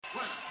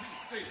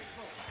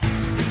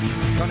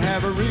Gonna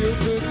have a real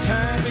good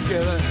time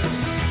together.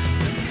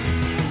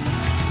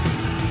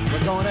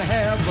 We're gonna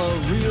have a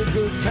real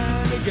good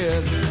time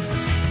together.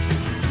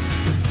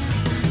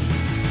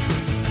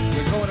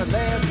 We're gonna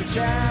laugh and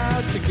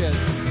shout together.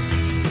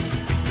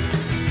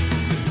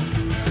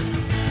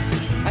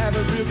 Have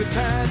a real good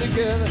time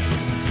together.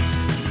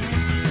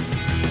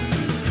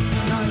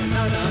 Na na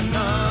na na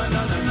na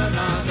na na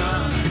na na.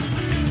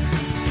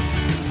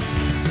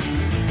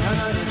 Na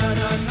na na na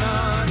na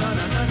na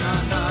na na na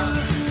na.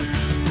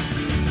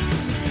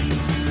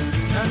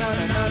 Na na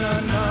na na na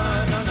na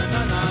na na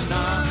na na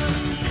na.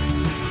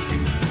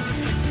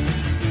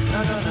 Na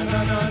na na na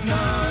na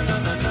na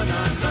na na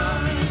na na.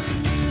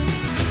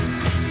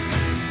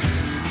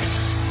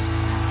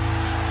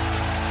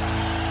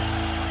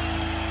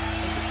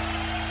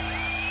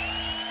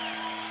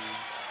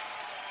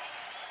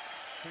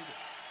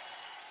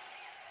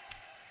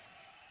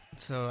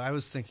 So I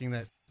was thinking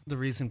that the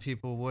reason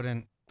people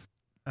wouldn't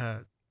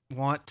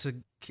want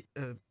to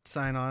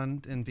sign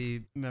on and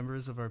be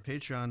members of our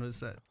Patreon was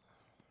that,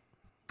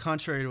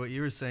 contrary to what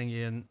you were saying,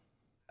 Ian,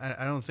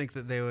 I don't think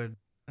that they would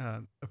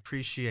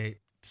appreciate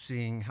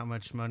seeing how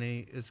much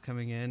money is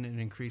coming in and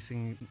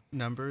increasing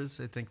numbers.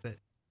 I think that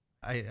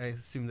I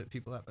assume that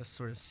people have a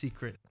sort of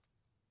secret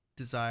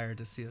desire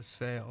to see us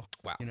fail.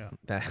 Wow. You know,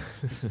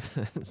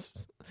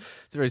 it's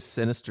a very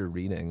sinister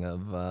reading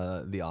of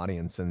the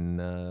audience and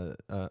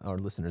our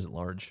listeners at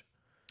large.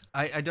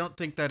 I don't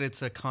think that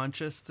it's a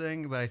conscious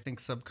thing, but I think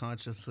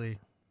subconsciously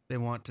they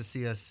want to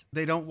see us.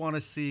 They don't want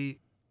to see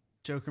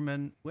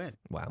Jokermen win.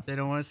 Wow. They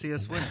don't want to see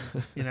us win,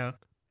 you know?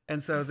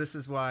 And so this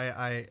is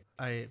why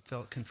I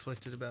felt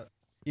conflicted about,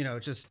 you know,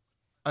 just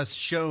us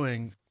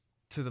showing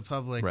to the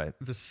public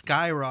the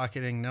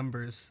skyrocketing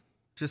numbers,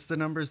 just the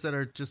numbers that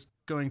are just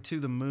going to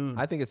the moon.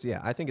 I think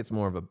it's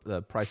more of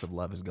the price of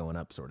love is going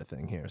up sort of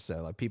thing here.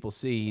 So like people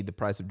see the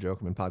price of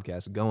Jokerman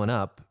podcast going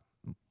up.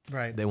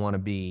 Right. They want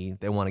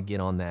to get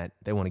on that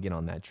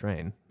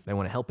train. They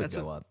want to help it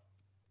go up.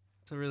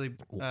 It's a really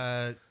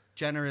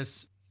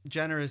generous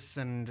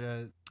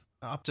and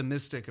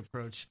optimistic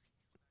approach.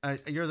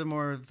 You're the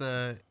more of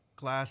the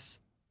glass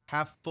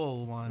half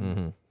full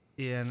one,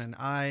 Ian, and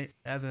I,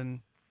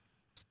 Evan.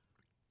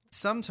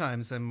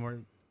 Sometimes I'm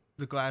more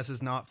the glass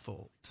is not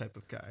full type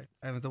of guy.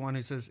 I'm the one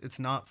who says it's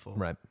not full.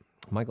 Right.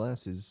 My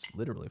glass is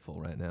literally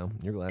full right now.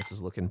 Your glass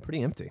is looking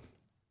pretty empty.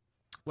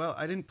 Well,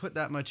 I didn't put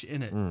that much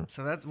in it.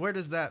 So that's where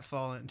does that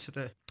fall into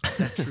that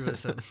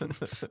truism?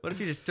 What if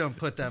you just don't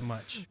put that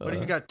much? What if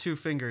you got 2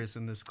 fingers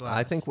in this glass?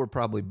 I think we're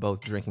probably both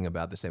drinking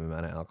about the same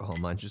amount of alcohol.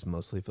 Mine's just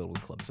mostly filled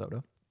with club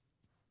soda.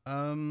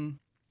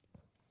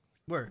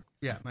 Word.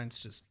 Yeah, mine's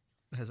just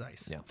has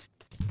ice. Yeah.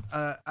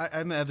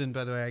 I'm Evan,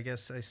 by the way. I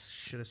guess I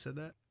should have said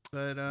that.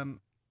 But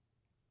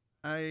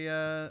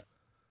I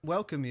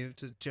welcome you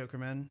to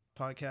Jokerman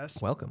podcast.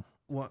 Welcome.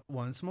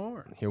 Once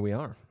more. Here we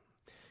are.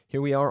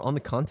 Here we are on the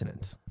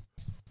continent.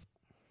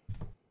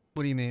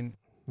 What do you mean?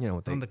 You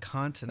know, on the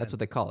continent. That's what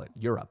they call it.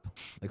 Europe.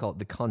 They call it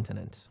the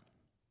continent.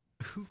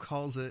 Who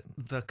calls it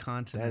the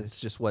continent? That's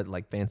just what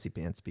like fancy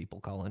pants people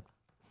call it.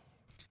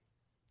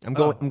 I'm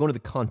going to the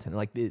continent.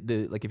 Like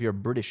the like if you're a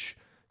British,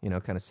 you know,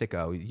 kind of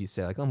sicko, you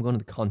say like, "Oh, I'm going to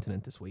the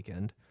continent this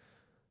weekend."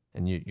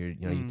 And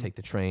you take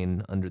the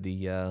train under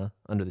the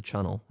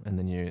channel, and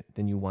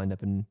then you wind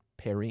up in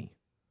Paris.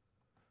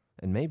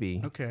 And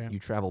maybe you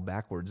travel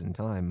backwards in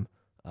time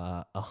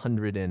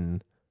 100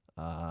 and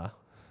how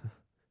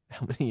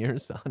many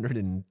years?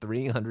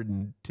 103,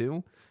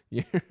 102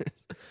 years.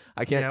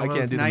 I can't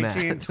do the math.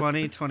 19,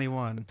 20,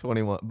 21.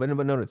 21.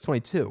 But no, it's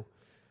 22.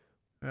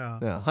 Yeah.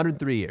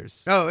 103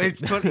 years. Oh, it's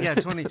 20. Yeah,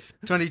 20,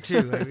 22.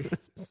 I mean.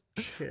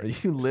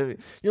 You're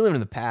living in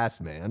the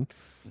past, man.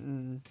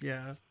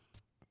 Yeah.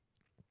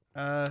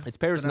 It's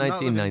Paris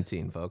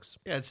 1919, folks.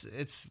 Yeah,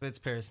 it's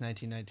Paris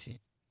 1919.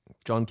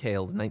 John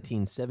Cale's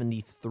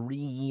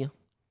 1973.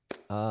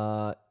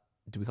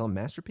 Do we call it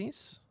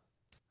masterpiece?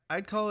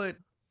 I'd call it.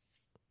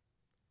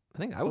 I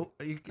think I would.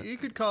 You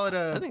could call it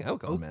a. I think I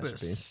would call opus. it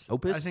masterpiece.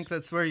 Opus. I think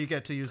that's where you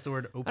get to use the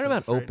word opus. I don't know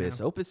about right opus.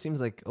 now. Opus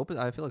seems like opus.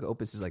 I feel like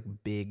opus is like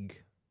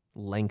big,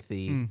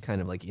 lengthy,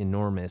 kind of like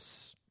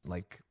enormous,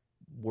 like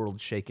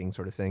world-shaking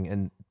sort of thing.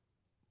 And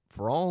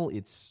for all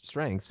its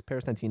strengths,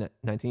 Paris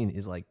 1919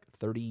 is like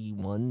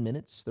 31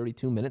 minutes,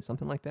 32 minutes,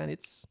 something like that.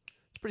 It's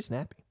pretty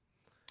snappy.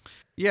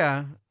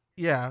 Yeah.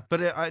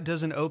 But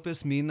does an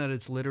opus mean that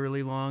it's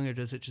literally long, or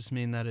does it just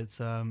mean that it's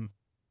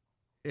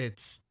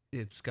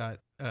got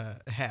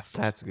heft?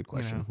 That's a good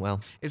question. You know?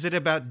 Well, is it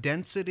about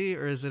density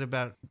or is it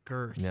about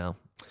girth? No.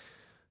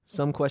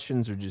 Some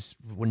questions are just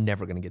we're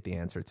never going to get the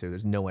answer to.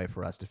 There's no way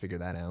for us to figure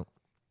that out.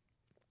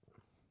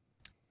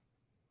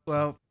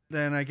 Well,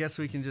 then I guess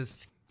we can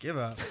just give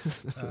up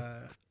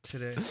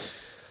today.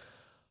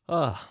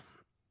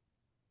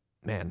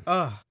 Man.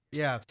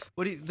 Yeah.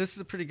 This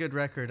is a pretty good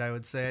record, I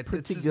would say.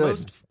 Pretty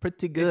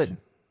good.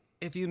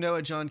 If you know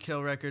a John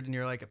Cale record and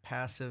you're like a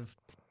passive,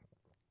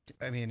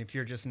 I mean, if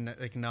you're just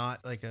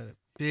not like a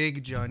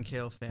big John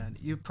Cale fan,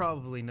 you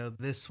probably know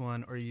this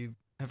one or you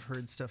have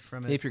heard stuff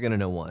from it. If you're going to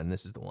know one,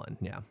 this is the one.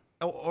 Yeah.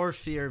 or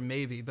Fear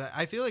maybe, but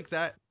I feel like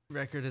that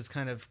record is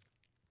kind of.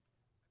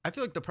 I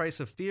feel like the price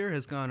of Fear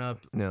has gone up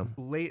No.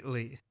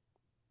 lately.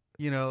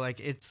 You know, like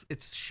it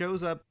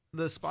shows up.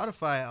 The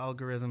Spotify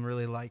algorithm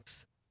really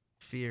likes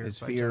Fear. Is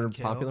by Fear John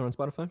Cale. popular on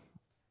Spotify?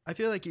 I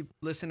feel like you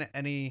listen to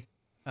any.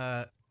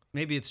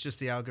 Maybe it's just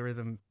the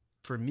algorithm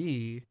for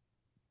me,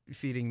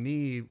 feeding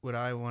me what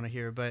I want to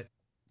hear. But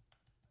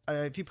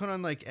if you put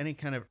on like any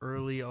kind of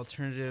early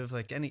alternative,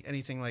 like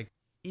anything like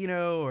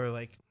Eno or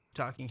like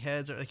Talking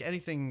Heads or like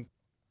anything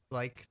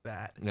like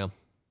that, Yeah.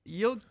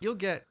 you'll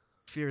get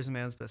Fear is a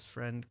Man's Best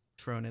Friend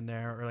thrown in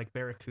there, or like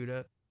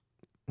Barracuda.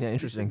 Yeah,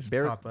 interesting.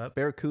 things pop up.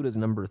 Barracuda's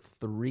number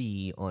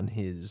 3 on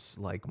his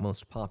like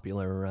most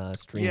popular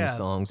streaming Yeah.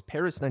 songs.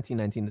 Paris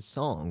 1919, the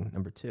song,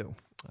 number 2.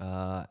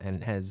 And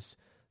it has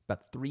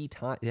about 3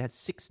 times. It has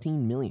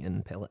 16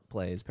 million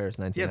plays. Paris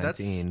Yeah,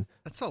 1919.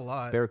 that's a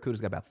lot. Barracuda's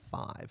got about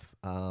 5.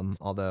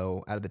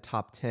 Although out of the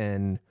top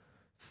 10,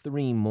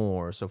 3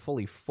 more, so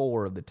fully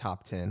 4 of the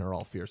top 10 are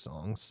all Fear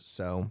songs.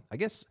 So I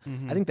guess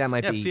I think that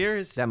might Yeah, be Fear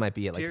is- that might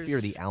be it. Like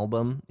Fear the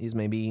album is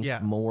maybe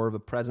Yeah. more of a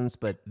presence,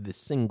 but the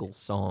single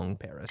song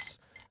Paris,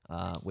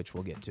 which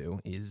we'll get to,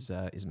 is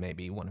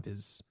maybe one of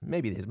his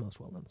most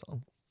well known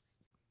song.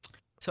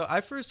 So I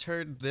first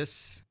heard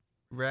this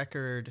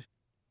record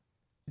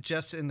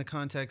just in the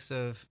context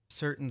of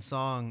certain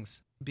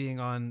songs being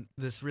on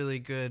this really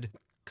good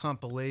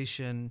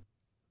compilation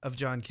of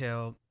John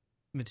Cale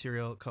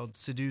material called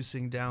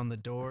Seducing Down the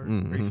Door.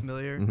 Are you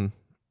familiar? Mm-hmm.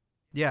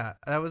 Yeah,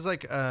 that was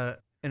like an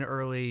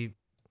early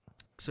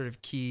sort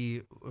of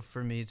key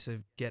for me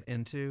to get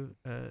into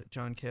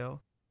John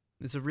Cale.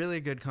 It's a really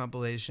good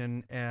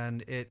compilation,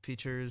 and it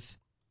features,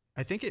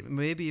 I think it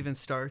maybe even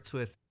starts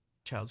with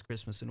Child's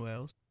Christmas in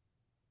Wales.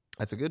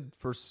 That's a good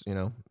first,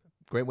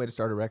 great way to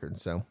start a record.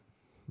 So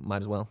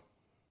might as well.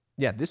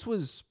 Yeah, this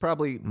was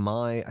probably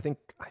I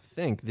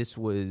think this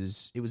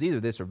was, it was either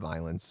this or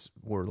Violence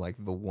were like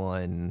the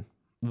one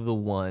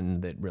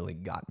that really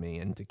got me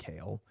into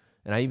Cale.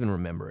 And I even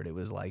remember it. It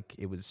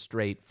was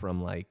straight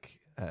from like,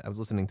 I was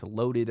listening to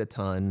Loaded a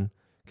ton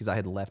because I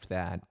had left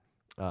that,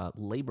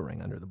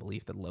 laboring under the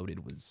belief that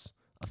Loaded was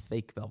a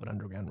fake Velvet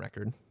Underground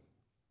record.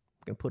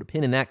 I'm going to put a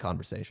pin in that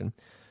conversation.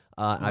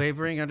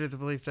 Laboring under the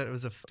belief that it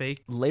was a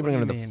fake. Laboring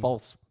What under do you the mean?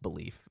 false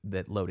belief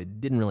that Loaded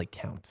didn't really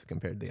count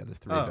compared to the other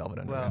 3 Velvet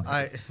Underground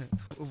well, records.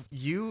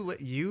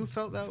 you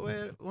felt that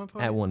way at one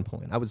point. At one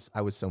point, I was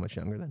so much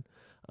younger then.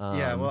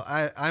 Yeah, well,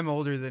 I'm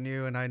older than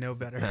you, and I know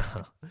better.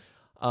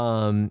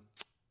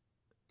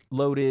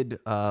 Loaded,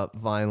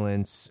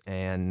 Violence,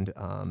 and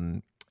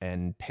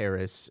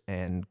Paris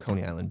and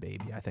Coney Island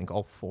Baby. I think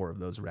all 4 of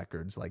those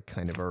records like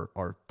kind of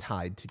are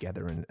tied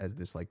together as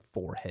this like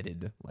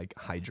 4-headed like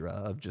hydra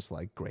of just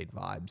like great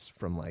vibes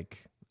from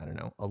like, I don't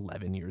know,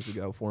 11 years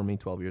ago for me,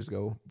 12 years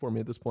ago for me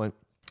at this point.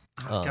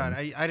 Oh, God,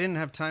 I didn't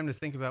have time to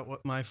think about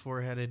what my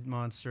 4-headed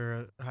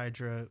monster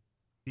hydra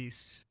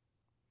beast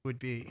would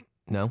be.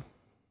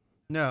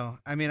 No,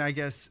 I mean, I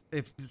guess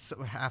if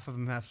half of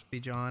them have to be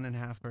John and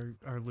half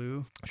are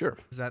Lou. Sure.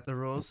 Is that the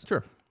rules?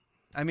 Sure.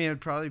 I mean, it'd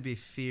probably be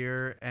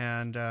Fear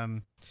and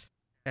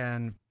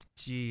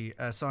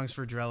Songs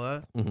for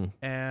Drella,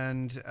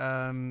 and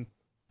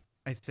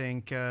I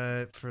think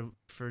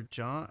for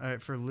John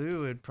for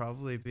Lou it'd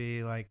probably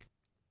be like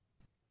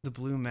the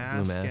Blue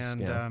Mask,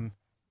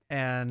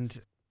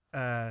 and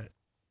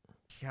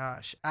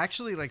gosh,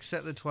 actually, like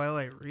Set the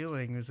Twilight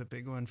Reeling was a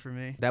big one for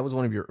me. That was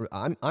one of your.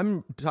 I'm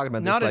talking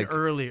about Not this an like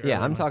early Yeah,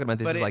 I'm one, talking about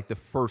this but as like the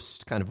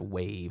first kind of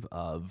wave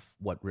of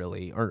what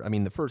really, or I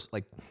mean, the first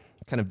like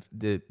kind of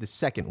the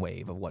second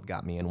wave of what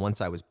got me. And once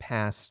I was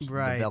past the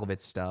Right.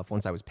 Velvet stuff,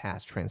 once I was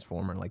past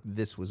Transformer, like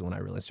this was when I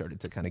really started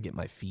to kind of get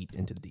my feet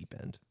into the deep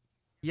end.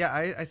 Yeah,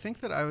 I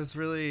think that I was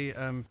really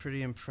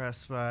pretty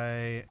impressed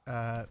by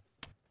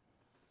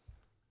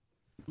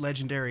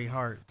Legendary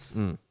Hearts.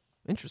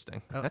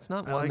 Interesting. That's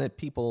not I one like- that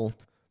people.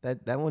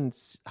 That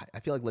one's. I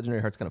feel like Legendary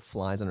Hearts kind of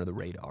flies under the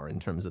radar in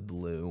terms of the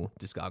Lou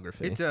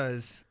discography. It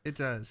does.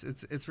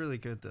 It's really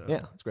good though.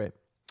 Yeah, it's great.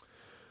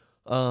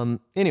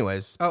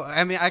 Anyways. Oh,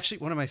 I mean, actually,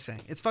 what am I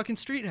saying? It's fucking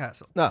Street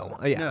Hassle. No.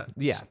 Yeah. No,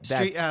 Yeah.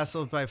 Street that's-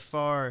 Hassle by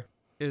far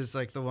is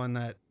like the one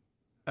that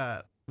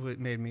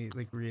made me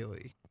like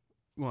really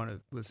want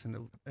to listen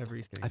to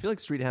everything. I feel like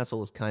Street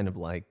Hassle is kind of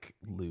like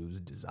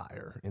Lou's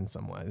Desire in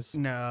some ways.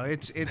 No,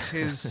 it's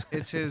his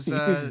You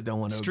just don't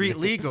wanna Street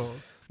agree. Legal.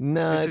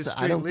 No, It's his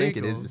I don't Street think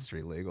it is Legal. a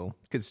Street Legal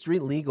because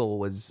Street Legal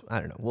was, I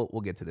don't know,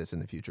 we'll get to this in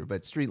the future,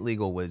 but Street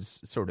Legal was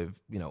sort of,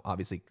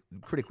 obviously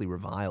critically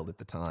reviled at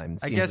the time.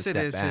 I Seems guess to it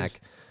step is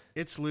back.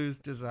 It's Lou's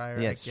Desire.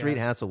 Yeah, I Street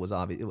guess. Hassle was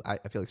obvious. I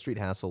feel like Street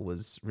Hassle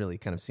was really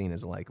kind of seen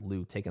as like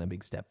Lou taking a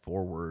big step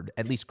forward,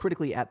 at least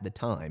critically at the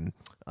time,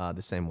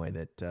 the same way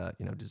that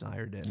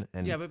Desire did.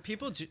 And Yeah, but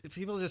people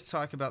just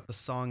talk about the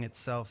song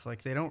itself.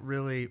 Like they don't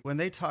really, when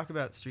they talk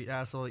about Street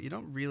Hassle, you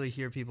don't really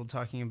hear people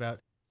talking about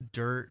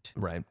Dirt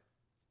right.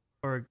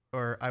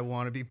 or I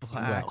Want to Be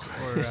Black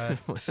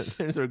Well,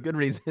 there's a good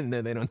reason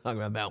that they don't talk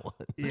about that one.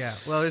 yeah.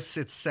 Well, it's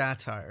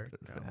satire.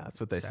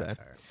 That's what they say.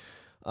 Satire.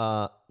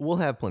 We'll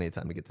have plenty of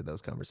time to get to those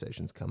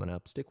conversations coming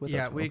up. Stick with us.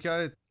 Yeah, we folks. got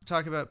to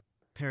talk about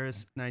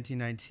Paris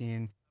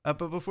 1919. But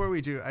before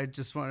we do, I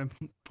just want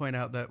to point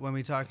out that when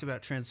we talked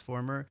about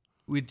Transformer,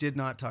 we did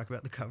not talk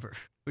about the cover,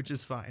 which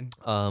is fine.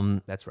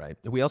 That's right.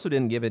 We also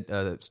didn't give it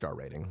a star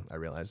rating. I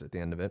realized at the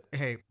end of it.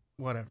 Hey,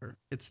 whatever.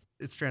 It's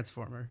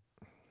Transformer.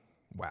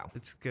 Wow.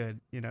 It's good,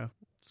 you know.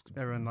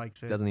 Everyone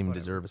likes it. Doesn't even whatever.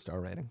 deserve a star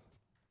rating.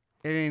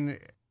 I mean,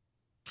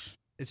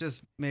 it's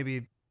just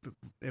maybe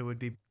it would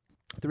be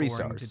 3 boring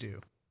stars. to do.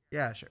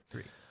 Yeah, sure.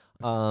 3.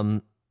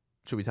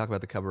 Should we talk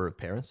about the cover of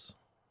Paris?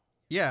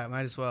 Yeah,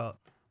 might as well.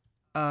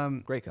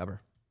 Great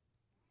cover.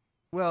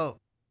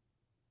 Well,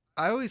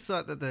 I always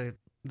thought that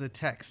the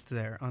text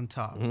there on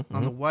top, Mm-hmm,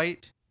 on the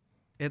white,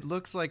 it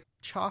looks like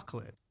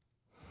chocolate.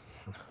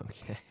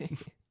 Okay.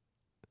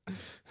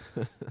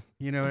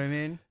 You know what I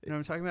mean? You know what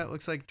I'm talking about? It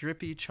looks like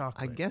drippy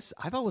chocolate. I guess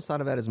I've always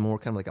thought of it as more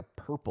kind of like a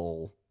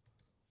purple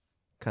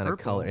kind of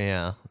Purple? color.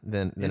 Yeah.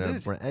 Than Is a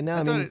it? brown. I No,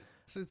 I thought mean,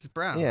 it's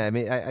brown. yeah. I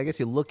mean, I guess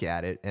you look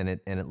at it and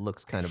it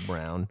looks kind of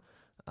brown.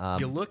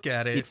 You look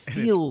at it, It and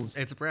feels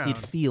it's brown. It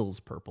feels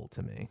purple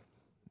to me.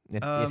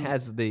 It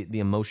has the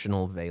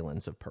emotional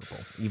valence of purple,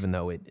 even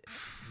though it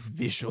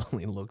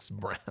visually looks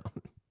brown.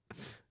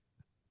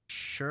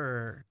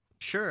 Sure.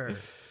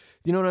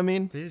 You know what I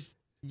mean?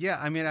 Yeah,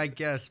 I mean, I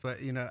guess,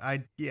 but you know,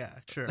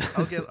 sure.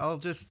 I'll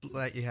just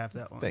let you have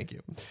that one. Thank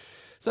you.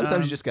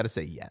 Sometimes you just got to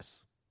say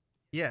yes.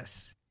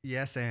 Yes,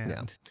 and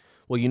Yeah.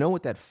 Well, you know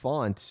what that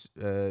font,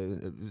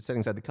 setting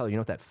aside the color, you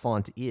know what that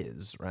font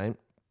is, right?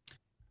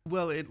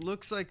 Well, it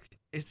looks like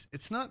it's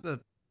not the.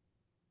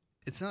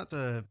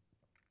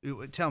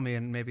 Tell me,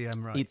 and maybe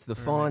I'm right. It's the or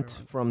maybe font I'm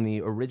wrong. from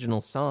the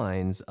original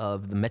signs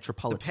of the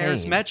Metropolitan.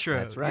 Paris Metro.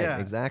 That's right, Yeah.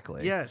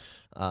 exactly.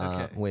 Yes.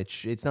 Okay.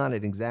 Which it's not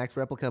an exact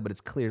replica, but it's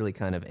clearly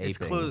kind of aping. It's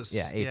close.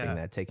 Yeah, aping Yeah.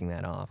 that, taking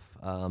that off.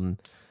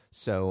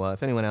 So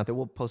if anyone out there,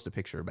 we'll post a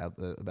picture about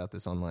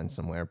this online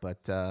somewhere.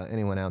 But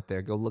anyone out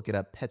there, go look it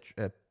up.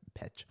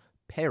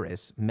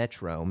 Paris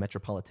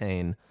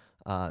Metropolitain,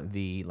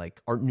 the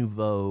like Art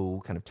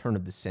Nouveau kind of turn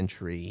of the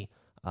century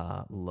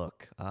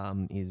look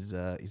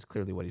is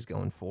clearly what he's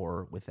going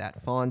for with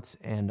that font,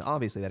 and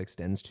obviously that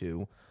extends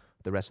to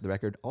the rest of the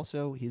record.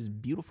 Also, his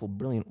beautiful,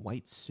 brilliant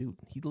white suit.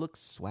 He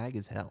looks swag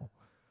as hell.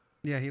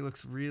 Yeah, he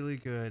looks really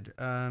good.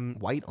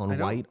 White on I don't-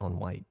 white on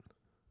white.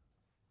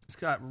 He's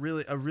got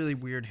a really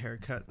weird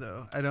haircut,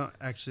 though. I don't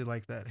actually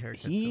like that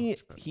haircut. He so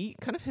much, but he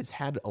kind of has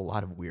had a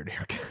lot of weird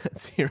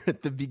haircuts here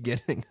at the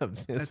beginning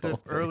of this at the whole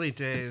thing. early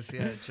days,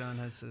 yeah, John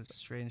has a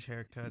strange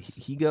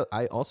haircuts.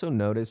 I also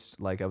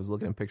noticed, like, I was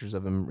looking at pictures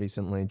of him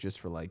recently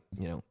just for, like,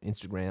 you know,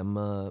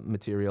 Instagram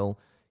material.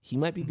 He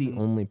might be the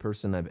only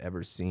person I've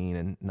ever seen,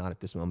 and not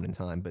at this moment in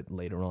time, but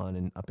later on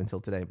and up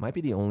until today, might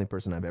be the only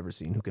person I've ever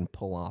seen who can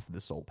pull off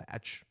the soul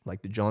patch,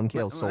 like the John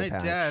Cale soul My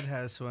patch. dad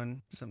has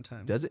one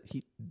sometimes. Does it?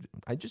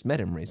 I just met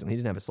him recently. He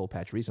didn't have a soul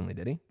patch recently,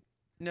 did he?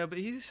 No, but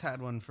he's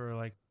had one for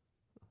like.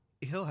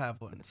 He'll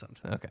have one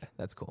sometimes. Okay,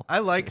 that's cool. I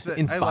like that.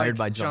 Inspired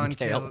by John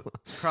Cale.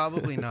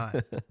 Probably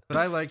not, but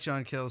I like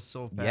John Cale's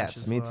soul patch. Yes,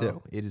 as me well.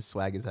 too. It is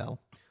swag as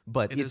hell.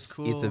 But It is it's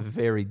cool. a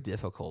very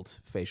difficult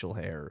facial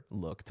hair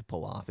look to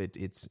pull off.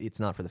 It's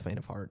not for the faint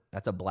of heart.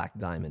 That's a Black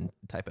Diamond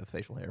type of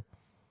facial hair.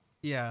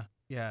 Yeah,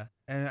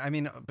 and I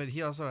mean, but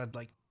he also had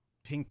like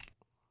pink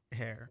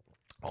hair.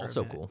 for a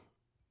Also bit. cool.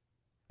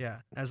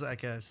 Yeah, as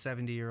like a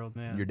 70-year-old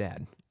man. Your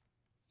dad.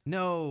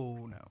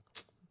 No.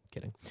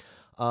 Kidding. Should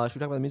we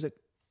talk about the music?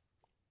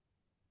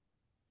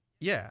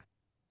 Yeah.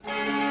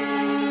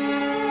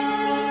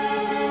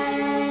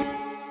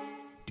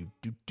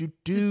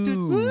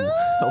 Do.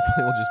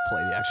 Hopefully we'll just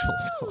play the actual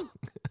song.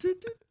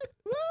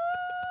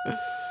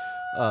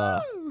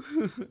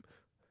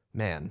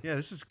 Man, Yeah,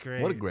 this is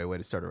great. what a great way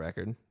to start a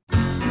record.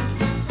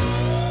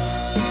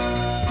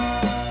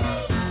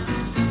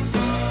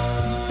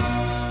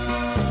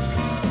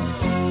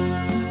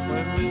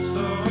 When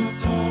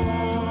mistletoe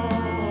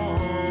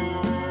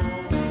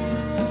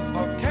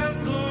or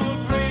candle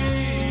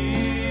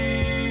green,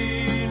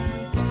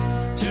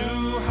 to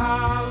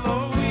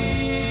Halloween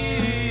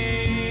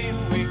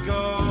we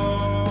go.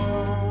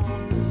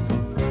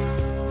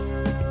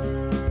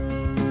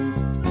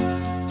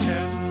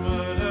 Ten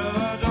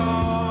murdered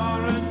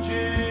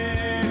oranges,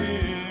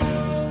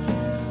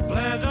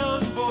 bled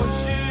on board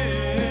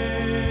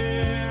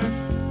ship,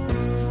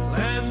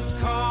 lend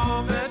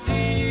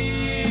comedy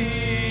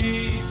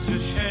to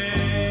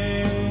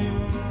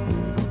shame.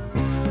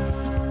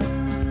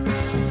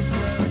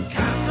 The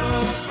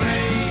candle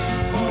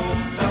blaze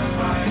burnt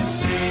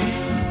uprightly,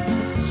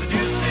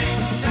 seducing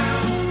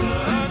down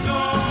the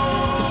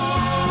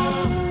door.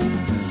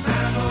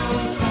 Saddle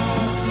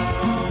swords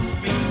of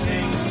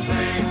meeting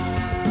place,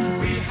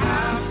 we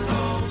have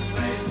no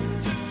place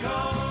to go.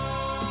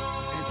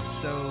 It's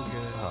so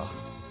good. Oh,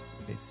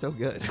 it's so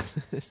good.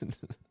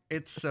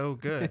 It's so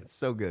good. It's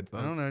so good,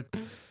 folks. I don't know.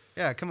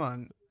 Yeah, come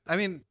on. I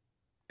mean,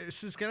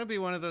 this is gonna be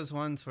one of those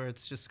ones where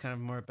it's just kind of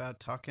more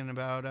about talking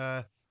about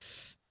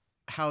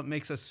how it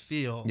makes us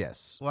feel.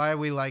 Yes. Why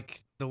we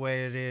like the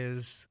way it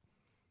is.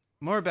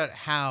 More about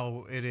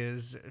how it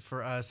is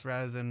for us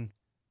rather than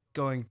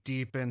going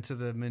deep into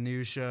the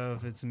minutia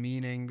of its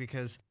meaning,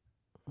 because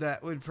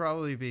that would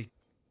probably be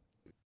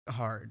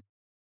hard.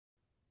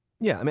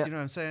 Yeah, I mean, You know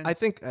what I'm saying?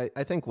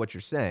 I think what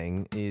you're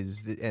saying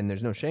is, and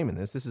there's no shame in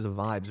this. This is a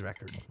vibes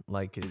record.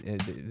 Like,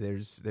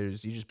 there's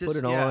you just put Just-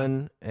 it yeah.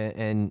 on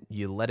and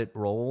you let it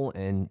roll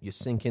and you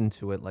sink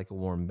into it like a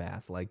warm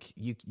bath. Like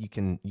you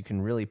can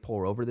really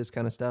pour over this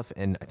kind of stuff.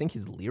 And I think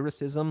his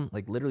lyricism,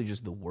 like literally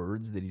just the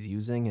words that he's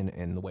using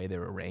and the way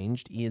they're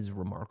arranged, is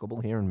remarkable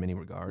here in many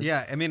regards.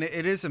 Yeah, I mean,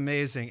 it is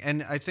amazing,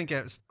 and I think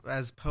as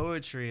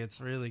poetry, it's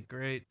really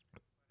great,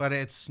 but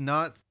it's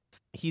not.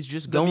 He's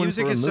just The going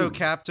music for a is so mood.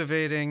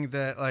 captivating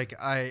that like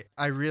I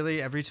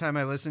really, every time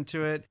I listen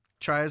to it,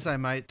 try as I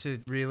might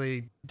to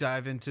really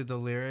dive into the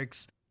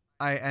lyrics,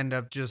 I end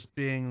up just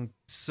being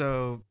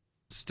so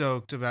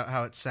stoked about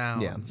how it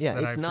sounds. Yeah,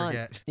 that it's I not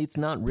forget. it's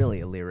not really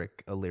a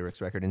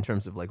lyrics record in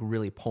terms of like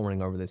really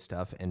pouring over this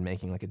stuff and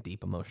making like a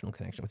deep emotional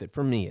connection with it,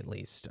 for me at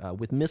least.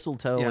 With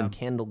Mistletoe Yeah. and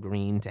Candle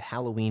Green, to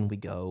Halloween we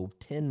go,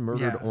 10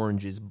 murdered Yeah.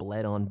 oranges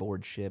bled on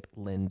board ship,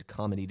 lend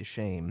comedy to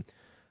shame.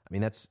 I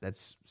mean,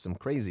 that's some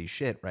crazy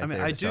shit right I mean,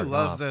 there. I to do start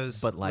love off.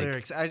 those but like,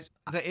 lyrics.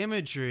 The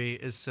imagery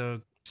is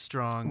so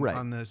strong Right.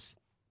 on this.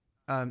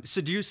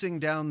 Seducing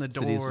down the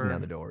door. Seducing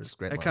down the door is a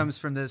great It line. comes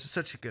from this.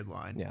 Such a good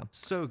line. Yeah.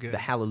 So good. The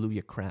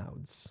Hallelujah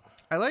crowds.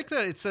 I like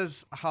that it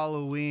says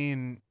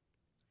Halloween.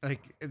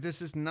 Like,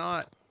 this is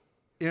not,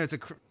 it's a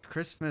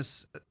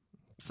Christmas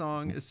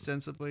song,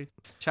 ostensibly.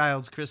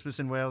 Child's Christmas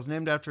in Wales,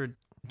 named after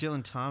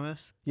Dylan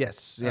Thomas.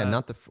 Yes, yeah,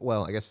 not the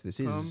well. I guess this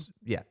is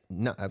poem?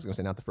 No, I was gonna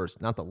say not the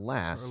first, not the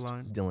last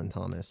line? Dylan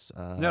Thomas.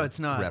 No, it's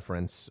not.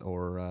 reference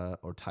or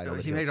title.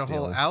 that He he'll made a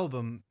whole steal.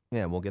 album.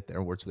 Yeah, we'll get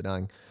there. Words for the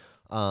Dying.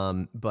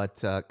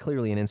 But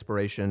clearly an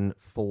inspiration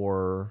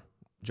for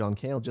John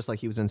Cale, just like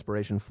he was an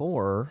inspiration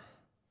for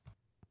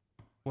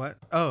What?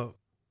 Oh,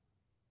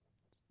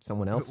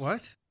 someone else.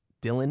 what?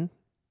 Dylan.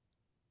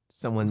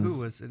 Someone's.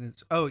 Who was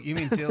it? Oh, you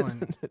mean Dylan?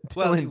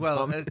 Dylan well,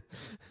 Thomas.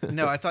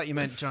 no, I thought you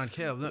meant John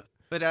Cale. No,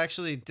 but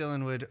actually,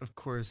 Dylan would, of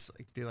course,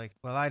 be like,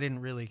 "Well, I didn't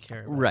really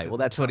care." About Right. Well, Dylan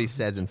that's what he Thomas."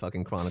 says in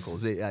fucking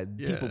Chronicles.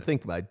 People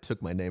think I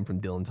took my name from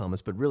Dylan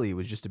Thomas, but really it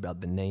was just about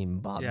the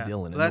name Bob Yeah.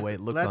 Dylan and Let- the way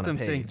it looked let on a them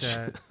page. think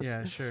that.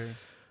 Yeah, sure.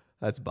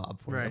 That's Bob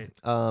for Right.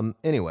 you.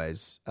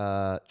 Anyways,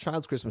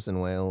 Child's Christmas in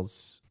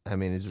Wales. I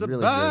mean, it's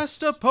really just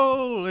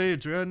Sebastopol,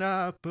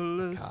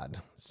 Adrianopolis.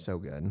 God, so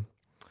good.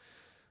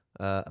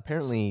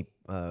 Apparently,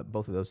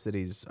 both of those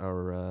cities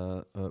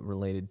are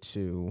related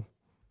to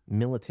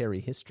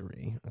military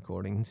history,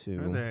 according Are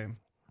to they?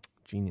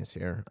 Genius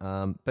here.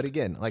 But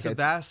again, like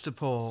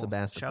Sebastopol.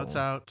 Sebastopol. Shouts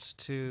out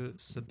to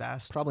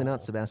Sebastopol. probably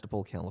not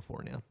Sebastopol,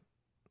 California,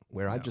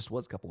 where I just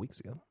was a couple weeks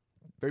ago.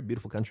 Very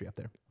beautiful country up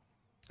there.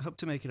 Hope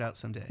to make it out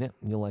someday. Yeah,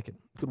 you'll like it.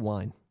 Good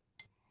wine.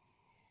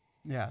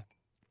 Yeah.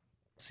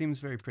 Seems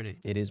very pretty.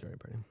 It is very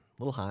pretty. A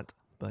little hot,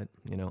 but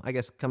I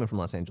guess coming from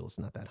Los Angeles,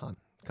 not that hot.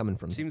 Coming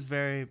from Seems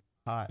very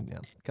hot. Yeah,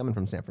 coming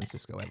from San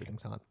Francisco,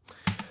 everything's hot.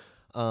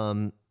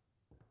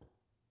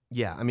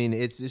 Yeah, I mean,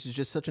 this is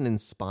just such an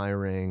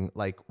inspiring,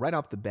 like right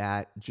off the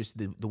bat, just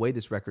the way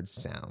this record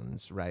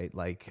sounds, right?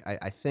 Like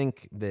I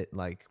think that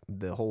like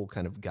the whole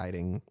kind of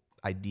guiding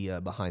idea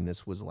behind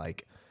this was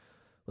like,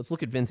 let's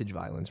look at vintage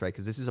violence, right?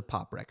 Because this is a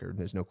pop record.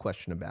 There's no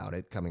question about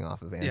it. Coming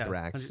off of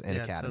Anthrax and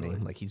yeah, Academy,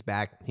 totally. like he's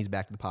back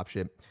to the pop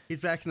shit.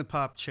 He's back in the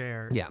pop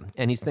chair. Yeah,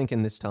 and he's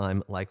thinking this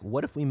time, like,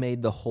 what if we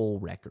made the whole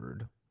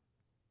record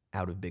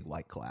out of Big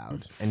White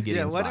Cloud and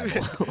Gideon's why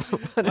Bible?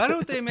 Why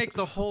don't they make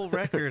the whole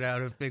record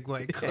out of Big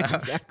White Cloud?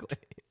 Exactly.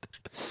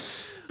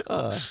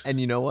 And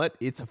you know what?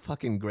 It's a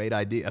fucking great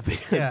idea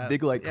because Yeah,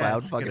 Big White yeah, Cloud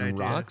it's a good fucking idea.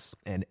 rocks,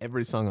 and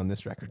every song on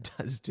this record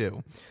does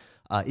too.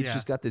 It's Yeah.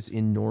 just got this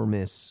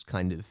enormous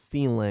kind of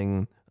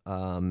feeling.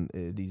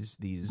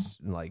 These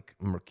like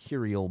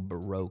mercurial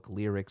Baroque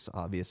lyrics,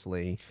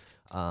 obviously,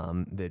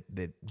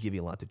 that give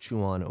you a lot to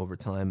chew on over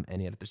time,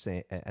 and yet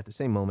at the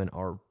same moment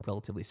are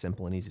relatively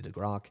simple and easy to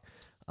grok.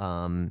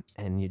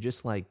 And you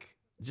just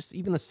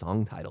even the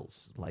song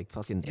titles, like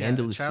fucking Yeah,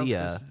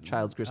 Andalusia,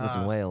 Child's Christmas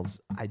in uh,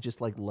 Wales. I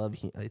just like love.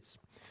 It's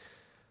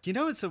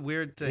It's a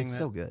weird thing. It's that-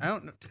 so good. I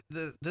don't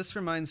know. This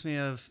reminds me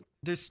of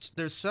there's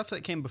stuff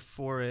that came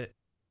before it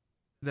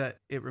that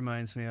it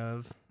reminds me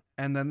of,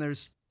 and then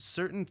there's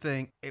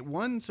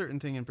one certain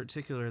thing in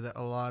particular that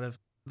a lot of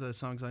the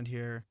songs on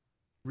here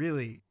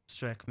really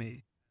struck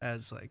me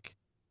as like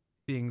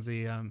being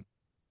the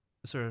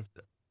sort of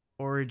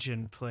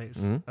origin place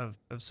Mhm.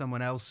 of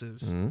someone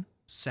else's mhm.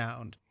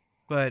 sound.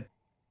 But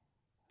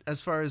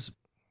as far as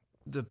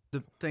the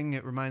thing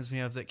it reminds me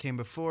of that came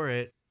before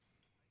it,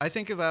 I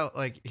think about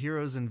like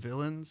heroes and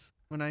villains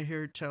when I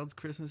hear Child's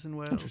Christmas in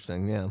Wales.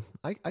 Interesting. Yeah,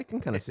 I can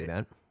kind of see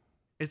that.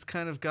 It's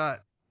kind of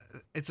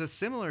it's a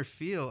similar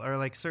feel, or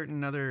like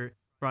certain other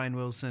Brian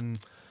Wilson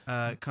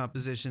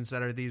compositions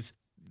that are these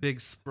big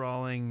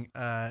sprawling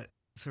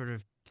sort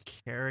of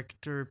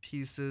character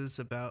pieces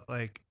about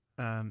like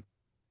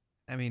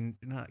I mean,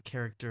 not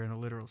character in a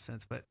literal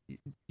sense, but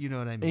you know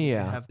what I mean.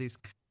 Yeah. They have these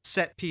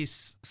set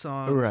piece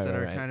songs Right, that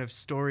right, are right. kind of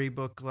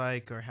storybook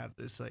like, or have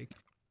this like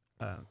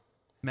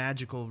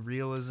magical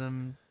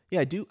realism.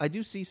 Yeah, I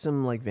do see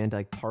some like Van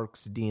Dyke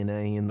Park's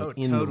DNA in the Oh,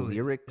 in the totally.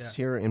 lyrics Yeah.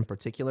 here in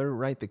particular,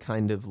 right? The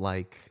kind of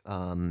like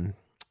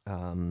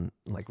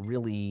like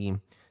really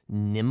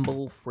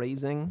nimble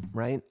phrasing,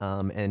 right?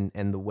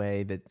 And the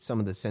way that some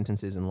of the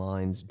sentences and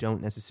lines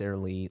don't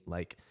necessarily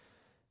like,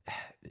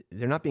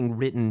 they're not being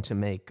written to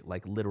make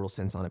like literal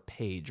sense on a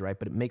page, right?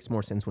 But it makes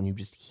more sense when you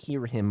just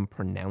hear him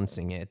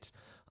pronouncing it.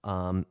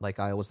 Like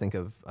I always think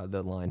of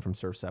the line from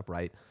Surf's Up,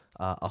 right?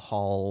 A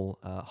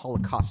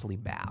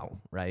holocaustly bow,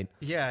 right?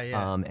 Yeah,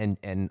 yeah.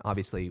 And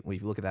obviously, when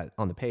you look at that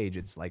on the page,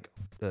 it's like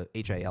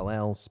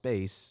HALL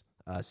space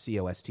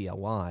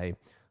COSTLY.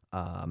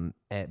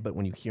 But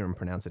when you hear him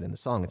pronounce it in the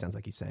song, it sounds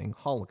like he's saying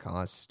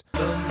Holocaust.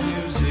 The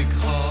music,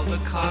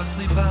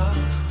 holocaustly bow.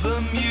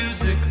 The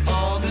music,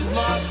 all is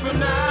lost for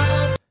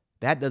now.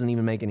 That doesn't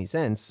even make any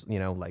sense, you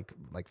know, like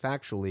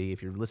factually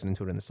if you're listening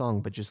to it in the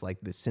song, but just like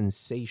the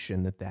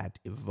sensation that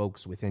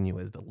evokes within you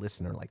as the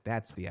listener, like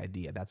that's the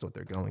idea. That's what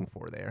they're going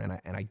for there.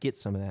 And I get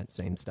some of that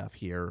same stuff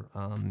here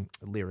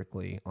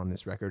lyrically on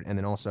this record. And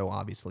then also,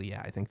 obviously,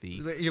 yeah, I think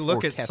you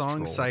look at orchestral,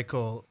 Song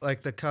Cycle,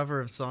 like the cover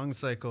of Song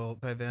Cycle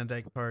by Van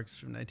Dyke Parks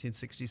from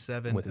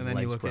 1967, With and his then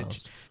you legs look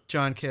crossed. at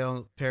John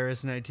Cale,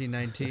 Paris,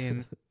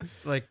 1919.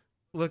 Like,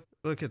 look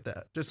at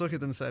that. Just look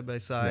at them side by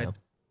side. Yeah.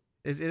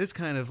 It is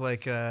kind of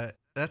like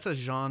that's a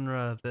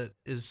genre that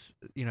is,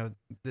 you know,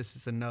 this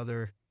is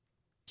another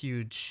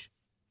huge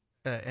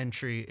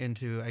entry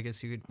into, I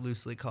guess you could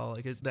loosely call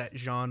it that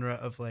genre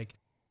of like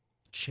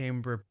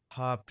chamber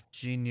pop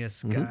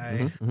genius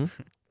guy.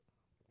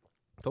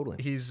 Totally.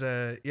 He's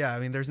yeah, I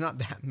mean, there's not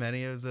that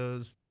many of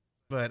those,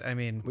 but I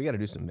mean, We got to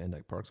do some Van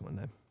Dyke Parks one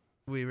day.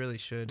 we really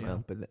should. Yeah.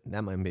 But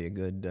that might be a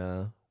good.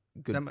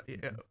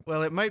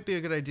 Well, it might be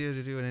a good idea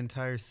to do an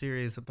entire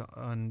series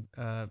on.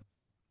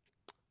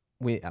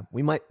 We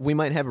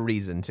might have a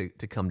reason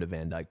to come to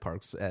Van Dyke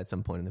Parks at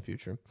some point in the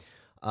future.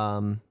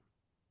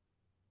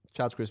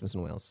 Child's Christmas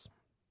in Wales,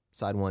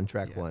 side 1,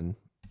 track 1.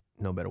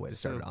 No better way to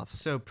start it off.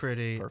 So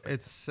pretty. Perfect.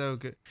 It's so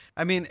good.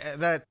 I mean,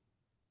 that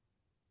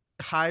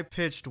high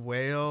pitched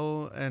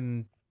wail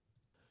and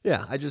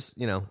Yeah, I just,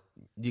 you know,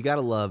 you got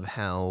to love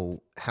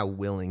how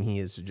willing he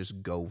is to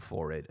just go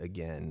for it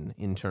again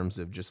in terms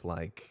of just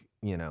like,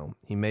 you know,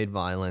 he made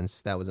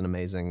Violence. That was an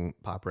amazing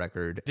pop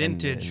record.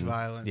 vintage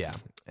Violence. Yeah.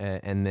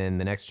 And then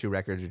the next 2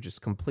 records are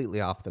just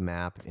completely off the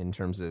map in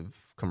terms of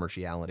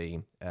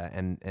commerciality.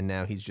 And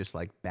now he's just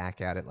like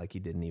back at it like he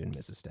didn't even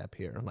miss a step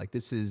here. Like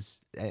this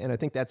is, and I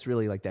think that's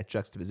really like that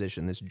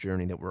juxtaposition, this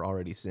journey that we're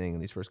already seeing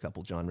in these first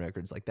couple John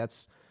records. Like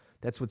that's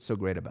what's so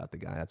great about the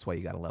guy. That's why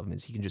you got to love him,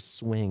 is he can just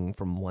swing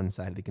from one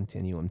side of the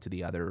continuum to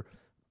the other.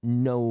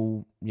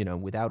 No, you know,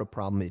 without a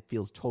problem. It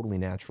feels totally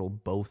natural,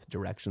 both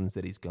directions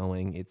that he's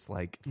going. It's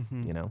like,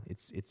 you know,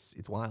 it's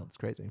wild. It's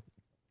crazy.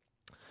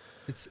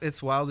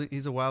 It's wild.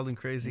 He's a wild and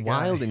crazy guy.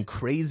 Wild and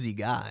crazy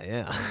guy,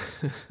 yeah.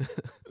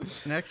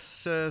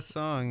 Next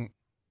song,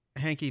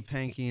 Hanky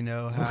Panky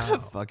Know How.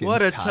 Fucking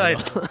What a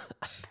title.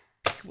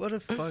 What a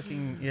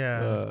fucking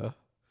yeah. I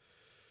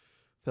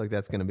feel like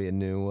that's gonna be a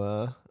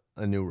new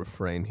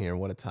refrain here.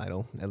 What a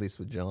title, at least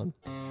with John.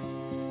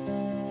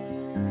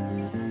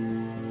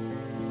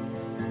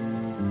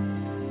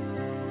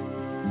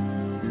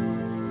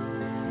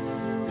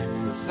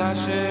 The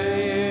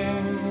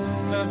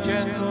sashaying of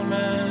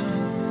gentlemen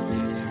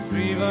is a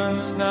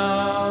grievance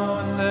now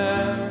and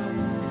then.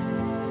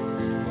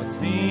 What's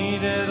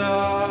needed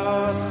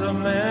are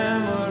some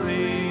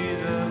memories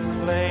of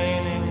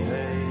planing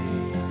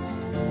lakes.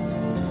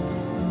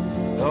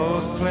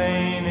 Those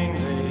planing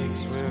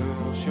lakes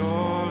will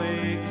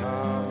surely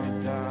calm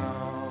you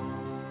down.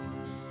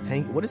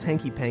 What does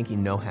hanky panky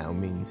know how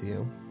mean to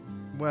you?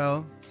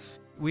 Well,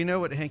 we know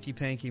what hanky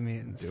panky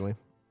means. Do we?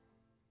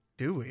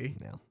 Do we?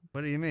 No.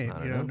 What do you mean?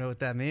 I You don't know what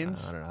that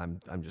means? I don't know.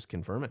 I'm just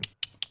confirming.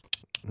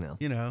 No.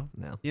 You know.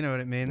 No. You know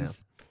what it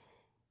means.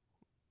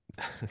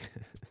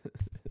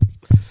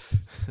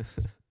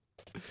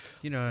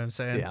 You know what I'm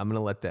saying? Yeah, I'm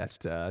gonna let that.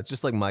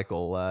 Just like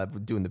Michael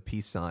doing the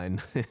peace sign.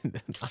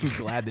 I'm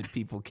glad that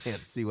people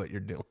can't see what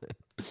you're doing.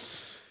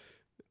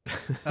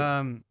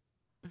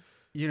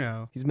 You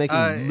know. He's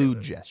making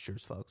lewd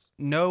gestures, folks.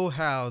 Know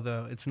how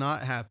though? It's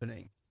not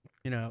happening.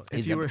 You know.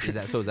 If you were Is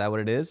that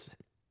what it is?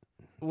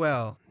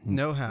 well,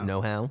 know how. Know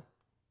how?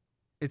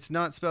 It's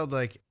not spelled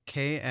like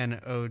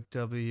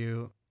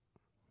KNOW.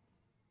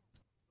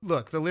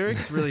 Look, the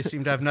lyrics really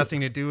seem to have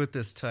nothing to do with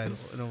this title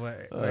in a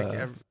way.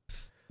 Like,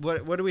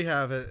 what do we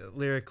have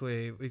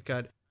lyrically? We've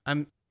got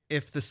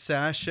if the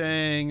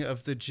sashaying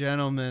of the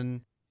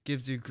gentleman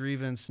gives you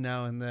grievance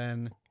now and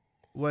then,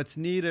 what's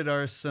needed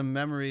are some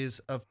memories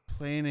of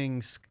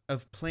planing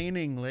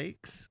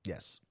lakes.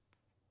 Yes.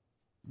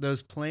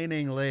 Those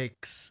planing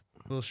lakes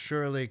will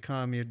surely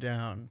calm you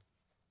down.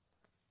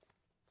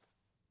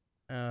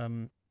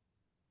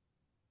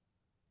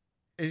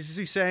 Is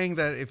he saying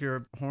that if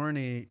you're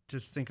horny,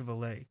 just think of a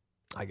lake?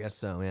 I guess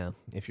so. Yeah.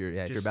 If you're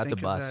Just about to think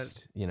of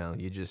bust, you know,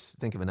 you just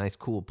think of a nice,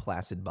 cool,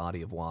 placid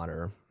body of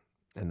water,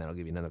 and that'll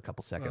give you another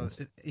couple seconds.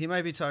 Well, he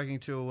might be talking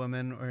to a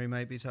woman, or he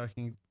might be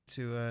talking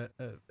to a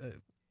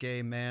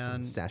gay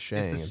man.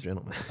 Sashaying of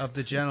gentlemen. Of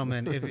the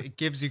gentleman. If it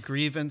gives you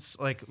grievance,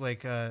 like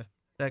that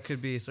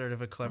could be sort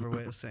of a clever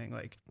way of saying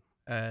like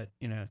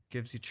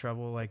gives you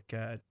trouble. Like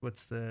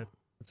what's the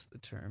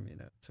term?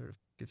 Sort of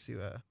gives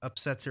you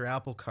upsets your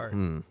apple cart.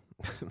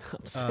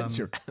 Upsets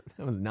your.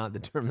 That was not the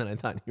term that I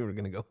thought you were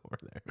going to go for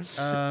there.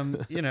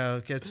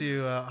 Gets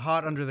you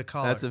hot under the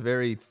collar. That's a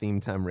very theme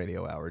time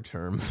radio hour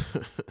term.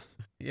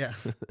 Yeah.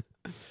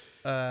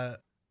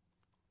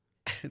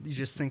 You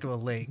just think of a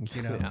lake,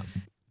 Yeah.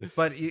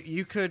 But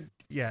you could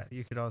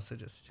also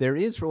just. There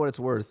is, for what it's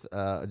worth,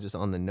 just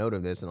on the note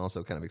of this, and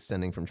also kind of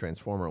extending from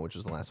Transformer, which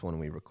was the last one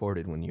we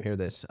recorded when you hear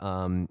this,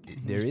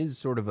 there is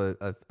sort of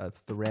a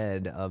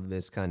thread of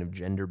this kind of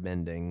gender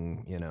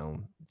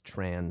bending,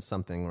 trans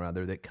something or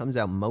other that comes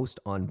out most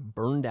on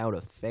Burned Out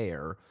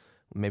Affair.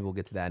 Maybe we'll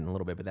get to that in a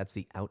little bit, but that's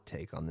the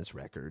outtake on this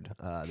record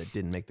that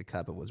didn't make the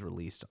cut but was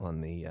released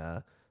on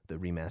the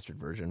remastered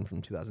version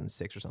from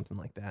 2006 or something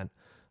like that.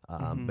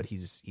 But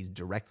he's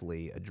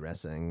directly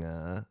addressing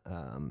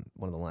one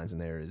of the lines in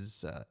there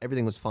is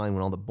everything was fine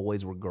when all the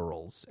boys were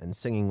girls and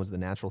singing was the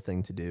natural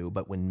thing to do,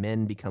 but when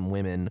men become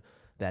women,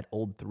 that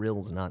old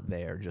thrill's not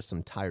there, just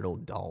some tired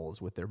old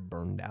dolls with their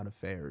burned out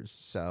affairs.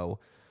 So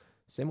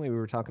same way we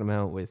were talking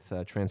about with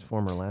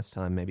Transformer last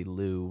time, maybe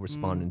Lou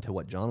responding to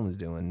what John was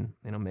doing.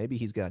 Maybe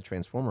he's got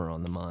Transformer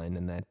on the mind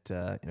and that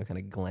kind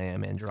of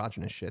glam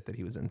androgynous shit that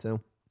he was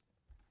into.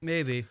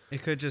 Maybe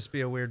it could just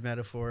be a weird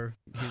metaphor.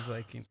 He's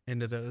like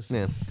into those.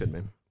 Yeah, could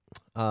be.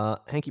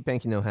 Hanky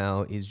Panky Know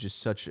How is just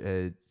such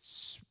a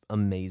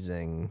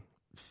amazing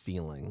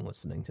feeling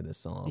listening to this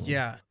song.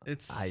 Yeah,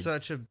 it's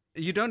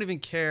you don't even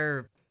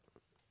care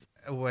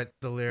what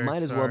the lyrics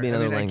might as well be are.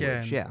 another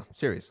language. Again, yeah,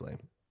 seriously.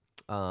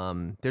 I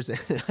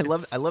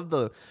love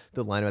the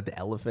line about the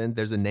elephant.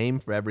 There's a name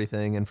for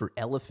everything, and for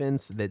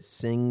elephants that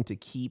sing to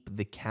keep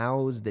the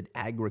cows that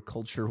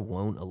agriculture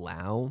won't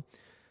allow.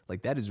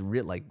 Like that is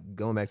real. Like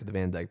going back to the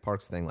Van Dyke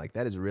Parks thing. Like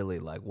that is really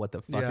like what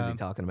the fuck is he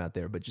talking about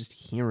there? But just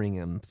hearing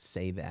him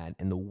say that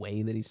and the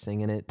way that he's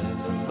singing it. There's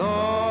a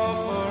law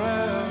for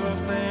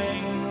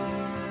everything,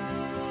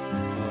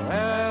 for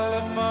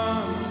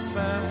elephants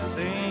that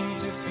sing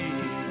to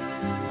feed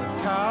the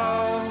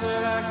cows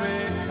that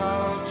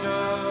agriculture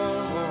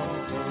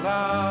won't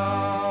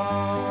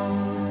allow.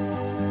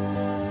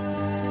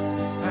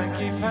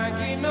 Hanky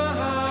Panky know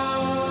how.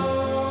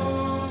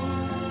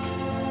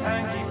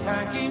 Hanky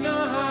Panky know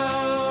how.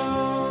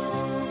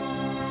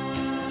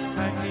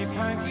 Hanky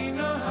Panky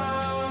know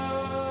how.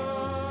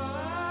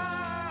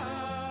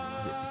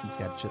 He's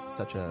got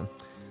such a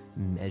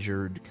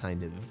measured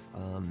kind of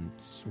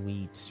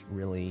sweet,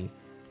 really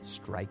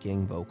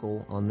striking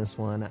vocal on this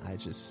one. I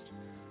just...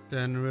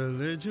 Then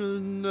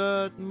religion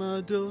at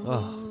my door.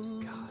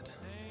 Oh, God.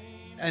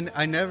 And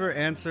I never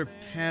answer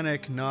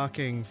panic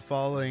knocking,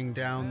 falling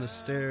down the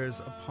stairs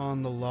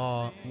upon the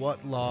law.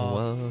 What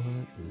law? What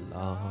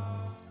law?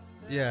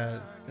 Yeah,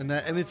 and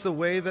it's the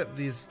way that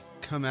these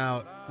come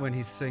out when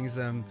he sings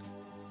them.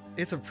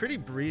 It's a pretty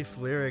brief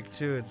lyric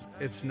too.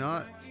 It's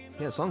not.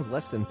 Yeah, the song's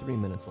less than 3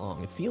 minutes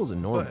long. It feels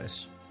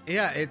enormous.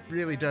 Yeah, it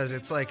really does.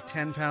 It's like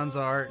 10 pounds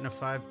of art in a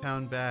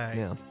 5-pound bag.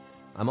 Yeah,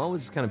 I'm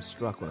always kind of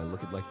struck when I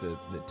look at like the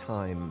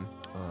time,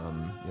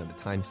 the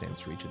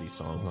timestamps for each of these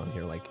songs on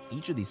here. Like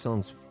each of these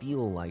songs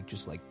feel like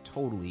just like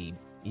totally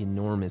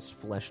enormous,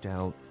 fleshed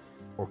out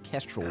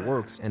orchestral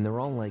works, and they're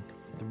all like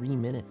 3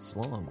 minutes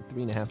long,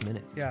 3.5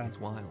 minutes. Yeah,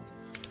 it's wild.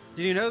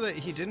 Did you know that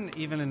he didn't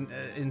even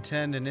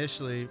intend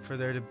initially for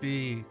there to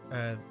be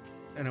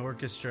an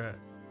orchestra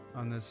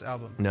on this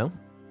album?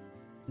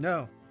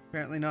 No,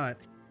 apparently not.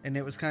 And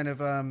it was kind of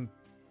an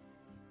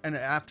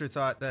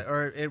afterthought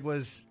or it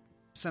was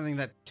something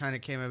that kind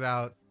of came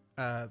about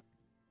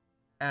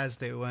as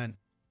they went.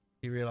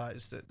 He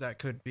realized that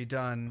could be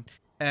done,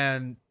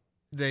 and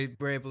they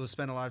were able to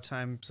spend a lot of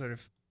time sort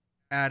of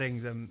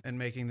adding them and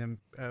making them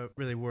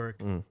really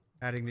work.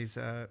 Adding these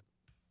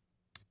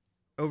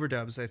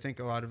overdubs, I think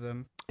a lot of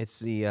them. It's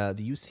the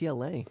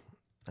UCLA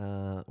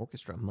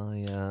orchestra.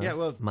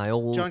 My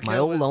old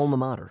alma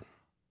mater.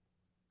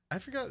 I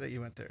forgot that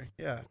you went there.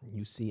 Yeah,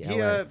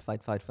 UCLA.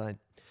 Fight.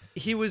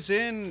 He was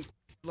in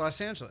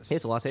Los Angeles. Hey,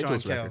 it's a Los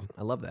Angeles record.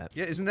 I love that.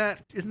 Yeah, isn't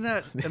that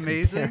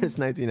amazing? Paris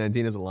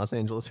 1919 is a Los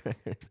Angeles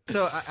record.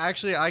 So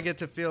I get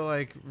to feel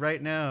like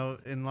right now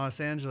in Los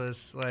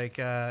Angeles, like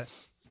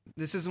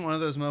this isn't one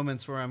of those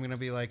moments where I'm going to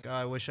be like, oh,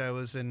 I wish I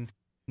was in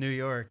New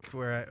York,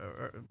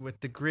 with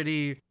the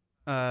gritty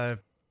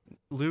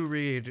Lou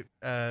Reed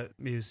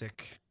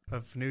music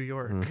of New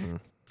York. Mm-hmm.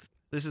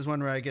 This is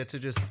one where I get to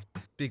just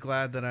be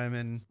glad that I'm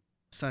in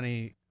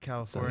sunny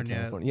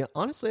California. Yeah,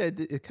 honestly,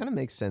 it kind of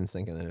makes sense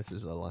thinking that this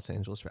is a Los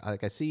Angeles.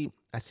 Like I see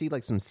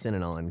like some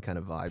Synanon kind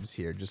of vibes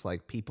here, just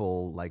like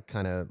people like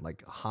kind of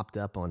like hopped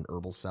up on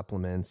herbal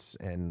supplements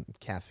and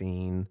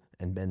caffeine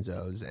and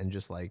benzos and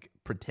just like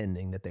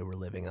pretending that they were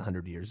living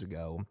 100 years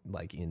ago,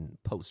 like in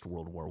post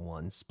World War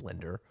I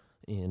splendor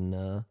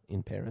in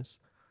Paris.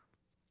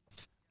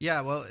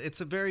 Yeah, well,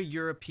 it's a very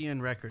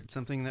European record,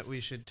 something that we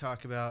should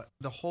talk about.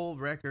 The whole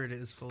record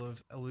is full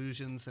of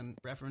allusions and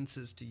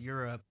references to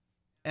Europe.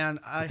 And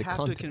I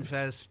have to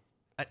confess,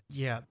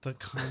 the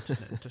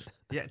continent.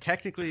 Yeah,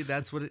 technically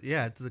that's what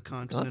it's the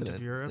continent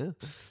of Europe.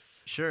 Yeah.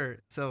 Sure.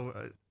 So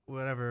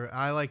whatever.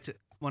 I like to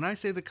when I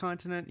say the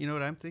continent, you know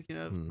what I'm thinking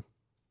of? Hmm.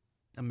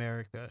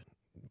 America.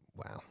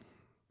 Wow.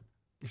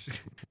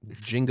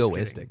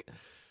 Jingoistic.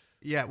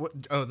 Yeah.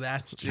 Oh,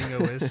 that's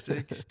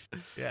jingoistic.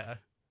 Yeah.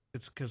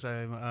 It's because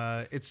I'm.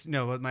 It's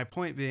no. But my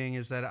point being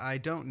is that I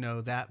don't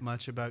know that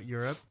much about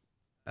Europe.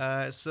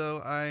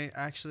 So I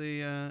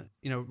actually,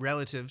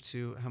 relative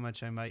to how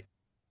much I might,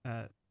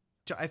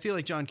 I feel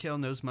like John Cale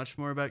knows much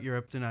more about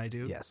Europe than I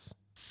do. Yes.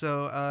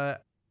 So,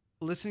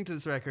 listening to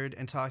this record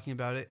and talking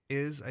about it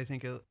is, I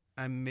think,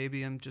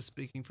 I'm just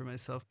speaking for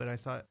myself, but I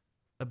thought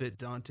a bit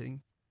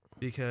daunting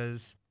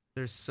because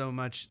there's so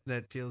much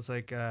that feels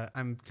like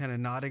I'm kind of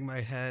nodding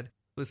my head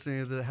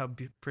listening to how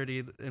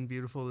pretty and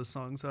beautiful the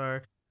songs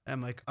are. And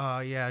I'm like, oh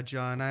yeah,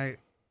 John, I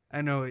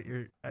know what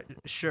you're.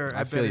 Sure,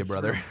 I feel you,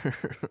 brother.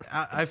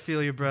 I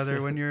feel you,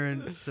 brother. When you're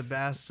in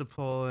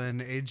Sebastopol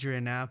and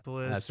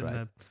Adrianopolis, That's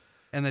right.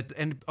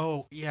 And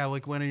oh yeah,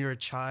 like when you're a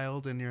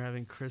child and you're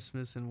having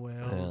Christmas in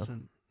Wales Yeah.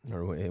 and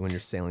Or when you're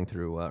sailing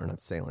through, or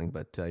not sailing,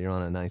 but you're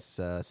on a nice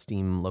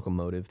steam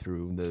locomotive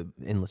through the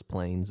endless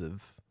plains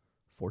of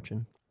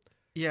fortune.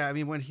 yeah, I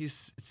mean when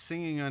he's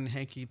singing on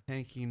Hanky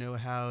Panky Know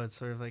How, it's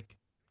sort of like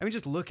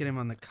just look at him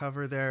on the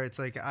cover there. It's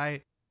like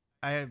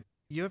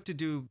you have to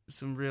do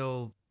some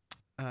real.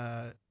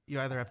 You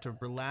either have to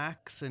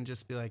relax and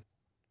just be like,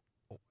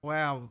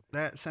 wow,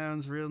 that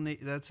sounds real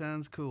neat. That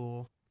sounds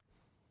cool.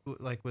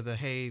 Like with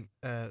a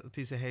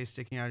piece of hay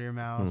sticking out of your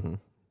mouth.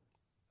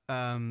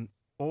 Mm-hmm.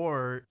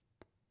 Or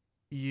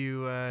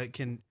you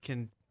can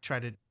try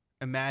to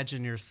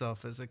imagine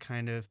yourself as a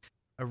kind of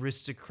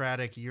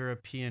aristocratic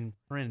European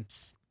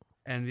prince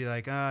and be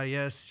like, ah,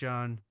 yes,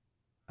 John,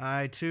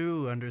 I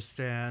too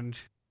understand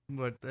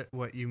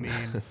what you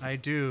mean. I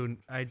do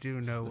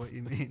know what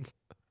you mean.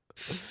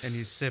 And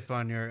you sip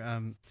on your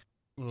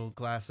little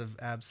glass of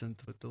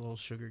absinthe with the little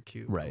sugar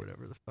cube, Right. or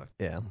whatever the fuck.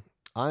 Yeah.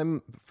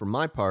 For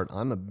my part,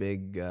 I'm a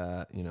big,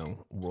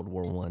 World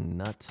War I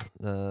nut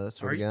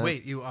sort of guy.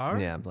 Wait, you are?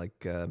 Yeah,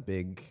 like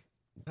big.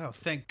 Oh,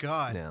 thank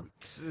God. Yeah.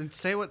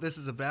 Say what this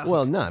is about.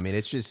 Well, no, I mean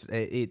it's just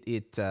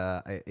it's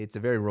a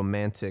very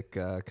romantic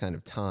kind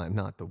of time.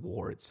 Not the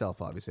war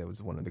itself, obviously. It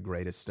was one of the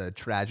greatest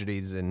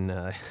tragedies in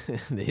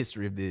the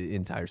history of the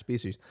entire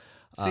species.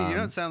 See, you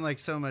don't sound like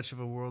so much of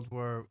a World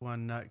War I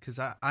nut because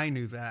I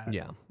knew that.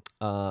 Yeah.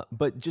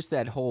 But just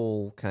that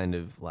whole kind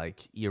of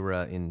like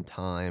era in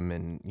time,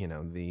 and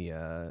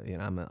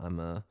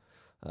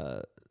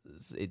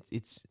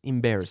it's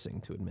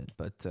embarrassing to admit,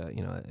 but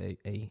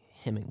a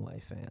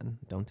Hemingway fan.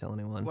 Don't tell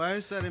anyone. Why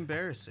is that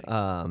embarrassing?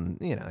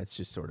 It's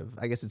just sort of.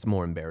 I guess it's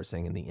more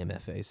embarrassing in the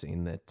MFA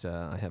scene that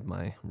I have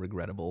my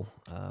regrettable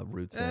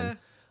roots in.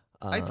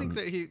 I think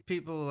that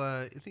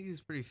I think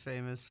he's pretty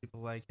famous.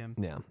 People like him.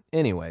 Yeah.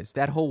 Anyways,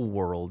 that whole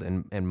world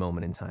and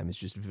moment in time is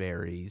just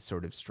very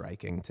sort of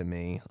striking to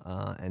me.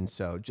 And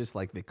so just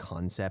like the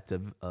concept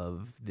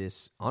of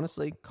this,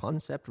 honestly,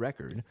 concept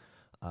record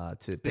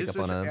to pick up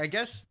on I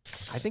guess.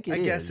 I think it is.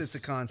 I guess it's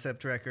a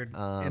concept record.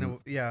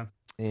 Yeah.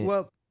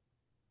 Well,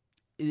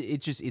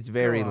 it's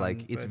very Go on,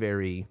 like it's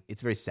very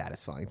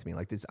satisfying to me.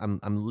 Like this, I'm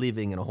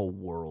living in a whole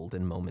world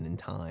and moment in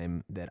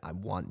time that I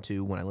want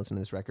to when I listen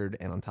to this record,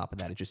 and on top of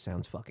that, it just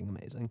sounds fucking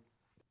amazing.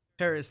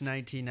 Paris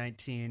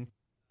 1919.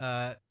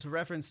 To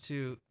reference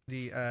to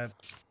the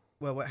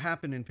what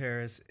happened in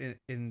Paris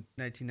in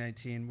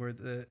 1919, where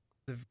the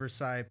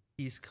Versailles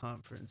Peace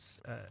Conference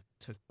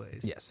took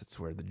place. Yes, it's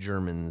where the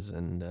Germans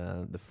and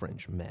the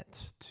French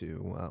met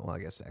to. I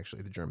guess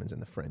actually the Germans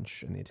and the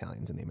French and the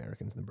Italians and the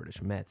Americans and the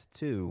British met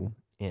to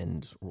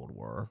end World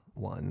War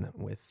I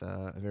with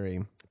a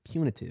very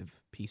punitive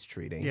peace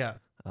treaty. Yeah.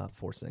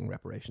 Forcing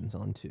reparations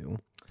onto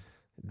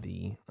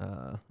the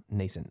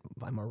nascent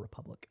Weimar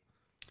Republic.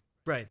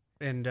 Right,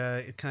 and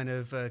it kind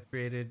of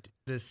created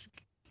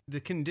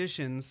the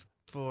conditions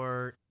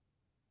for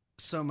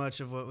so much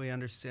of what we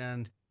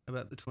understand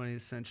about the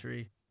 20th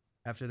century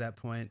after that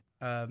point,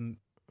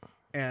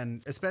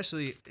 and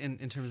especially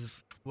in terms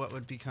of what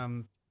would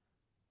become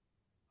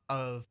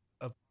of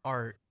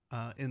art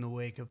in the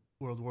wake of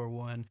World War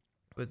I,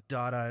 with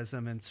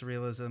Dadaism and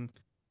Surrealism,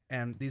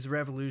 and these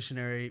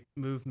revolutionary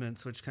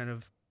movements, which kind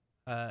of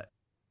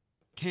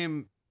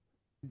came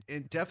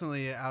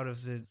definitely out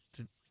of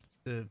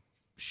the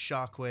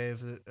shockwave,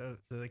 the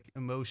like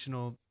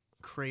emotional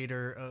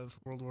crater of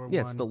World War I.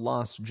 Yeah, it's the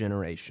lost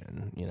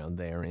generation,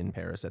 there in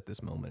Paris at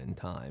this moment in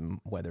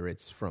time, whether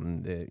it's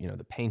from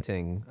the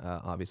painting,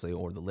 obviously,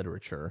 or the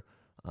literature,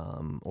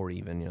 or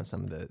even,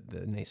 some of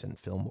the nascent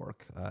film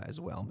work as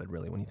well. But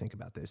really, when you think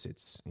about this,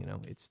 it's,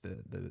 it's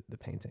the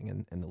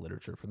painting and the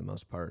literature for the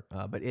most part.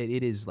 But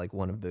it is like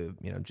one of the,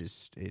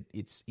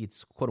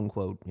 it's quote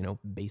unquote,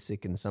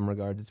 basic in some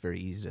regards. It's very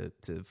easy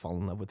to fall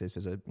in love with this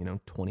as a,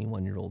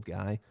 21-year-old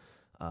guy.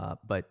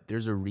 But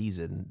there's a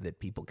reason that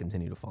people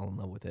continue to fall in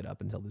love with it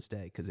up until this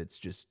day, because it's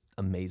just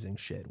amazing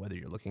shit. Whether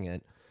you're looking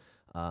at,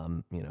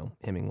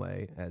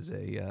 Hemingway as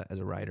a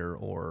writer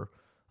or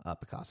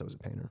Picasso as a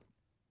painter.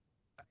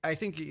 I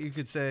think you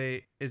could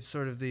say it's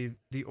sort of the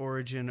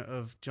origin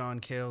of John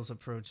Cale's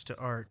approach to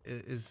art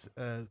is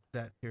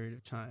that period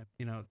of time.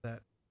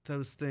 That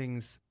those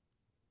things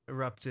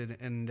erupted,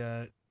 and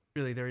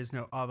really there is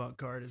no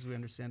avant-garde as we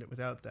understand it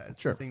without that.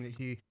 It's Sure. the thing that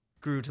he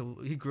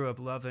grew up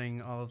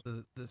loving, all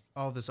of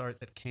all of this art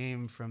that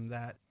came from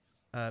that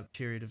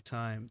period of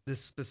time.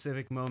 This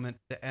specific moment,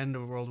 the end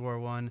of World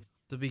War I,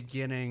 the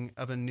beginning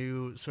of a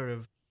new sort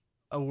of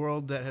a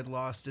world that had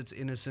lost its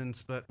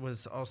innocence, but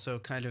was also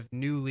kind of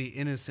newly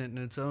innocent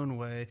in its own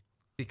way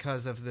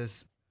because of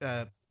this.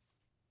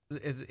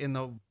 In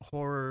the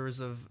horrors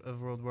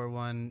of World War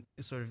I,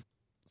 sort of,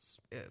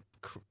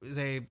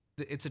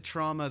 it's a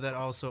trauma that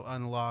also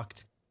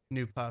unlocked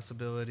new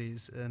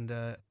possibilities and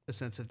a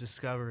sense of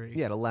discovery.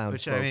 Yeah, it allowed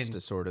which, folks to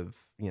sort of,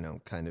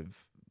 kind of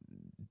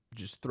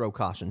just throw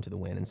caution to the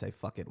wind and say,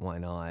 fuck it, why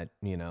not?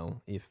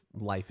 If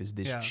life is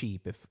this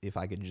cheap, if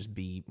I could just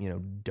be,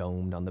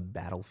 domed on the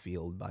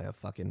battlefield by a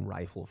fucking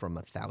rifle from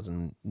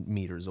 1,000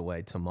 meters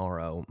away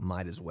tomorrow,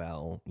 might as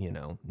well,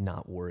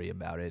 not worry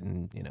about it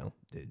and,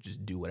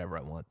 just do whatever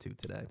I want to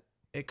today.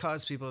 It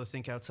caused people to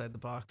think outside the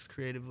box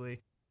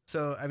creatively.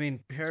 So, I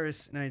mean,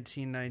 Paris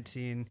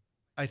 1919,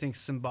 I think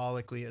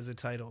symbolically as a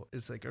title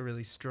is like a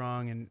really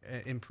strong and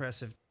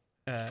impressive.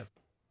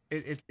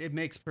 It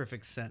makes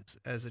perfect sense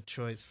as a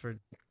choice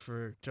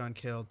for John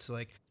Cale to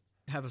like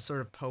have a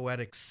sort of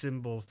poetic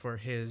symbol for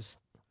his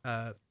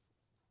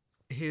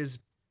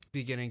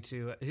beginning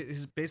to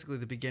his basically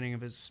the beginning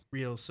of his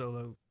real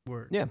solo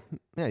work. Yeah,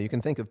 you can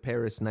think of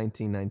Paris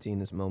 1919,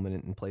 this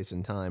moment in place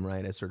and time,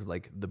 right, as sort of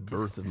like the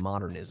birth of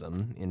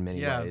modernism in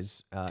many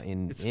ways,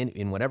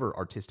 in whatever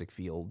artistic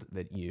field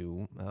that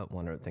you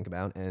want to think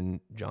about.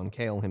 And John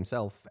Cale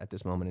himself, at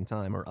this moment in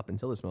time, or up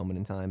until this moment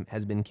in time,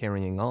 has been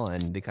carrying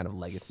on the kind of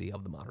legacy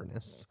of the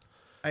modernists.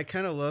 I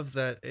kind of love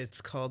that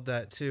it's called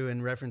that too,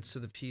 in reference to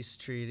the peace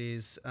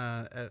treaties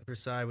at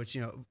Versailles, which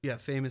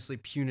famously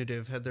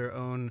punitive, had their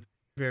own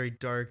very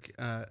dark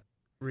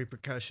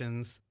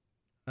repercussions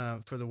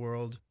for the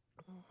world,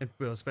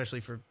 especially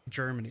for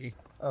Germany.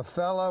 A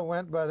fella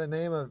went by the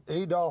name of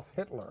Adolf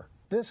Hitler.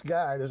 This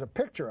guy, there's a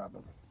picture of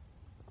him.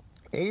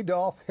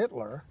 Adolf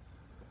Hitler,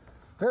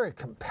 very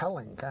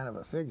compelling kind of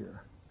a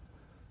figure.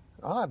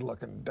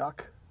 Odd-looking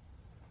duck,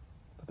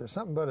 but there's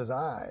something about his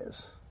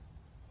eyes.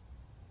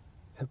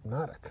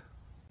 Hypnotic.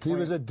 He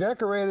was a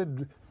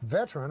decorated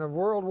veteran of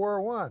World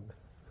War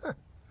I.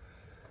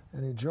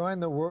 And he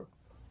joined the war.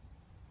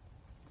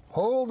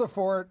 Hold the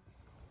fort.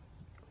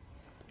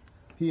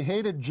 He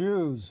hated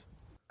Jews.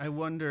 I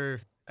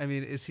wonder, I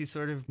mean, is he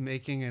sort of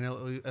making an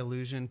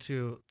allusion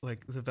to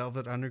like the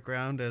Velvet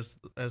Underground as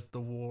the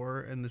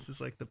war, and this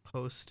is like the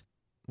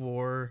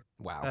post-war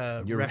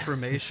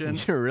Reformation?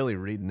 You're really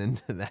reading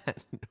into that.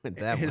 With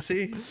that is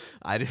he?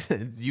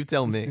 You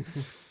tell me.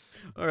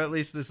 Or at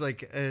least this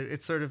like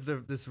it's sort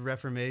of this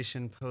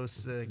Reformation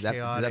post chaotic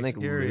does that make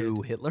period.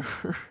 Lou Hitler?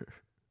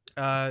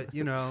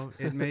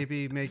 It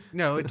maybe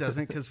no, it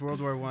doesn't, because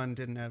World War I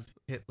didn't have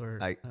Hitler.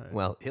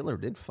 Hitler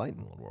did fight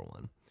in World War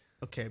I.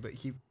 Okay, but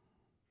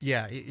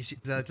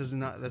that's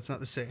not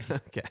the same.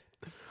 Okay.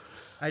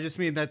 I just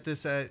mean that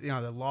this,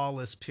 the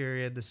lawless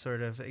period, this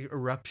sort of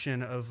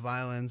eruption of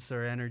violence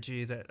or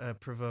energy that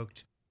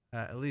provoked,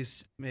 at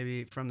least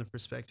maybe from the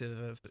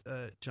perspective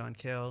of John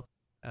Cale,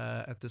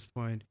 at this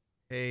point,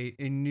 a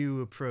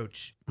new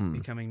approach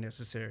becoming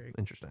necessary.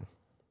 Interesting.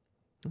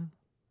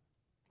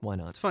 Why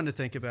not? It's fun to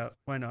think about.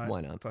 Why not? Why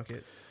not? Fuck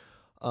it.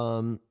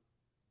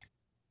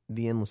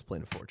 The Endless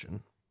Plane of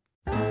Fortune.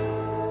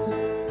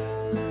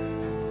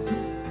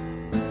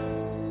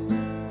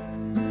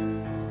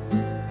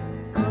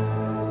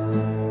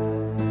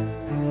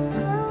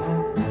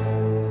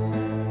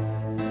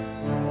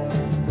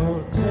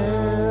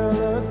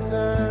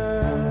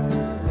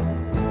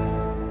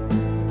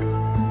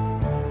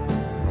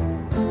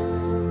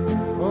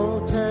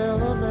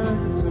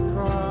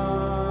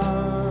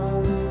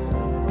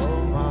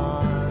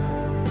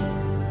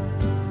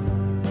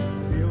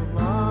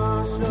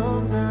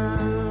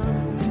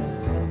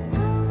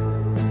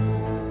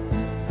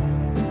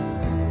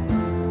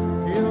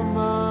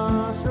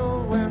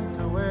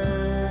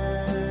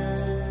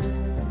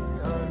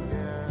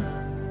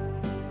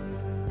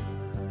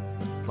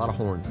 A lot of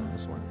horns on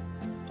this one.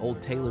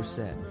 Old Taylor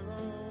said.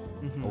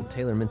 Mm-hmm. Old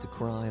Taylor meant to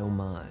cry, oh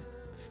my.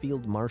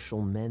 Field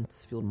Marshal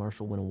went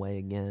away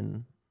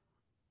again.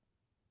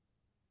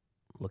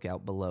 Look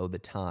out below, the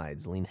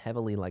tides lean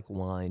heavily like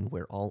wine.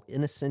 We're all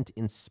innocent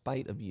in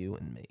spite of you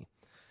and me.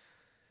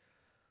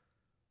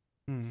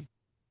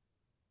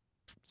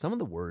 Some of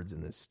the words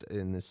in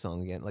this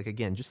song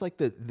again, just like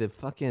the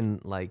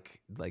fucking like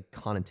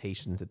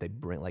connotations that they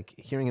bring, like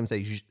hearing him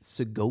say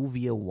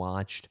Segovia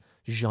watched,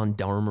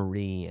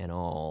 gendarmerie and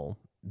all.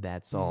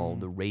 That's all.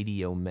 The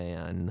radio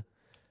man.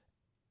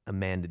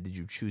 Amanda, did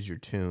you choose your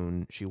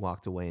tune? She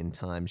walked away in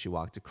time. She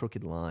walked a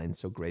crooked line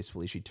so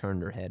gracefully. She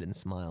turned her head and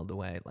smiled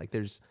away. Like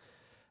there's,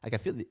 like I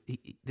feel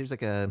there's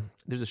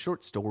a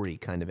short story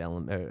kind of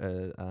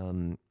element,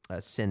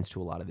 a sense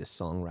to a lot of this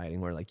songwriting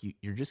where like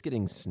you're just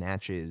getting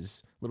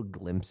snatches, little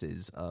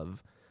glimpses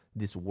of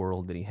this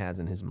world that he has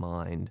in his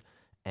mind,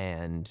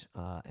 and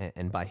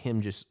by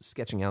him just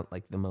sketching out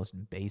like the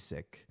most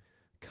basic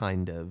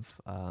kind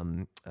of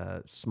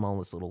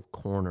smallest little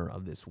corner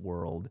of this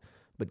world,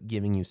 but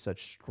giving you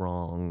such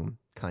strong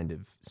kind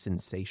of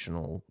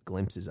sensational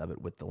glimpses of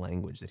it with the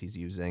language that he's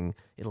using.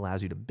 It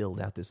allows you to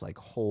build out this like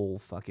whole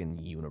fucking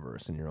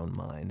universe in your own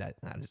mind.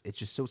 It's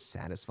just so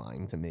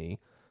satisfying to me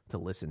to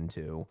listen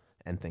to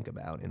and think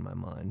about in my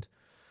mind.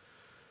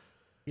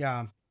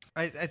 Yeah.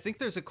 I think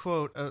there's a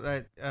quote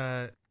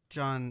that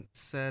John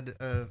said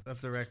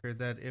of the record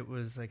that it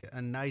was like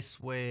the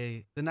nicest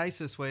way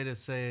to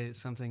say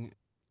something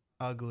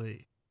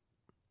ugly.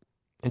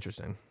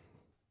 Interesting.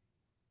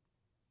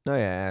 Oh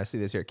yeah, I see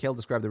this here. Cale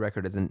described the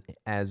record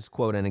as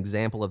quote an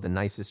example of the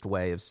nicest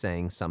way of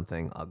saying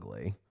something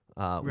ugly,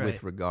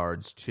 with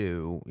regards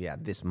to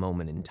this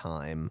moment in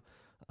time.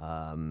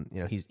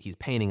 He's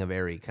painting a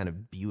very kind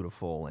of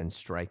beautiful and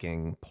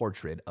striking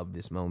portrait of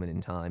this moment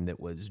in time that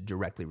was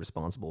directly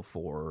responsible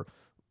for,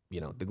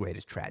 the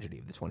greatest tragedy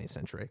of the 20th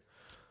century.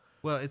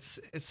 Well, it's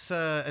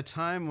a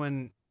time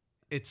when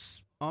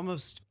it's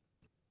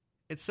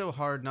so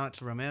hard not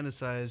to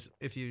romanticize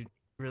if you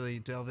really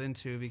delve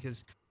into,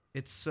 because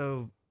it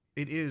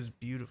is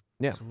beautiful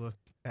to look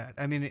at.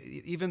 I mean,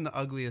 even the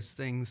ugliest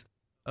things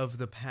of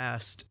the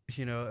past,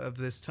 of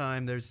this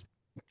time,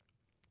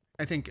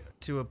 I think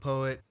to a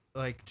poet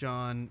like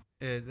John,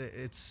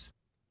 it's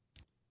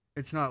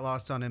not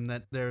lost on him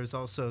that there's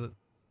also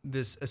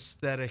this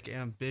aesthetic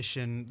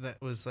ambition that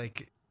was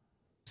like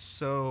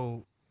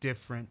so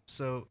different.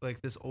 So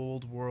like this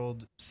old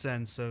world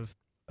sense of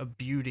a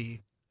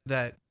beauty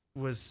that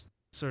was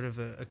sort of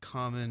a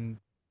common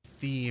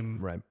theme,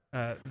 right?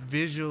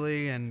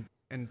 Visually and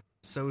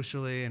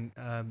socially, and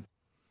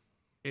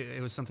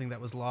it was something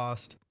that was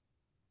lost.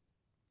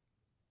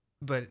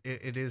 But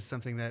it is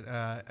something that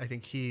I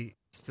think he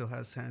still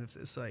has kind of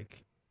this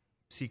like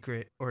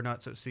secret or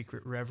not so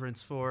secret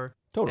reverence for.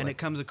 Totally. And it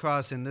comes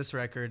across in this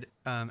record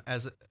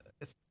as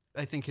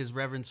I think his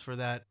reverence for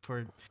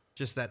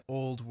just that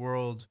old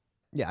world.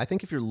 Yeah, I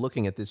think if you're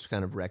looking at this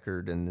kind of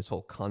record and this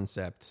whole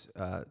concept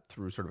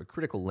through sort of a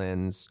critical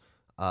lens,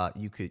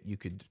 you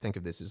could think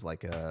of this as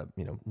like a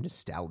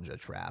nostalgia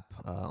trap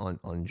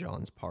on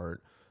John's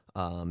part.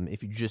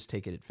 If you just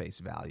take it at face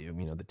value,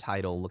 the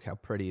title, look how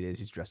pretty it is.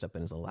 He's dressed up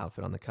in his little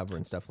outfit on the cover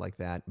and stuff like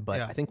that.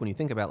 But I think when you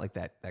think about like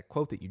that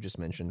quote that you just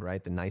mentioned,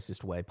 right, the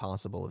nicest way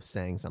possible of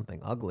saying something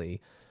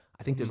ugly,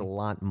 I think there's a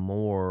lot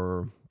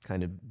more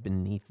kind of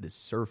beneath the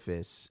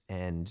surface,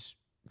 and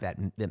that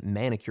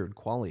manicured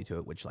quality to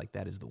it, which like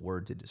that is the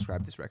word to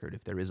describe this record.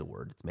 If there is a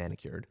word, it's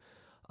manicured.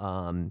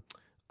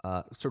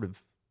 Sort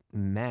of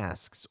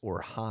masks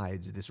or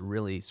hides this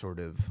really sort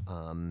of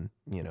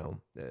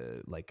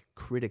like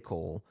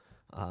critical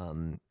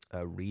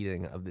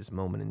reading of this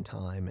moment in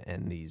time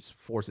and these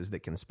forces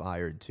that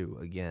conspired to,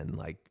 again,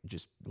 like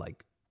just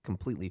like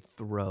completely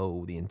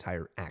throw the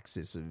entire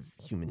axis of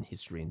human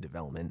history and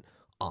development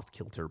off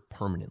kilter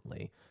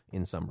permanently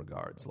in some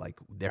regards. Like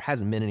there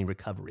hasn't been any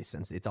recovery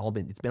since. It's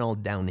been all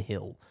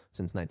downhill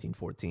since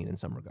 1914 in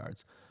some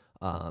regards.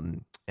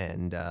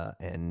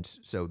 And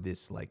so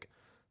this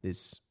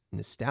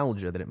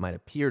nostalgia that it might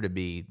appear to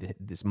be,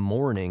 this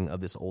mourning of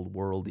this old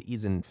world,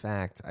 is in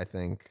fact, I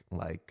think,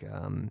 like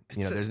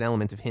there's an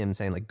element of him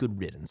saying like good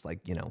riddance, like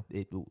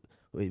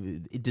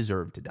it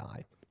deserved to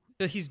die.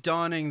 He's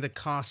donning the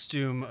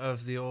costume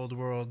of the old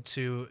world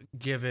to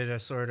give it a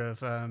sort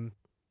of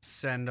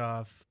send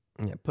off.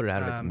 Yeah, put it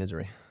out of its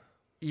misery.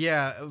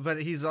 Yeah,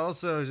 but he's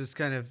also just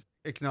kind of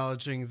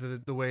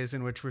acknowledging the ways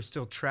in which we're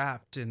still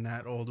trapped in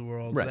that old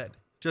world. Right. That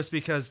just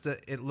because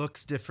it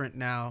looks different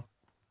now,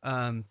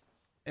 and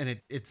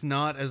it's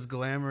not as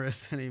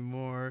glamorous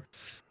anymore.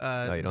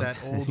 No, you don't, that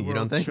old you world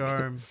don't think?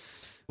 charm.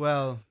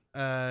 Well,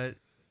 the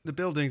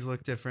buildings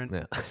look different.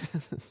 Yeah.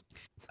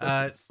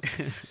 That's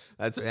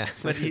yeah.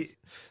 But there's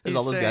he's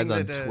all those guys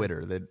saying on that,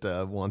 Twitter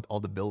that want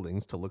all the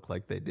buildings to look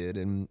like they did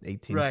in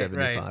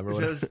 1875 or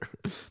whatever.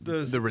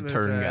 Those the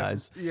return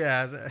guys.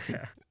 Yeah.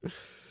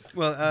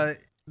 Well,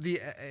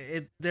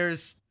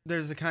 there's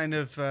a kind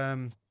of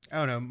I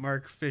don't know,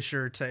 Mark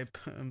Fisher type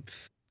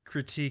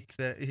critique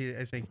that he,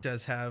 I think,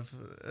 does have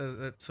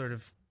that sort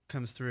of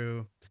comes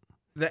through.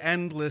 The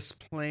endless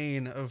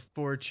plane of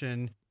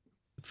fortune.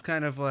 It's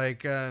kind of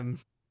like and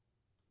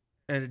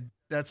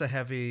that's a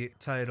heavy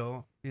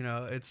title.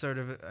 It's sort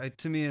of,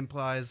 to me,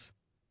 implies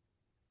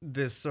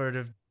this sort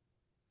of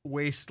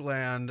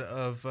wasteland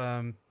of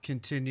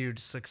continued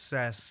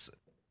success,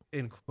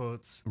 in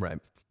quotes. Right.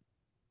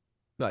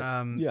 But,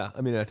 yeah,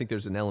 I mean, I think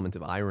there's an element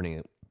of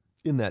irony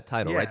in that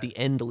title, right? The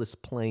endless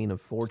plane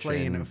of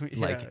fortune.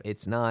 Like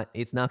it's not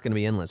going to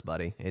be endless,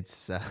 buddy.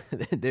 It's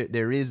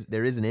there is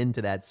an end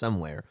to that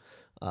somewhere,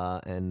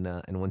 and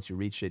once you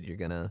reach it, you're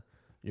gonna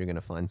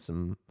find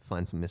some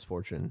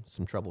misfortune,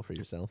 some trouble for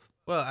yourself.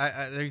 Well,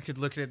 you could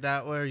look at it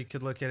that way, or you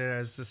could look at it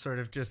as the sort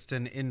of just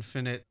an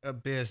infinite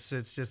abyss.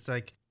 It's just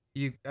like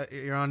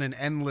you're on an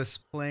endless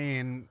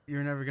plane.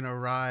 You're never going to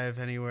arrive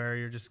anywhere.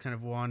 You're just kind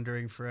of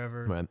wandering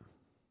forever.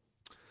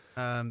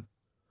 Right.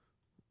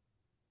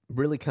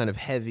 Really kind of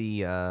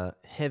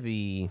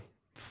heavy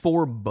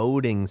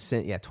foreboding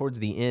towards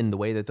the end, the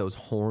way that those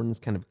horns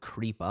kind of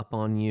creep up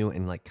on you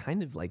and like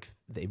kind of like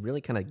they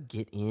really kind of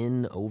get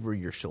in over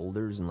your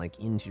shoulders and like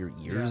into your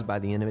ears by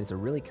the end of it. It's a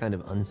really kind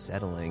of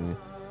unsettling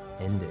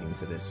ending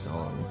to this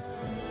song.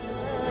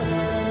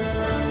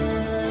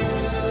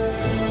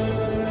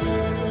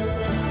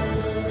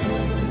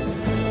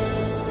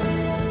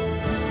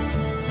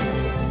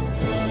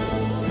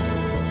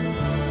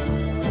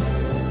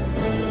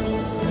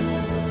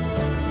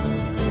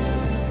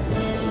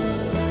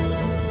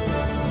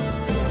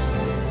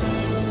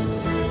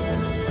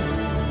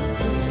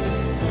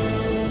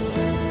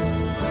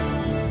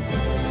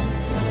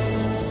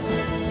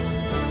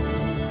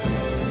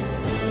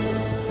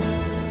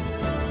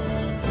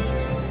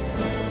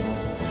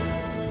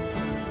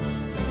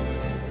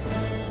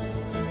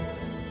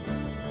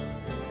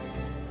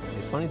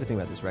 Funny to think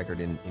about this record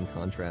in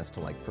contrast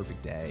to like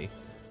Perfect Day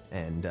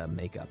and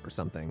Makeup or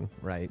something,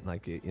 right?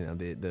 Like, you know,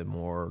 the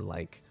more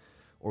like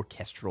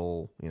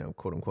orchestral, you know,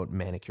 quote unquote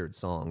manicured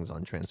songs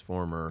on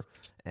Transformer,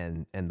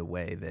 and the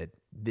way that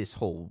this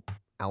whole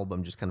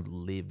album just kind of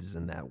lives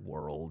in that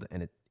world,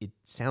 and it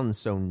sounds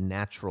so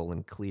natural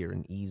and clear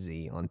and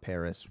easy on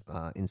Paris,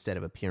 instead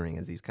of appearing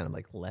as these kind of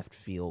like left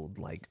field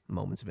like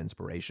moments of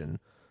inspiration.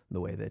 The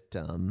way that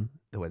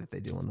they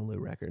do on the Lou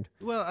record.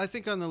 Well, I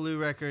think on the Lou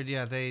record,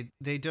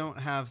 they don't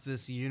have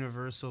this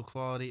universal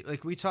quality.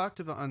 Like we talked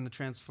about on the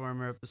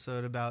Transformer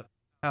episode about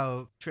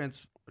how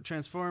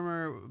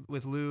Transformer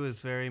with Lou is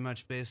very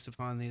much based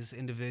upon these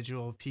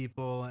individual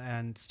people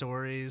and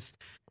stories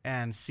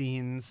and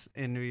scenes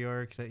in New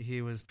York that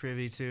he was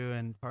privy to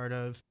and part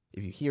of.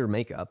 If you hear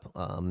Makeup,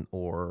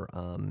 or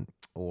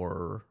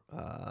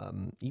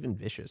even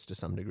Vicious to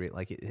some degree,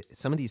 like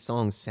some of these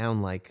songs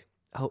sound like,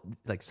 oh,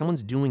 like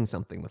someone's doing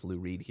something with Lou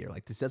Reed here.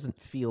 Like this doesn't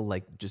feel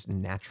like just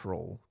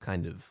natural,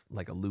 kind of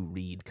like a Lou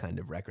Reed kind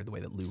of record, the way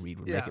that Lou Reed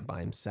would make it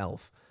by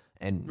himself.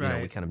 And you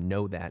know, we kind of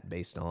know that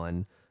based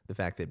on the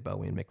fact that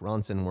Bowie and Mick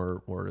Ronson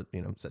were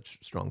you know such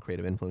strong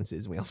creative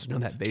influences. We also know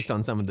that based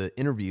on some of the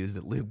interviews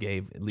that Lou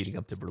gave leading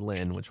up to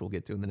Berlin, which we'll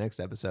get to in the next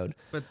episode.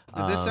 But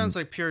this sounds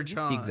like pure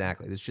John.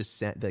 Exactly. This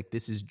just like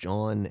this is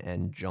John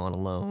and John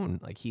alone.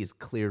 Like he is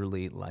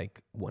clearly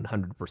like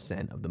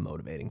 100% of the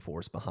motivating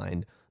force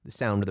behind the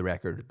sound of the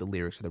record, the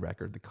lyrics of the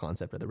record, the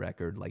concept of the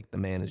record. Like the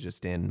man is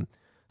just in,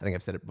 I think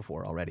I've said it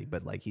before already,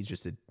 but like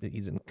he's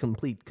in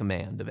complete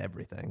command of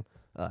everything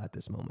at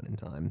this moment in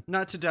time.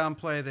 Not to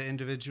downplay the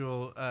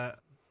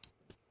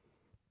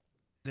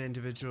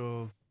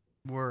individual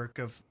work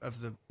of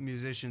the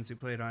musicians who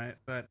played on it,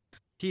 but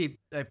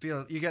I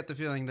feel you get the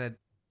feeling that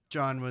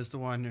John was the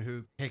one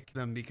who picked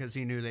them because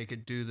he knew they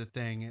could do the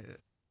thing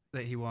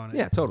that he wanted.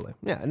 Yeah, totally.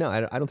 Yeah, no,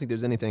 I don't think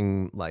there's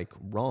anything like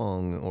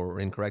wrong or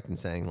incorrect in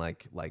saying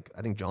like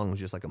I think John was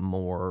just like a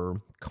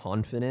more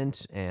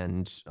confident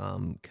and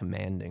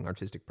commanding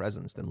artistic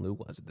presence than Lou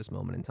was at this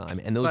moment in time.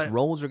 And those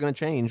roles are going to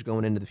change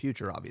going into the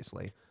future,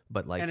 obviously.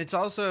 But like, and it's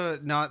also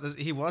not that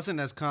he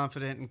wasn't as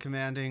confident and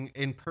commanding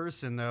in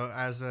person though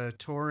as a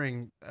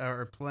touring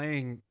or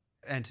playing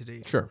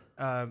entity. Sure.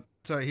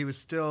 So he was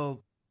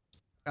still.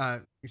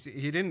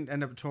 He didn't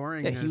end up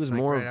touring. Yeah, he was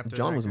more. Right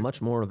John was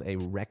much more of a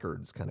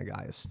records kind of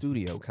guy, a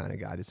studio kind of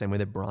guy, the same way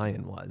that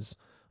Brian was,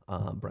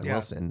 Brian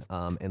Wilson.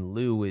 And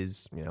Lou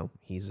is, you know,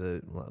 he's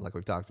like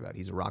we've talked about,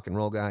 he's a rock and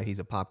roll guy, he's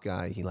a pop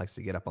guy. He likes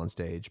to get up on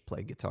stage,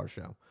 play guitar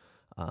show.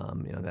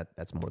 You know,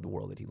 that's more the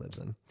world that he lives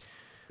in.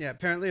 Yeah,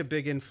 apparently a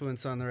big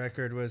influence on the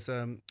record was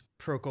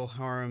Procol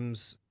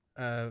Harum's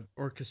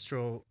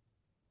orchestral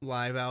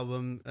live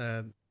album.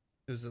 It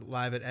was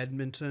live at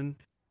Edmonton.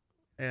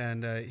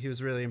 And he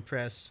was really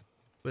impressed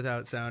with how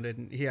it sounded.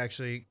 And he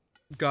actually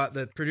got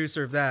the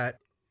producer of that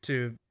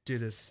to do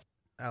this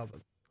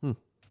album.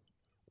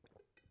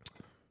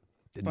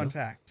 Fun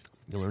fact.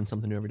 You learn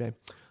something new every day.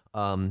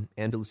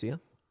 Andalusia.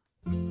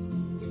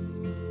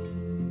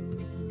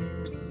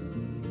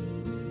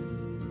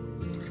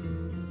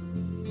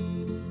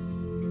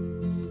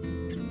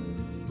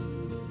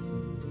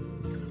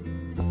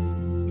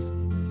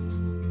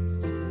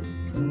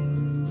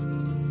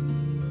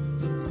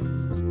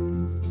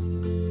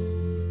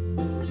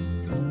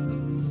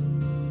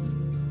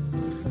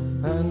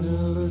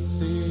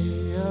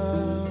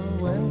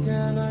 When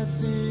can I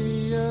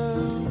see you?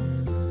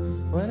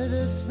 When it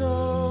is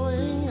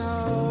snowing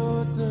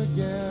out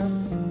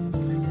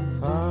again.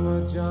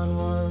 Farmer John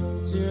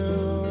wants you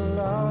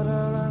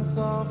louder and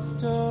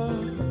softer,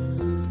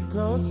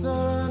 closer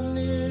and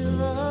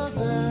nearer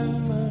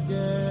than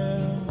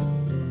again.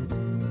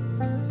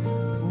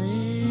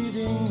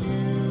 Needing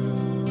you,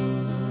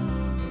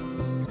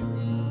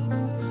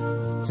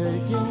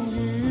 taking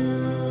you.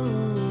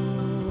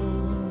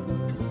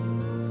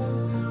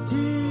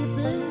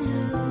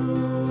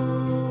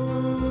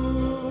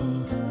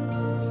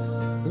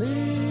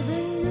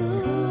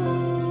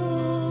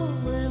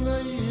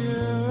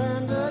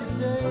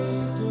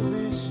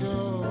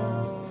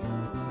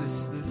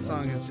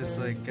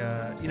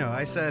 You know,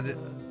 I said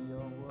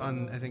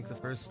on, I think, the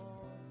first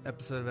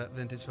episode about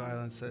Vintage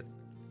Violence that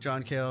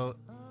John Cale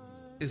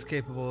is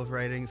capable of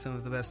writing some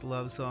of the best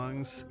love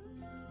songs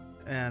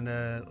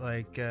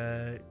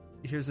And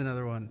here's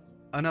another one.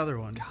 Another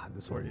one. God,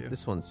 this for one. you.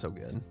 This one's so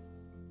good.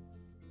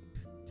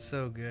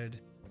 So good.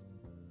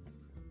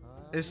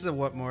 This is a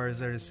what more is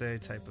there to say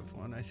type of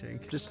one, I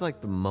think. Just like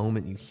the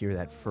moment you hear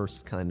that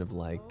first kind of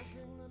like,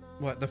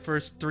 What, the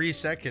first 3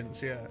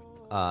 seconds, yeah.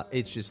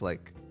 it's just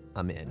like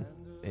I'm in.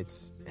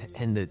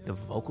 And the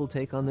vocal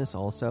take on this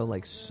also,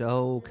 like,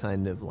 so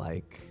kind of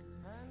like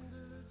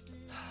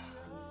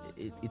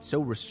it's so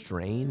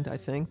restrained, I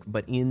think,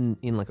 but in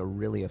like a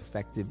really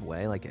effective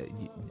way. Like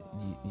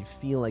you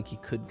feel like he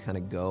could kind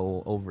of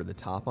go over the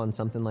top on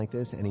something like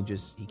this, and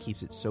he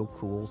keeps it so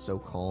cool, so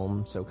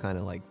calm, so kind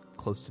of like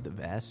close to the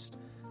vest,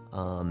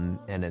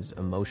 and as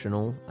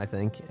emotional. I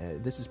think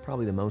this is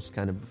probably the most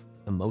kind of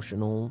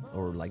emotional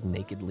or like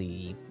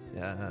nakedly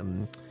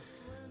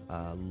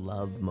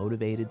love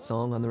motivated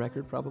song on the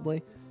record,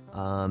 probably,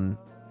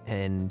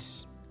 and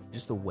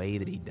just the way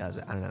that he does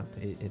it, I don't know.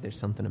 There's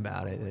something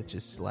about it that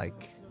just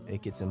like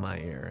it gets in my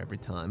ear every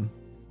time.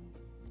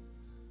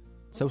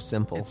 So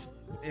simple.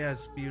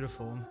 It's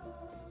beautiful.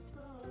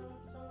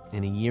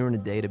 In a year and a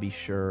day to be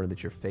sure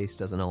that your face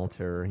doesn't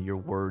alter, your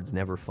words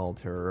never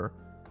falter.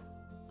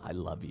 I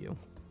love you.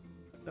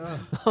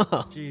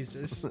 Oh,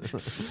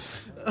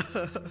 Jesus.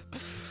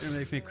 Gonna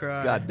make me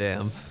cry. God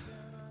damn.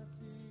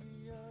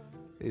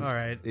 All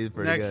right. He's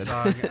pretty Next good.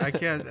 song.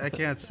 I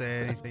can't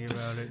say anything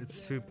about it.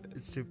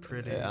 It's too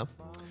pretty. Yeah.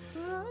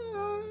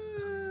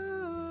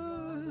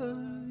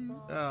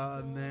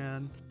 Oh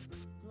man.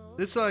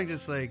 This song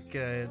just like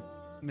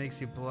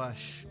makes you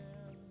blush.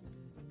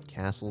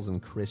 Castles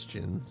and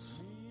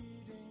Christians.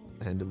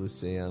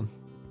 Andalusia.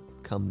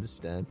 Come to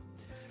stay.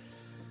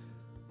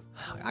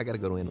 I gotta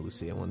go to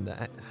Andalusia one day.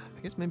 I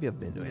guess maybe I've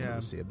been to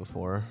Andalusia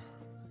before.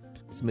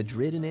 Is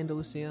Madrid in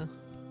Andalusia?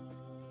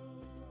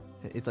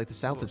 It's like the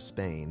south of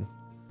Spain.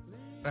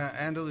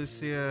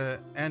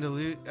 Andalusia,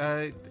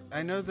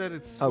 I know that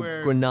it's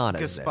where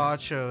Granada's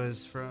gazpacho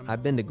is from.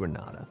 I've been to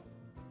Granada.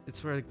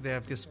 It's where they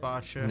have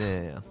gazpacho.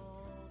 Yeah.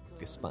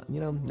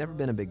 Never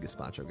been a big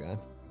gazpacho guy.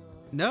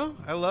 No,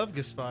 I love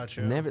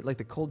gazpacho. Never, like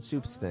the cold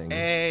soups thing.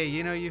 Hey,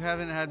 you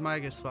haven't had my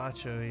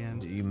gazpacho, Ian.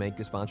 Do you make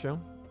gazpacho?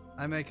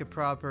 I make a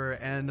proper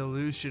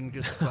Andalusian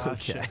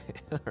gazpacho. Okay.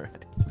 All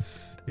right.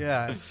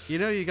 Yeah,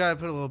 you gotta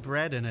put a little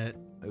bread in it,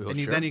 Oh, and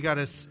sure. then you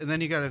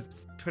gotta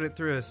put it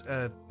through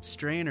a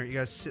strainer. You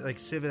gotta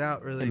sieve it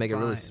out really And make it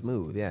really fine.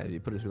 smooth. Yeah,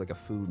 you put it through like a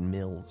food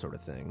mill sort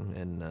of thing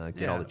and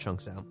get all Yeah. the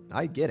chunks out.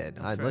 I get it.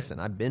 That's right. Listen,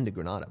 I've been to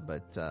Granada,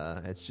 but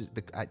it's just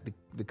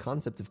the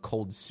concept of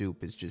cold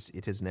soup is just,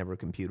 it has never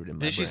computed in my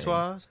brain.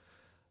 Vichyssoise?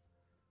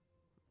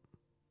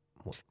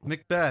 What?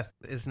 Macbeth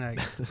is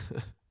next.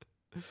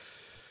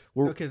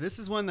 We're- Okay, this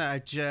is one that I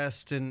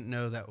just didn't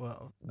know that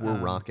well. We're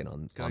rocking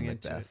on going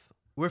into it. Macbeth.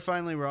 We're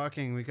finally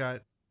rocking. We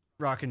got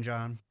Rockin'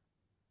 John.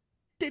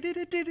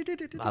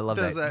 I love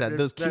Does that.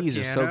 Those that keys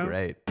are so piano.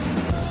 great.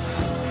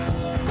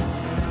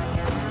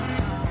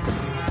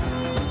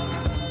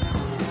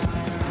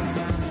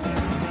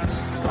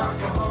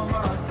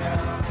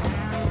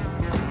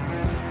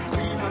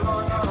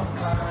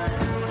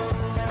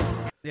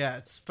 Yeah,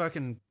 it's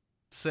fucking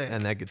sick.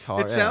 And that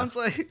guitar. It sounds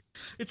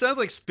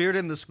like Spirit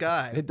in the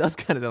Sky. It does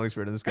kind of sound like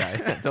Spirit in the Sky.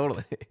 Yeah,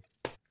 totally.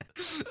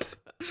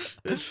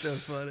 It's so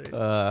funny.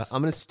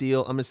 I'm gonna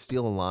steal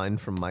a line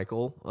from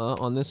Michael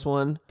on this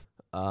one,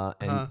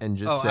 and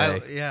just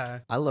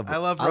say, I love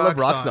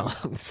rock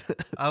songs.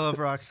 I love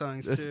rock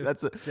songs too.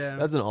 that's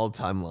an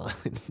all-time line.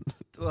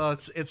 Well,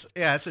 it's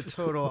a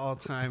total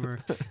all-timer.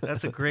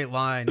 That's a great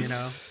line,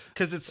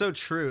 because it's so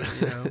true,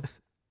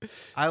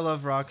 I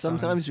love rock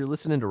songs. Sometimes you're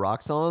listening to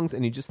rock songs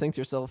and you just think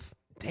to yourself,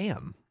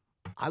 "Damn,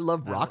 I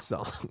love rock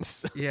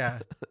songs." Yeah,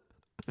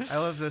 I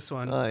love this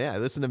one. Yeah,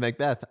 listen to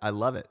Macbeth. I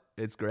love it.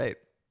 It's great.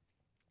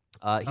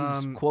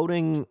 He's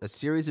quoting a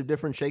series of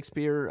different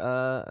Shakespeare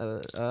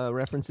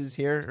references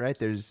here, right?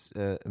 There's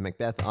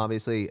Macbeth,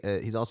 obviously.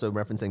 He's also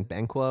referencing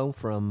Banquo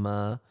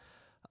from...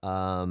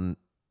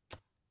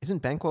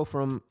 isn't Banquo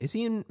from... Is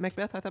he in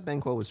Macbeth? I thought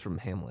Banquo was from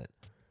Hamlet.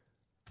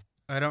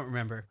 I don't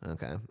remember.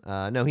 Okay.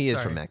 No, he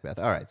is from Macbeth.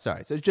 All right,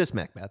 sorry. So it's just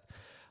Macbeth.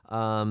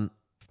 I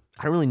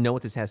don't really know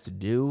what this has to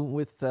do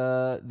with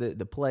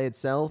the play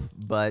itself,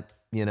 but,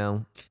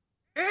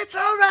 It's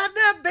all right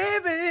now,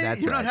 baby.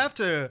 That's you right. don't have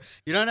to.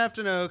 You don't have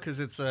to know because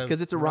it's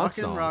a rock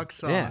song. Rock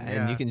song. Yeah,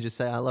 and you can just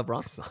say, "I love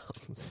rock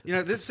songs."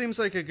 This seems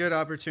like a good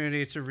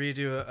opportunity to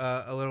redo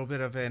a little bit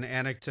of an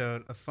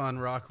anecdote, a fun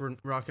rock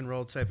and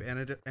roll type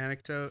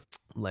anecdote.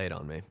 Lay it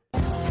on me.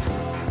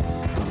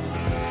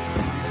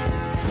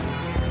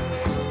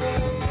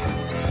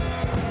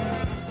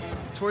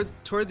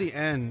 Toward the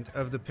end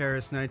of the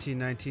Paris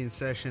 1919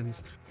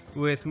 sessions,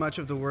 with much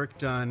of the work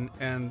done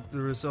and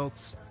the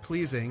results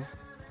pleasing,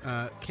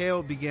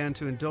 Cale began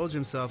to indulge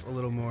himself a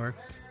little more.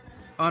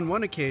 On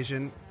one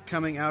occasion,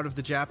 coming out of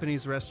the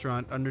Japanese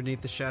restaurant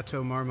underneath the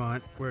Chateau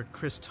Marmont, where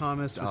Chris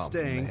Thomas was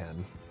staying,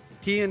 Man.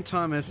 he and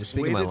Thomas You're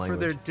speaking my waited for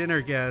their language.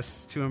 dinner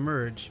guests to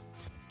emerge.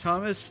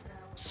 Thomas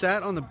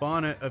sat on the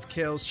bonnet of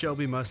Cale's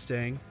Shelby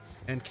Mustang,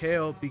 and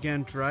Cale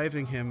began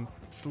driving him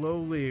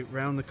slowly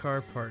round the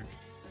car park.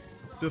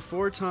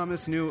 Before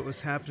Thomas knew what was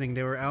happening,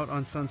 they were out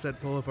on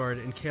Sunset Boulevard,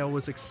 and Cale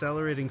was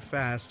accelerating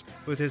fast,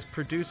 with his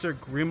producer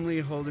grimly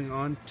holding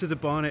on to the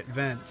bonnet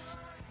vents.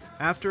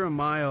 After a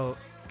mile,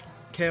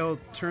 Cale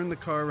turned the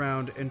car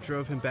around and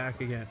drove him back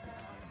again.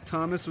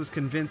 Thomas was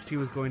convinced he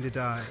was going to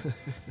die.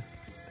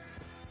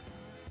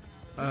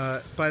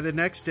 By the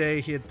next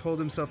day, he had pulled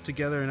himself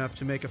together enough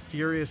to make a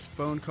furious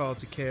phone call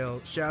to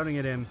Cale, shouting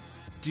at him,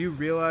 "Do you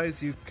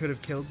realize you could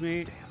have killed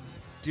me?" Damn.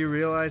 "Do you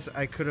realize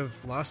I could have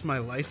lost my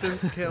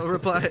license?" Cale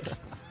replied.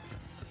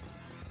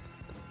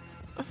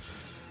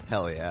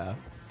 Hell yeah.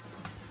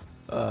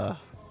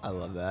 I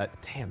love that.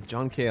 Damn,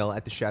 John Cale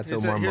at the Chateau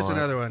Marmont. Here's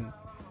another one.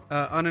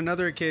 On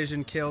another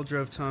occasion, Cale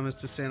drove Thomas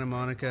to Santa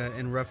Monica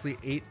in roughly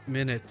 8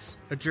 minutes,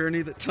 a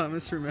journey that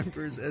Thomas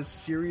remembers as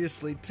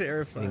seriously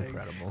terrifying.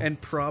 Incredible. And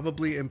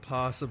probably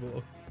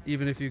impossible,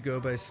 even if you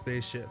go by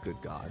spaceship.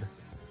 Good God.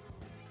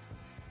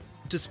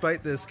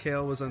 Despite this,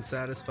 Cale was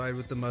unsatisfied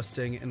with the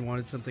Mustang and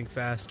wanted something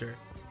faster.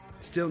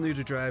 Still new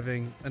to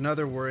driving,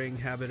 another worrying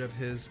habit of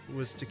his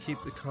was to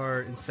keep the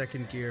car in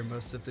second gear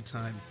most of the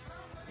time.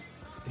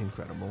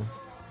 Incredible.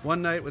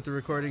 One night, with the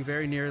recording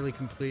very nearly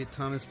complete,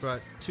 Thomas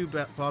brought 2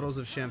 bottles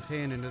of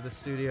champagne into the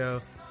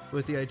studio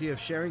with the idea of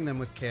sharing them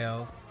with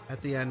Cale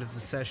at the end of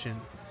the session.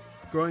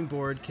 Growing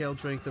bored, Cale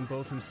drank them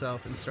both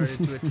himself and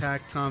started to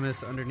attack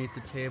Thomas underneath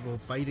the table,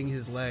 biting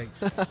his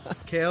legs.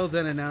 Cale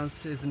then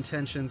announced his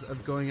intentions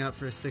of going out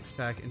for a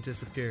 6-pack and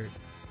disappeared.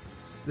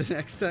 The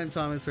next time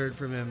Thomas heard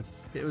from him,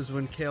 it was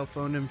when Cale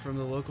phoned him from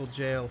the local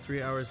jail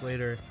 3 hours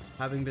later,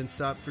 having been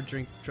stopped for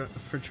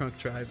drunk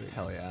driving.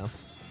 Hell yeah.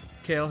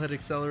 Cale had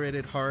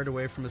accelerated hard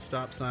away from a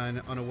stop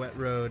sign on a wet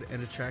road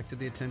and attracted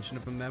the attention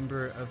of a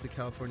member of the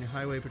California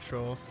Highway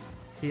Patrol.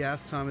 He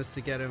asked Thomas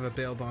to get him a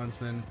bail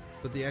bondsman,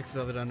 but the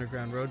ex-Velvet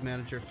Underground road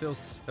manager,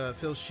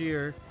 Phil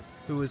Shear,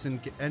 who was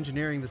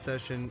engineering the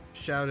session,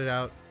 shouted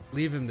out,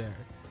 "Leave him there."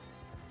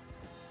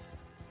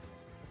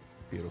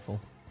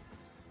 Beautiful.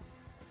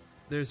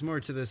 There's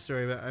more to this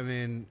story, but I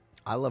mean...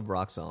 I love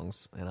rock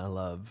songs, and I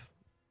love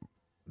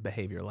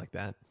behavior like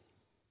that.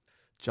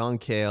 John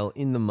Cale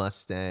in the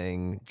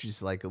Mustang,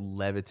 just like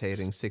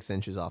levitating 6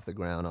 inches off the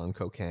ground on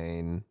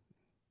cocaine,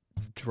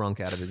 drunk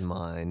out of his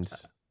mind,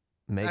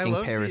 making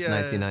Paris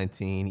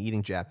 1919,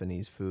 eating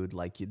Japanese food.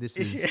 Like this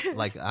is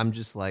like I'm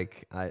just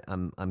like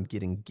I'm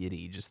getting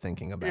giddy just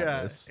thinking about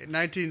this.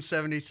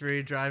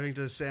 1973, driving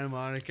to Santa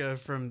Monica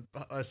from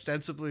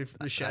ostensibly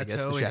the chateau, I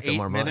guess the in Chateau 8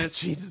 Marmont. minutes.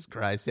 Jesus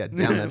Christ, yeah,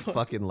 down that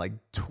fucking like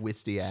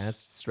twisty ass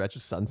stretch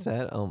of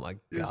sunset. Oh my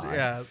God,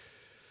 Yeah,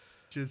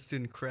 just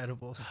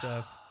incredible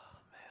stuff.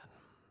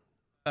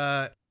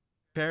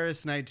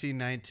 Paris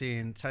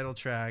 1919, title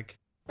track.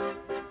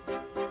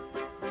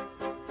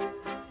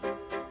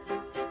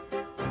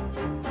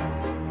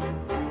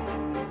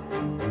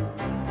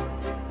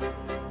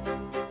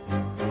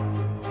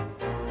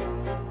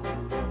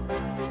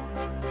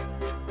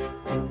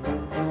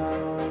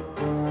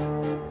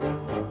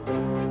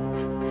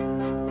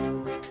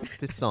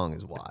 This song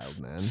is wild,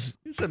 man.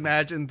 Just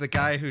imagine the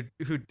guy who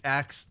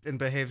acts and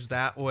behaves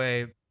that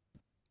way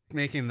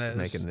making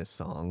this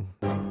song.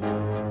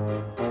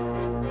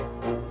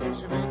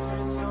 She makes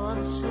me so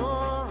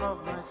unsure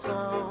of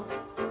myself,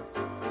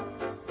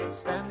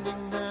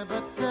 standing there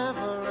but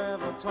never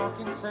ever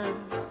talking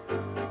sense.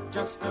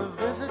 Just a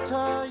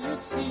visitor, you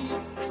see,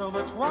 so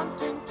much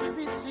wanting to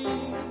be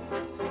seen.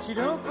 She'd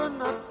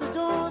open up the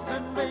doors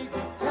and make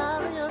it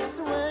carry us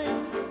away.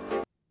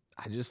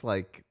 I just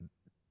like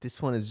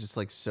this one is just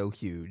like so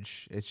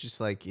huge. It's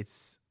just like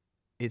it's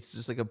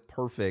just like a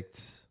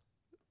perfect.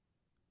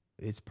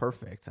 It's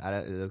perfect.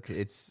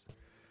 It's.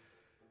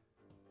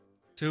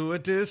 To a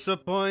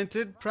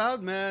disappointed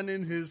proud man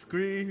in his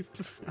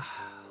grief.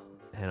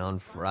 And on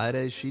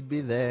Fridays she'd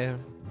be there,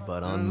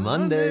 but on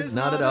Mondays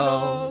not at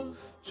all.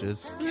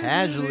 Just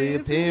casually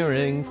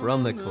appearing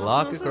from the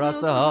clock across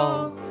the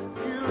hall.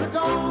 You're a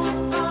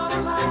ghost, la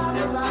la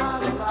la la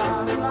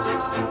la la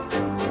la.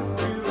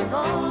 You're a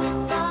ghost,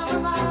 la la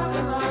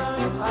la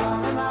la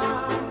la la.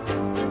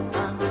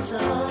 And the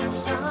church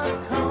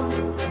shall come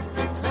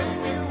to claim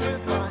you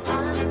with my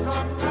iron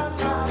drum, la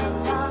la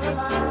la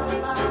la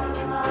la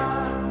la la.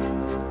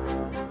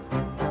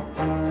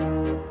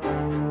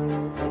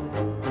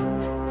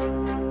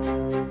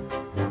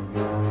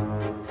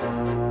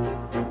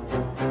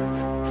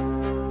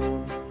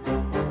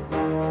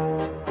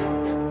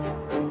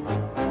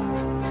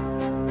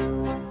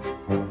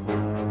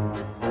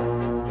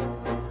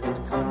 The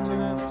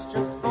continent's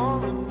just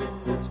fallen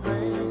in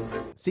disgrace.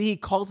 See, he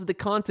calls it the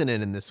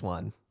continent in this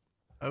one.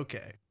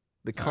 Okay.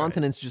 The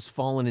continent's just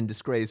fallen in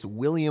disgrace.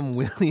 William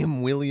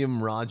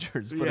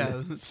Rogers. But Yeah,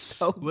 it's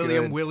so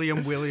William,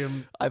 good.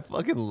 William. I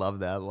fucking love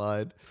that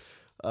line.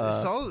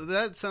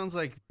 That sounds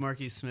like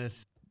Marky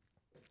Smith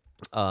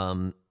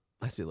I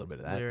see a little bit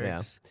of that.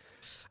 lyrics.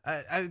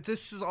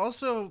 This is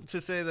also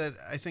to say that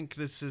I think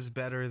this is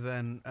better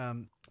than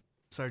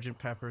Sgt.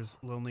 Pepper's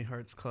Lonely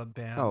Hearts Club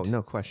Band. Yeah. Oh,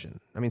 no question.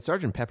 I mean,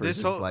 Sgt. Pepper's This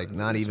is whole- like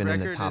not this even in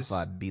the record top is-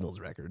 5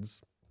 Beatles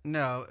records.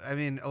 No, I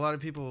mean, a lot of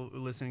people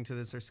listening to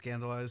this are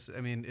scandalized.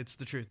 I mean, it's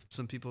the truth.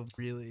 Some people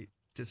really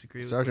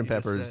disagree with Sgt. what you just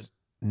Pepper's said.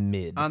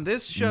 mid. On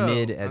this show,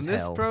 Mid as on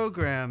this hell.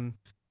 program,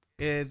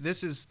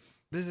 this is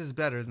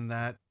better than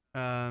that.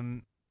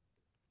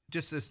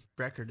 Just this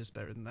record is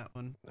better than that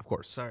one. Of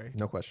course. Sorry.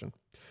 No question.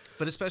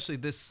 But especially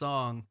this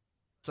song,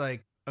 it's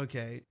like,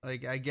 okay,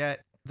 like I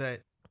get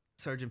that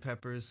Sgt.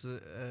 Pepper's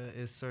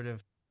is sort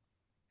of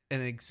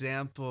an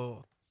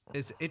example.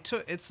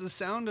 It's the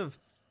sound of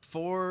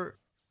 4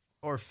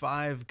 or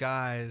 5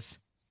 guys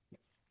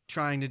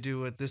trying to do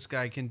what this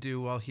guy can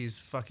do while he's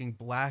fucking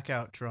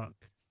blackout drunk.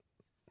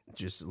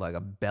 Just like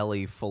a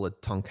belly full of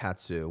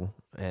tonkatsu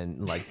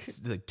and like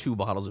 2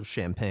 bottles of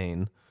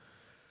champagne,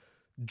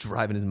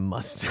 driving his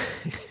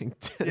Mustang.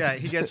 Yeah,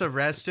 he gets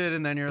arrested,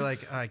 and then you're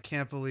like, I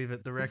can't believe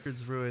it. The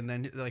record's ruined.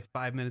 Then like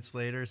 5 minutes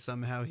later,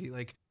 somehow he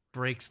like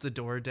breaks the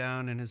door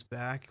down in his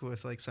back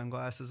with like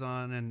sunglasses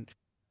on,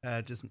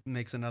 and just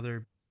makes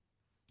another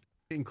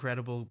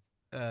incredible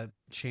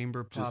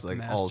chamber pop Just like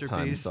masterpiece.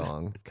 all-time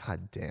song.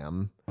 God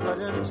damn. Blood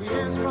and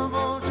tears from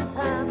old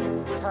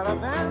Japan,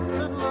 caravans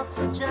and lots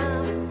of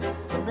jam.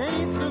 The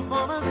maids of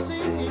honor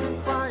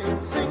singing, crying,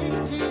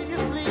 singing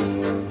tediously.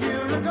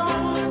 You're a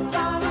ghost,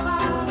 la la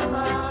la la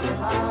la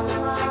la la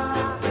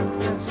la.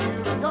 Yes,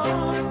 you're a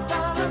ghost,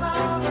 la la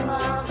la la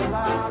la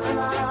la la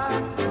la.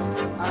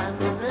 I'm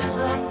the bishop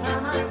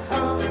and I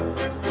come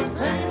to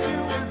claim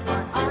you with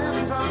my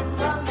iron drum,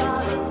 la la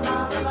la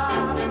la la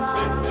la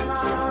la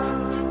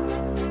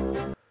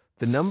la.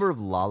 The number of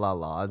la la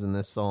la's in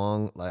this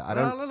song, like I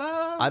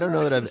don't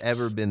know that I've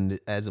ever been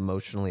as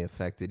emotionally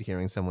affected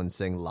hearing someone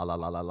sing la la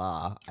la la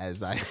la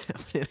as I am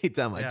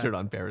anytime I turn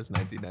on Paris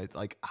 1990.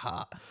 Like,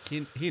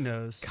 He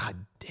knows. God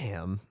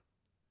damn.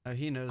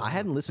 He knows. I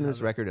hadn't listened to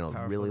this record in a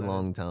powerful really that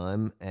long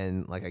time,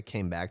 and like I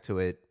came back to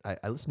it. I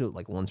listened to it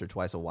like once or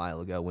twice a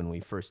while ago when we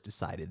first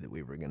decided that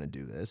we were going to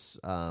do this,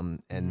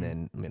 and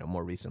then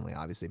more recently,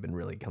 obviously, been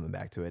really coming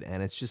back to it,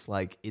 and it's just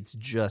like it's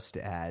just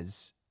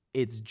as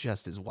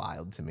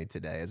wild to me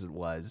today as it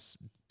was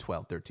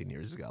 12, 13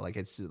 years ago. Like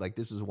it's like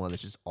this is one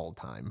that's just all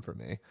time for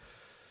me.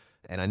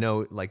 And I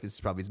know like this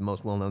is probably his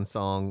most well known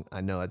song.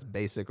 I know it's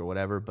basic or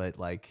whatever, but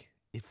like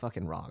it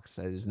fucking rocks.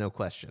 There's no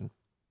question.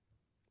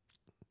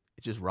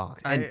 It just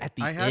rocks. And at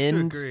the I have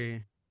end, to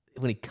agree.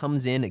 when he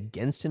comes in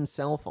against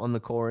himself on the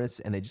chorus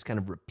and they just kind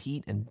of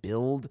repeat and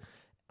build,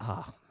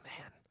 oh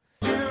man.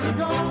 You're a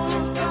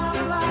ghost, la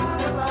la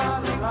la la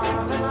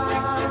la la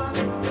la.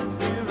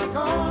 You're a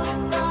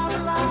ghost, la la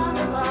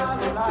la la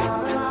la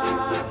la la.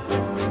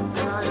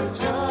 And I'm a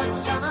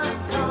judge and I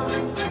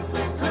come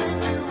to claim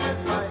you with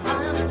my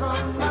iron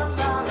drum, la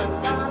la la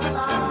la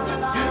la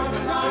la la. You're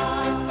a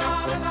ghost, la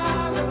la la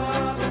la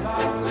la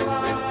la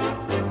la.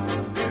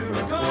 You're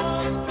a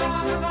ghost, la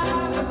la la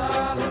la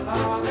la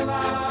la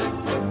la.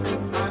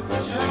 I'm a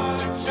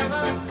judge and I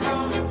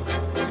come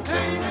to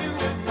claim you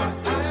with my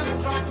iron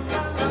drum,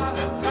 la la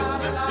la la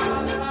la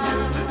la la.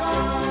 You're a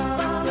ghost,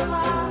 la la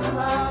la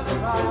la la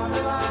la la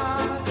la.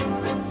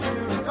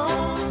 You're a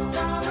ghost,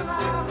 la la la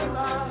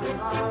la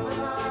la la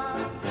la.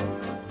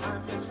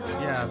 I'm a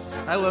judge. Yeah,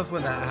 I love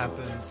when that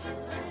happens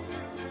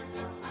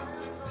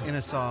in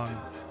a song.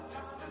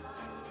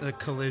 The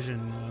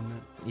collision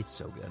moment. It's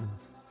so good.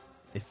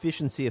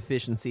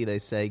 Efficiency, they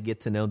say.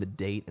 Get to know the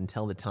date and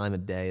tell the time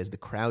of day as the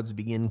crowds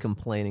begin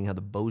complaining how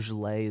the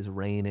Beaujolais is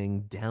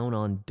raining down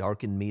on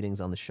darkened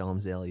meetings on the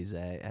Champs-Elysees.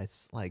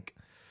 It's like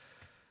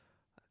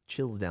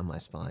chills down my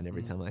spine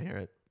every time I hear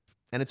it.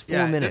 And it's 4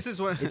 Yeah, minutes. this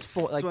is one- It's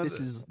four. it's Like one of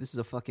this is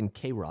a fucking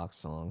K-Rock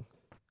song.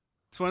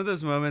 It's one of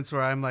those moments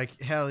where I'm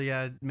like, hell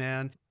yeah,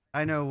 man.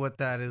 I know what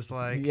that is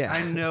like. Yeah.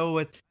 I know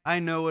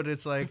what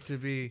it's like to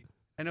be.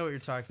 I know what you're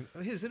talking. Oh,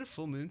 is it a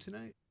full moon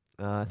tonight?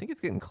 I think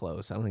it's getting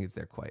close. I don't think it's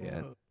there quite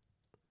yet. Whoa.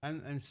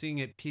 I'm seeing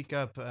it peek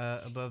up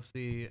above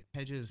the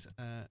hedges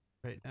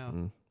right now.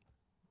 Mm.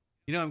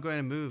 You know I'm going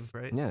to move,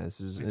 right? Yeah, this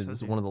is I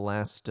told you. one of the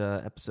last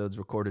episodes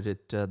recorded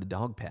at the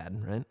dog pad,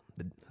 right?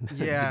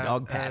 Yeah, the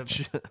dog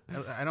patch.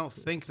 I don't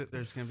think that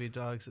there's going to be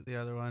dogs at the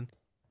other one.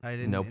 I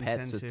didn't. No intend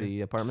pets at to.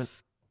 the apartment.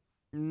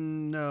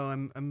 No,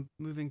 I'm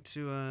moving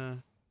to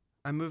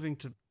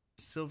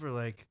Silver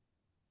Lake,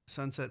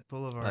 Sunset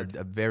Boulevard.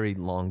 A very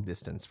long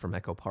distance from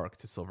Echo Park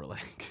to Silver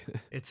Lake.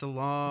 It's a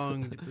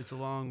long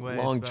way.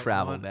 Long It's about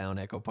travel one- down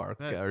Echo Park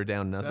That- or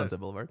down that- Sunset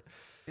Boulevard.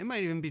 It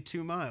might even be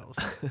 2 miles.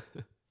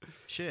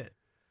 Shit.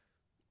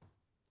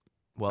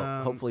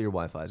 Well, hopefully your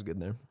Wi-Fi is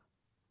good there.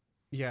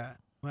 Yeah.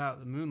 Wow,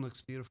 the moon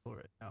looks beautiful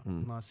right now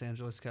in Los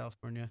Angeles,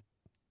 California.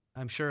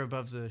 I'm sure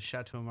above the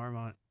Chateau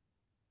Marmont,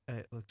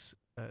 it looks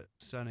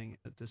stunning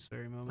at this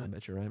very I moment.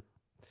 bet you're right.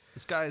 The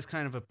sky is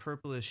kind of a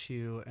purplish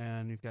hue,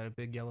 and you've got a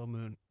big yellow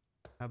moon.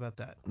 How about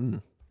that?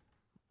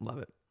 Love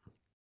it.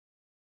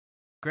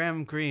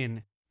 Graham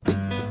Greene.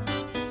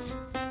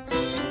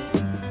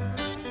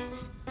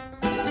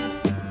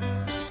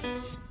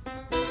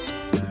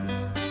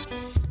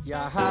 You're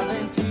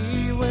having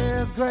tea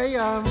with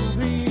Graham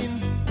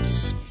Greene.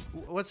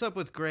 What's up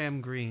with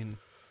Graham Greene?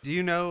 Do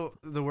you know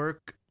the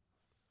work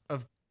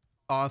of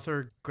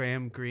author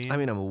Graham Greene? I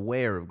mean, I'm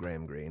aware of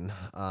Graham Greene.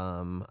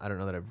 I don't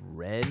know that I've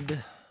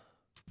read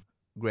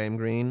Graham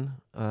Greene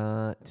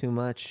too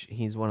much.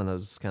 He's one of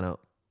those kind of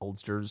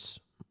oldsters,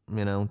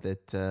 that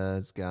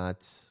has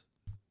got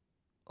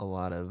a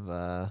lot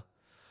of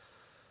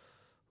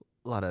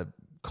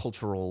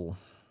cultural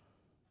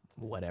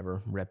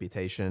whatever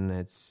reputation.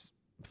 It's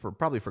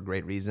probably for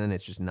great reason.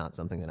 It's just not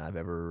something that I've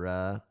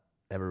ever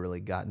really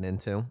gotten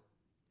into.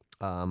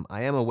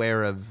 I am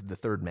aware of The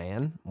Third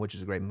Man, which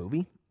is a great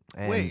movie.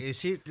 And, Wait,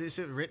 is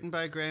it written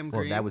by Graham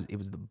Greene? well, it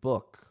was the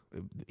book.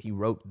 He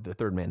wrote The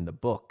Third Man, the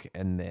book,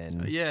 and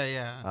then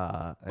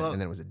Yeah. and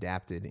then it was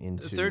adapted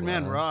into The Third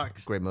Man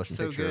rocks. great motion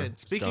so picture. good.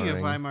 Speaking of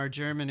starring- Weimar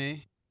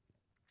Germany,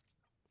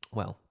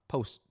 well,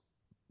 post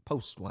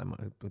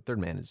Weimar, Third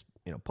Man is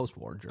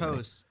post-war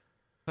Germany.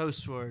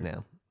 post-war. Yeah,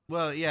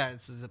 Well, yeah,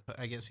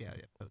 I guess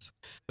post.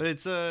 But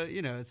it's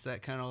it's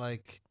that kind of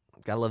like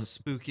gotta love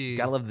spooky.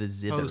 gotta love the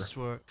zither.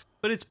 post-war.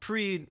 But it's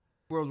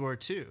pre-World War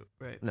II,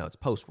 right? No, it's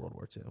post World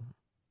War II.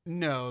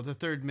 No, The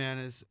Third Man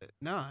is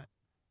not.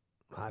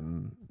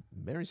 I'm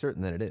very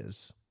certain that it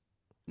is.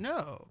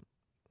 No.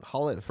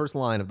 The first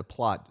line of the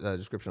plot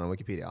description on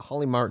Wikipedia.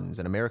 Holly Martins,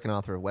 an American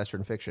author of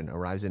Western fiction,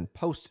 arrives in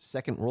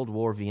post-Second World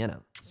War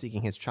Vienna,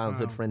 seeking his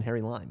childhood Wow. friend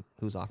Harry Lime,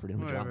 who's offered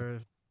him a job.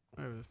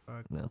 Whatever the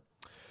fuck. No.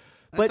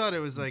 I But- thought it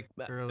was like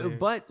earlier.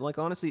 But, like,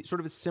 honestly, sort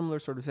of a similar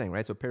sort of thing,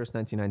 right? So Paris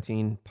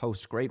 1919,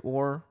 post-Great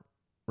War,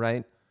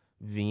 right?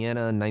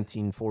 Vienna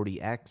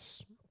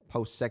 1940X,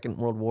 post-Second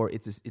World War.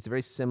 It's a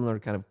very similar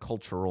kind of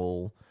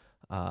cultural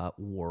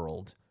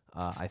world,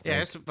 I think. yeah, I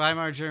guess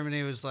Weimar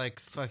Germany was like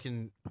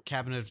fucking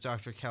Cabinet of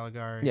Dr.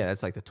 Caligari. Yeah,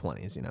 that's like the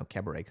 20s,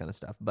 cabaret kind of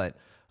stuff. But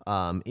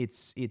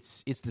it's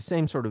the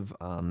same sort of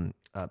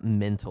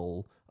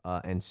mental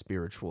and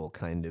spiritual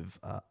kind of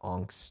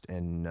angst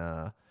and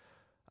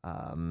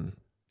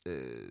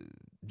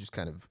just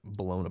kind of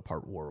blown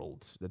apart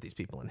world that these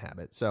people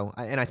inhabit. So,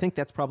 I think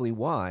that's probably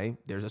why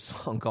there's a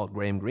song called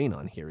Graham Greene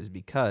on here, is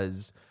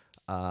because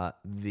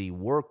the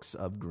works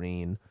of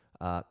Greene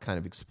kind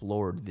of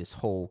explored this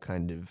whole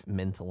kind of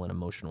mental and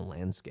emotional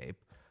landscape,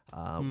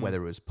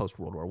 whether it was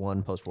post-World War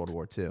I, post-World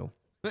War II.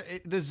 But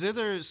the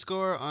zither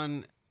score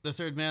on The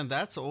Third Man,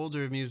 that's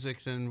older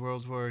music than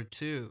World War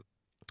II.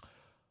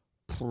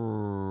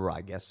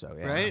 I guess so,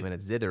 yeah. Right? I mean,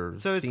 zither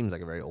So it's- seems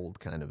like a very old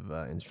kind of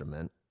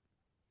instrument.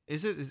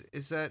 Is it?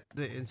 Is that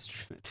the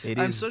instrument? It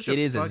I'm is. such a It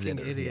is fucking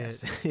zither. idiot.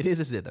 Yes. It is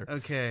a zither.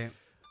 Okay.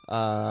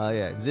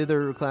 Yeah,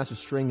 zither, class of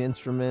stringed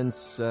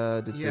instruments.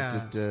 Yeah.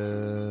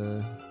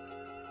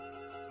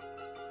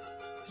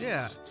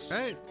 Yeah.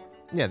 Right.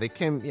 Yeah, they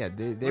came. Yeah,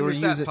 they When were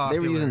was that using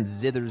popular?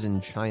 zithers in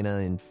China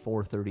in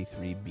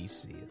 433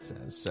 BC. It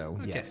says so.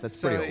 Okay, Yes, that's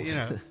so, pretty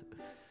old.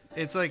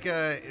 It's like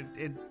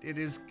it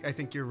is. I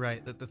think you're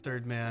right that The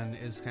Third Man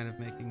is kind of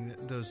making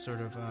those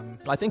sort of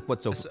I think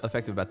what's so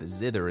effective about the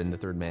zither in The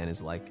Third Man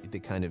is like the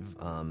kind of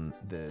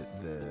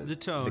The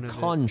tone the of it.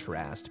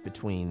 contrast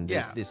between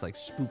this, Yeah. this like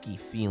spooky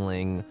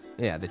feeling,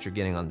 that you're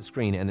getting on the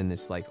screen, and then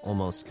this like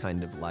almost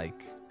kind of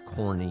like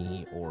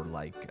corny or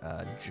like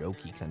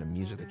jokey kind of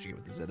music that you get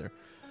with the zither.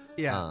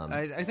 Yeah,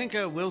 I think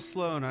Will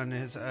Sloan on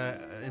his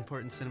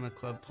Important Cinema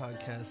Club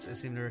podcast, I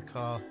seem to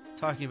recall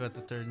talking about The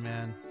Third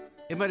Man.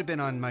 It might have been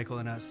on Michael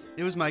and Us.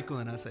 It was Michael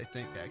and Us, I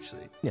think,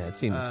 actually. Yeah, it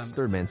seems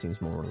Third Man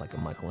seems more like a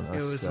Michael and Us.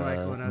 It was a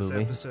Michael and Us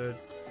movie. episode.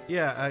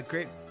 Yeah,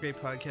 great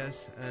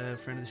podcast.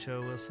 Friend of the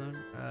show, Will Sloan.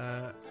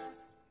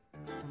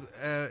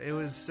 It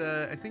was,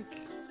 I think,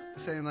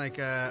 saying like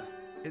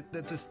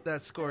that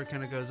score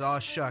kind of goes, "Oh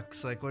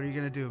shucks!" Like, what are you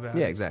gonna do about it?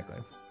 Yeah, exactly.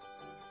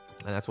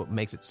 And that's what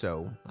makes it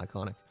so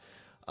iconic.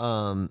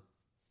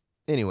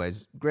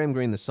 Anyways, Graham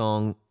Greene, the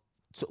song.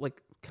 So,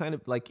 like, kind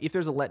of like if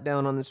there's a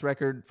letdown on this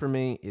record for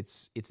me,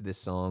 it's this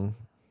song.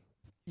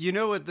 You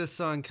know what this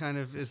song kind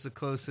of is the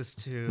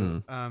closest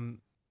to?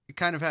 It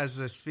kind of has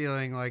this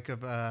feeling like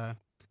of a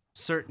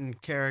certain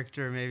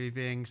character maybe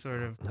being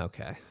sort of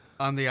Okay.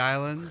 on the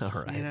islands.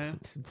 All right. You know?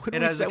 Wouldn't It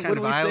we has say, a kind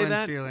wouldn't of we say island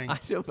that? feeling. I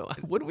don't know.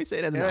 Wouldn't we say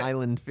it has an Yeah.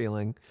 island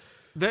feeling?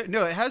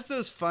 No, it has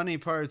those funny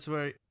parts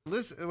where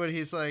listen when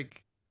he's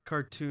like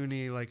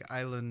cartoony, like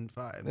island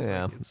vibes.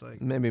 Yeah. Like, it's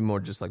like, Maybe more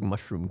just like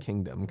Mushroom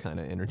Kingdom kind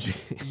of energy.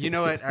 you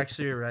know what?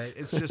 Actually, you're right.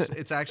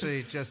 It's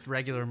actually just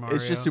regular Mario.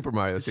 It's just Super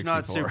Mario It's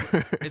 64.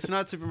 not it's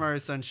not Super Mario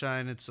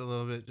Sunshine. It's a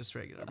little bit just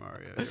regular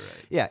Mario. You're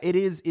right. Yeah, it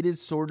is. It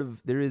is sort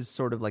of. There is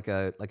sort of like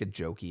a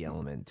jokey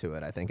element to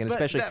it, I think, and But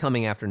especially that-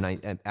 coming after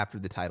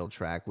the title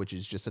track, which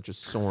is just such a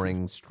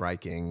soaring,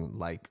 striking,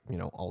 like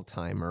all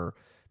timer.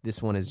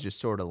 This one is just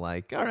sort of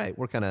like, all right,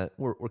 we're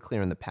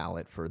clearing the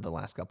palette for the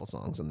last couple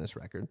songs on this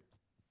record.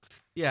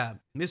 Yeah,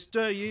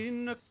 Mr.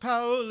 Enoch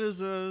Powell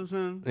is a...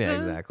 Yeah,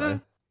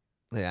 exactly.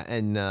 Yeah,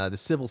 and the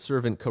civil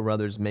servant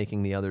Carruthers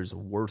making the others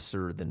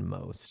worser than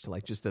most,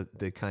 like just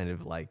the kind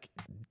of like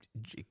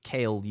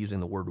Cale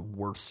using the word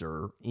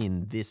worser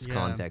in this Yeah.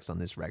 context on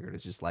this record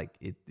is just like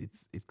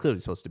it's clearly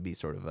supposed to be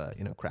sort of a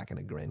cracking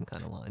a grin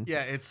kind of line.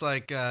 Yeah, it's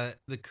like the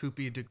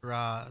Coupé de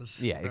Gras.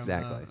 Yeah, from,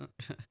 exactly.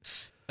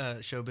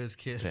 Showbiz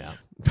Kids. Yeah.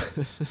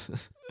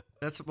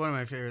 That's one of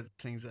my favorite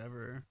things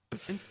ever.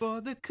 And for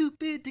the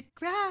Coupé de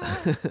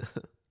Gras.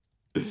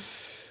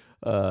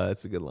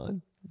 That's a good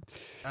line.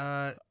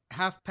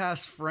 Half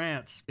Past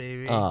France,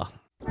 baby.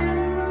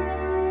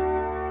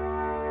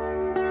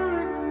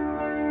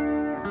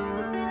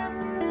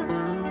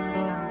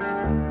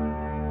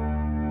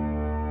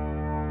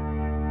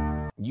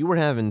 You were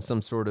having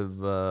some sort of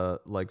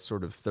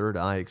third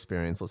eye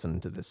experience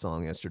listening to this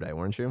song yesterday,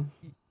 weren't you?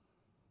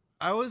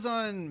 I was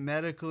on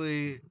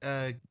medically.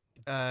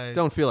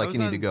 Don't feel like you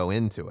need to go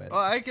into it. Well,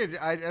 I could.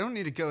 I don't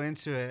need to go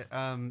into it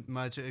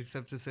much,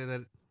 except to say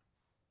that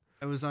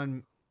I was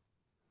on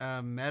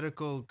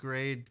medical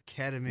grade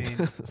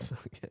ketamine.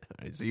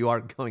 So you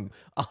are going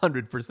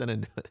 100%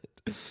 into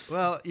it.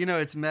 Well, you know,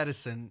 it's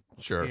medicine.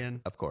 Sure,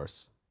 Ian, of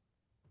course.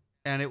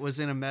 and it was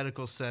in a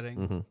medical setting.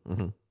 Mm-hmm,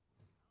 mm-hmm.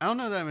 I don't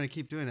know that I'm going to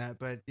keep doing that,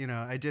 but you know,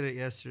 I did it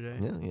yesterday.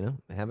 Yeah, you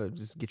know,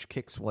 just get your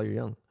kicks while you're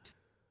young.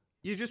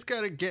 You just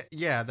got to get.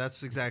 Yeah,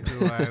 that's exactly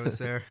why I was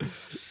there.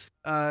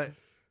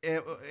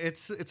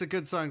 It's a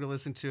good song to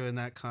listen to in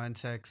that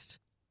context.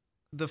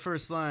 The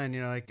first line,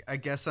 you know, like, I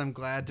guess I'm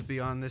glad to be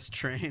on this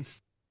train.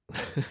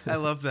 I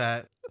love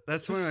that.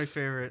 That's one of my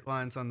favorite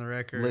lines on the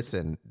record.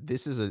 Listen,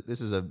 this is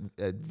a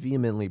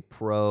vehemently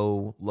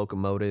pro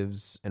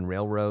locomotives and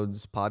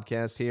railroads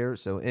podcast here.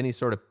 So any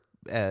sort of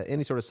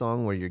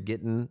song where you're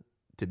getting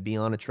to be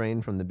on a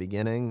train from the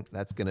beginning,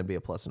 that's going to be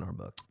a plus in our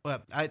book.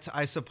 Well,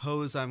 I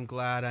suppose I'm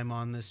glad I'm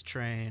on this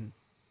train.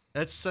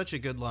 That's such a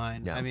good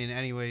line. Yeah. I mean,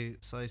 anyway,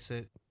 slice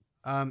it.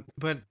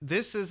 But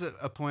this is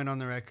a point on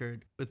the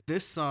record with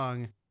this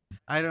song.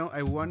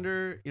 I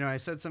wonder, you know, I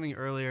said something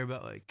earlier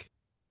about like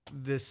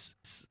this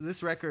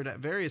record at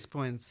various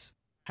points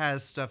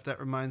has stuff that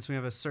reminds me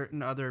of a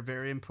certain other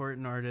very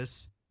important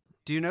artist.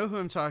 Do you know who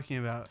I'm talking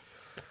about?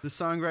 The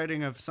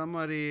songwriting of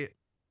somebody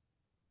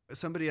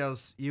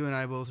else you and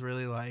I both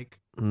really like.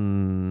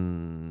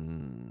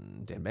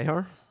 Dan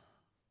Behar?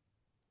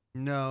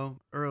 No,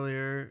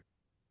 earlier.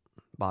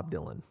 Bob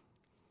Dylan.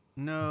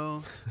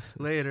 No,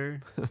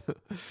 later.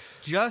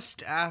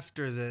 Just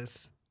after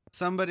this,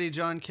 somebody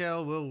John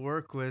Cale will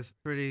work with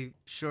pretty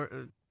short,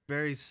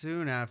 very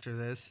soon after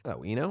this.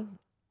 Oh, you know?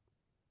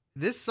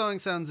 This song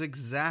sounds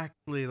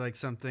exactly like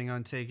something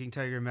on Taking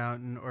Tiger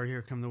Mountain or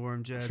Here Come the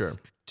Warm Jets. Sure.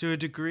 To a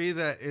degree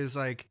that is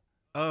like,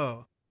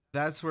 oh,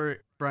 that's where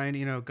Brian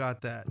Eno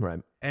got that.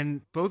 Right.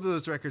 And both of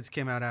those records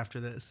came out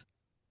after this.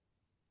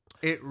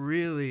 It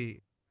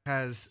really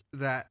has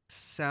that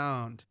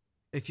sound.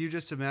 If you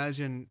just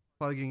imagine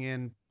plugging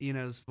in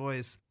Eno's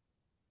voice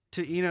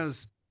to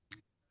Eno's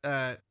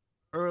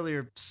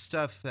earlier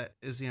stuff that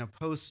is, you know,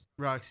 post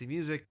Roxy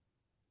Music,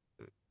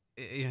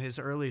 you know, his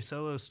early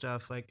solo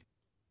stuff, like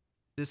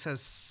this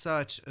has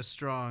such a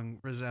strong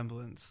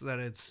resemblance that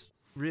it's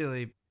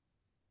really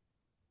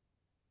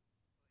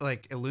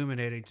like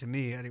illuminating to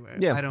me anyway.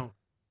 Yeah. I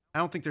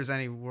don't think there's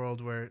any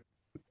world where,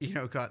 you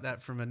know, got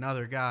that from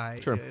another guy.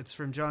 Sure. It's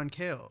from John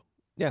Cale.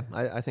 Yeah,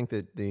 I think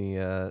that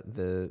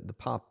the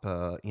pop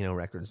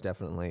records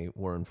definitely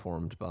were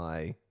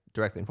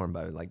directly informed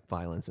by like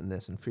Violence and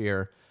This and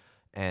Fear,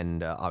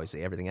 and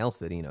obviously everything else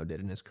that Eno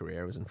did in his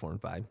career was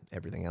informed by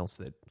everything else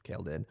that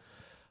Cale did.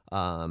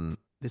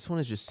 This one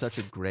is just such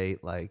a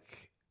great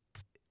like.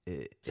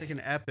 It's like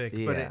an epic,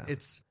 Yeah. but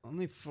it's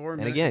only 4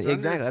 minutes. And again, It's under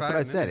exactly, that's what 5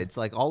 I said. minutes. It's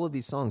like all of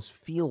these songs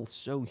feel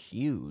so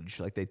huge,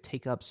 like they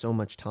take up so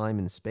much time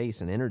and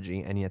space and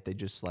energy, and yet they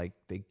just like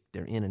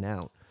they're in and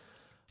out.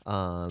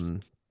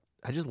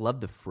 I just love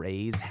the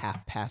phrase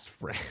 "half past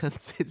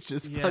France." It's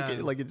just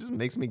fucking like it just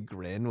makes me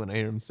grin when I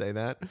hear him say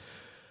that.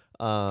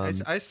 I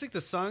just think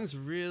the song's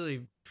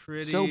really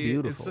pretty. So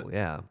beautiful,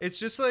 yeah. It's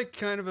just like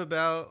kind of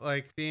about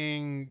like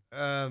being,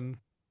 I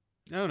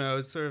don't know,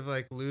 it's sort of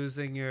like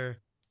losing your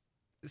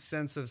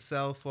sense of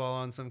self while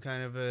on some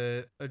kind of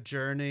a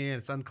journey, and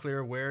it's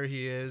unclear where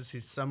he is.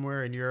 He's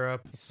somewhere in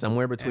Europe.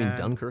 Somewhere between And-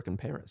 Dunkirk and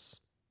Paris.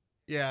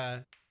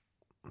 Yeah.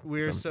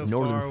 We're Some so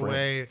northern far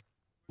away. France.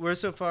 We're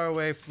so far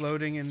away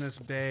floating in this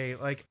bay.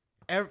 Like,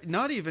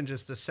 not even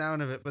just the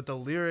sound of it, but the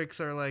lyrics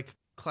are like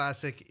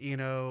classic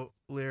Eno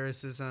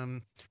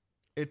lyricism.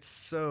 It's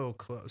so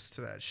close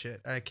to that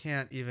shit. I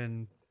can't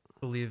even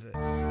believe it.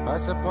 I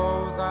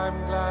suppose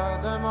I'm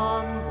glad I'm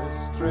on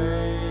this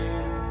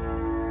train,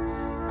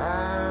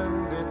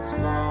 and it's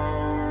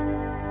long.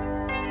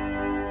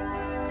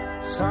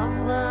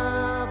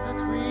 Somewhere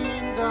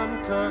between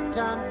Dunkirk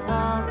and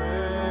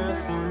Paris.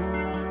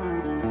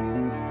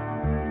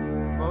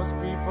 Most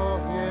people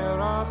here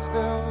are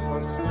still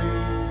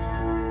asleep,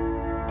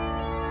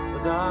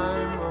 but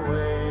I'm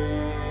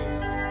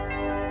awake,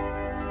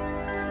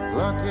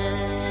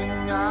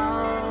 looking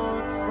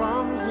out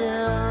from here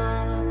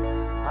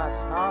at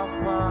half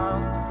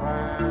past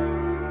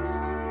France.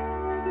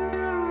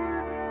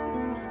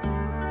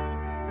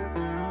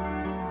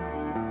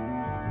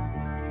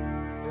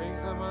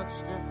 Things are much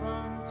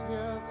different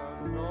here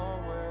than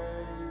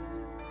Norway,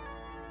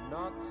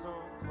 not so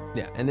cold.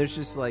 Yeah, and there's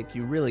just like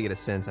you really get a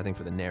sense, I think,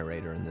 for the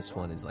narrator in this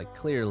one is like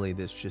clearly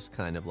this just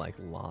kind of like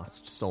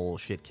lost soul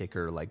shit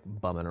kicker like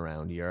bumming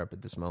around Europe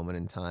at this moment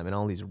in time, and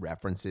all these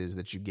references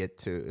that you get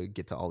to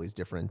all these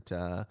different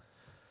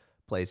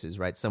places,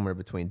 right? Somewhere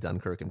between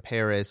Dunkirk and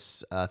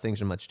Paris.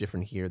 Things are much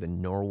different here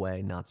than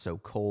Norway. Not so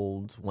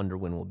cold. Wonder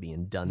when we'll be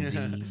in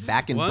Dundee.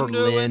 Back in Wonder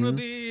Berlin. when we'll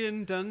be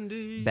in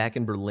Dundee. Back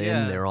in Berlin,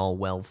 Yeah. they're all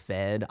well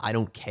fed. I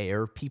don't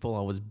care. People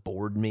always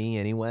bored me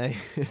anyway.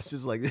 It's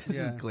just like, this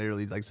is Yeah.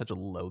 clearly like such a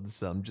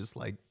loathsome, just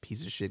like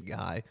piece of shit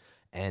guy.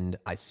 And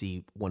I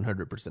see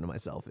 100% of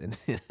myself in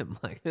him.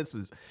 Like, this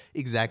was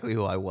exactly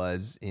who I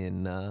was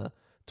in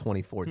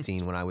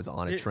 2014 when I was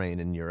on a train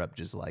in Europe,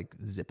 just like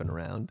zipping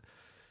around.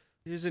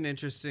 Here's an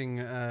interesting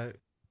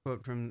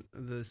quote from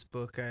this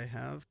book I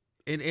have.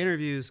 In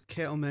interviews,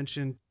 Cale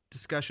mentioned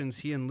discussions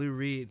he and Lou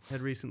Reed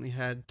had recently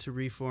had to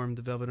reform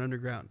the Velvet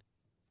Underground.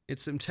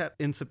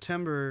 In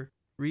September,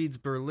 Reed's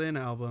Berlin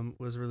album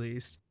was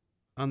released.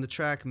 On the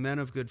track Men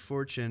of Good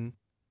Fortune,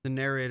 the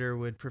narrator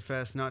would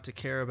profess not to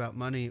care about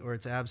money or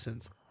its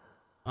absence.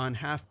 On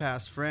Half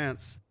Past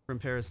France from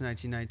Paris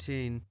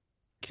 1919,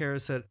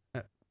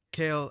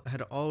 Cale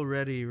had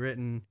already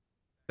written,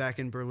 "Back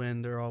in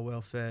Berlin, they're all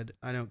well fed.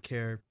 I don't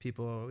care.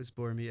 People always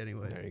bore me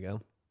anyway." There you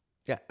go.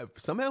 Yeah,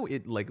 somehow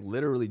it like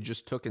literally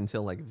just took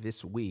until like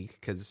this week,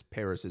 because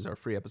Paris is our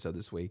free episode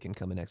this week and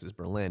Come Next is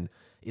Berlin.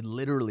 It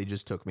literally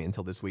just took me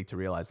until this week to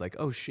realize, like,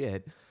 oh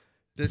shit.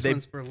 This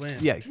one's Berlin.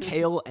 Yeah,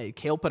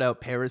 Cale put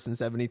out Paris in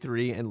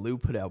 73 and Lou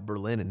put out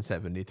Berlin in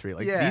 73.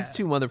 Like, Yeah. these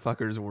two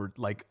motherfuckers were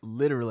like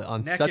literally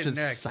on Neck such a and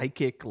neck.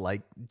 psychic,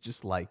 like,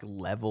 just like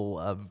level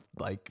of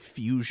like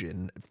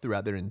fusion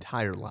throughout their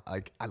entire life.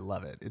 Like, I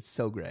love it. It's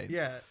so great.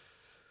 Yeah.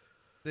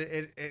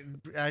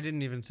 I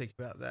didn't even think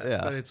about that.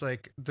 Yeah. But it's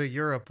like the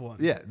Europe one.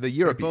 Yeah, the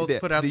Europe, both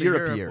put out the the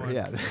Europe Europe year. one.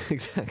 Yeah,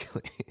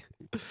 exactly.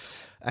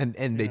 And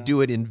they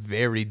do it in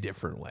very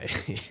different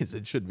ways.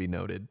 It should be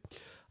noted.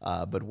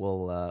 But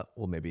we'll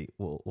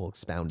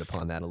expound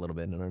upon that a little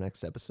bit in our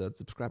next episode.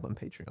 Subscribe on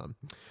Patreon.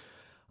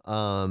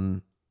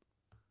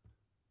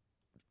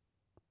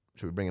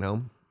 Should we bring it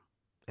home?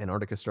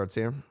 Antarctica starts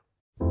here.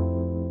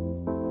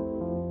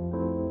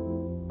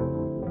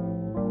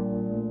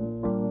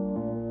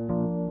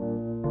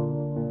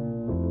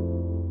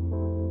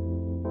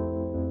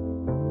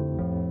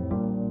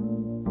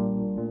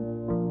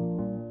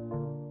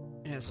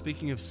 Yeah,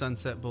 speaking of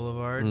Sunset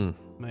Boulevard,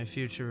 my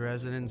future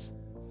residence,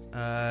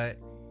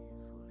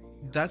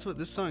 that's what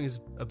this song is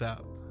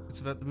about. It's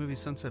about the movie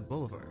Sunset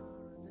Boulevard.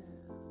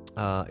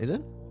 Is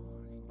it?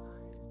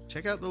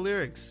 Check out the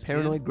lyrics.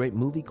 Paranoid, great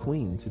movie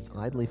queen sits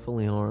idly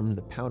fully armed,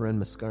 the powder and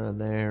mascara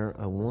there,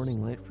 a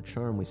warning light for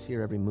charm. We see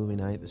her every movie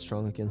night, the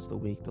strong against the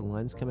weak. The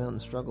lines come out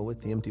and struggle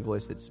with the empty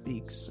voice that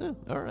speaks.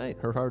 All right,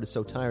 her heart is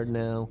so tired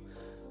now,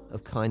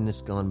 of kindness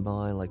gone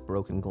by like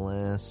broken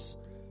glass,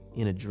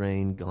 in a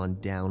drain, gone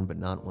down but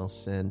not well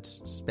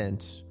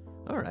spent.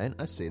 All right,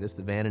 I see this.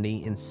 The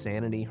vanity,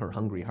 insanity, her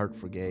hungry heart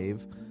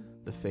forgave.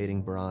 The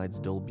fading bride's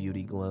dull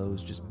beauty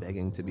glows, just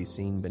begging to be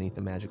seen beneath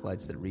the magic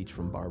lights that reach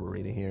from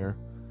Barbary to here.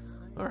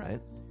 All right.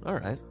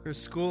 Her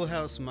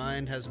schoolhouse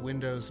mind has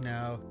windows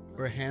now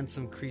where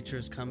handsome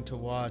creatures come to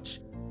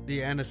watch.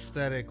 The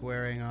anesthetic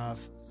wearing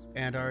off.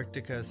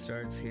 Antarctica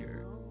starts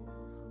here.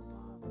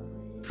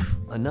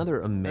 Another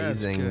That's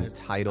amazing good.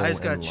 title I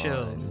just got and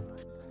chills. line.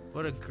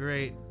 What a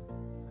great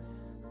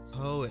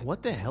poet.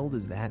 What the hell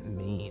does that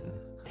mean?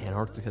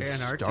 Antarctica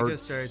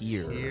starts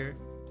here.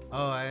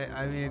 Oh,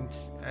 I mean,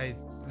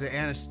 the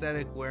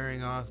anesthetic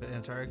wearing off.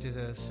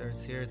 Antarctica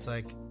starts here. It's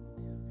like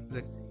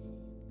the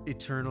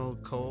eternal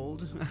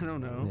cold. I don't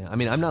know. Yeah, I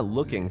mean, I'm not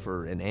looking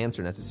for an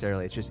answer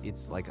necessarily.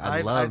 It's like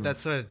I love.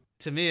 That's what,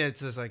 to me,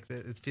 it's just like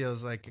it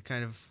feels like a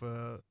kind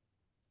of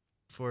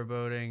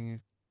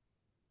foreboding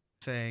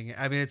thing.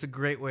 I mean, it's a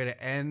great way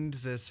to end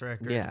this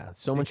record. Yeah,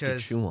 so much to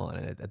because chew on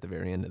at the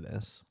very end of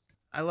this.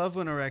 I love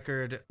when a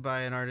record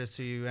by an artist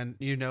who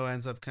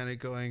ends up kind of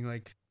going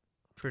like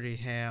pretty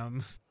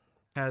ham,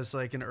 has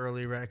like an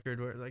early record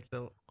where like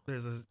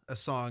there's a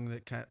song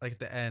that kind of like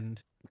the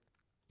end,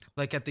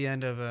 like at the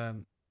end of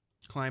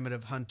Climate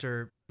of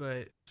Hunter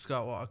by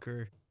Scott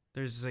Walker.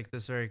 There's like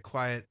this very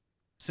quiet,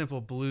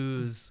 simple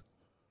blues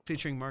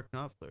featuring Mark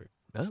Knopfler.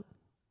 Oh,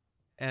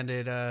 And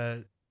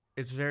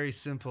it's very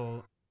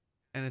simple,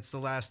 and it's the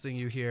last thing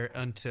you hear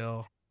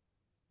until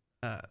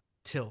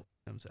Tilt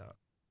comes out.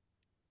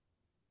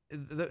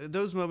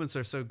 Those moments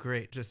are so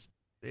great. Just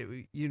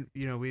we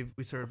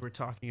sort of were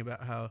talking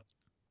about how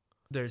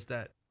there's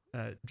that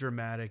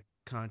dramatic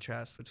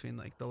contrast between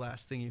like the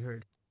last thing you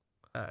heard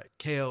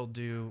Cale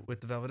do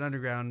with the Velvet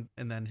Underground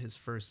and then his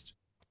first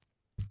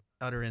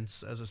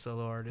utterance as a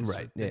solo artist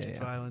Right. with Yeah, Rigid yeah.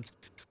 Violence,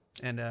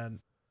 and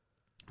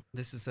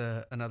this is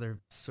another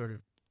sort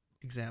of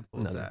example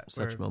another of that.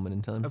 such where, moment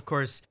in time. of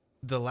course,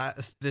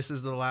 this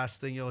is the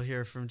last thing you'll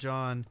hear from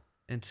John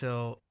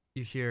until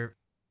you hear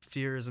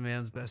 "Fear is a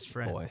Man's Best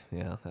Friend." Boy,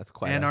 yeah, that's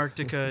quite.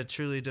 Antarctica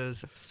truly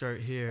does start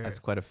here. That's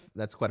quite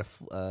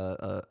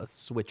a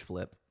switch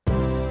flip.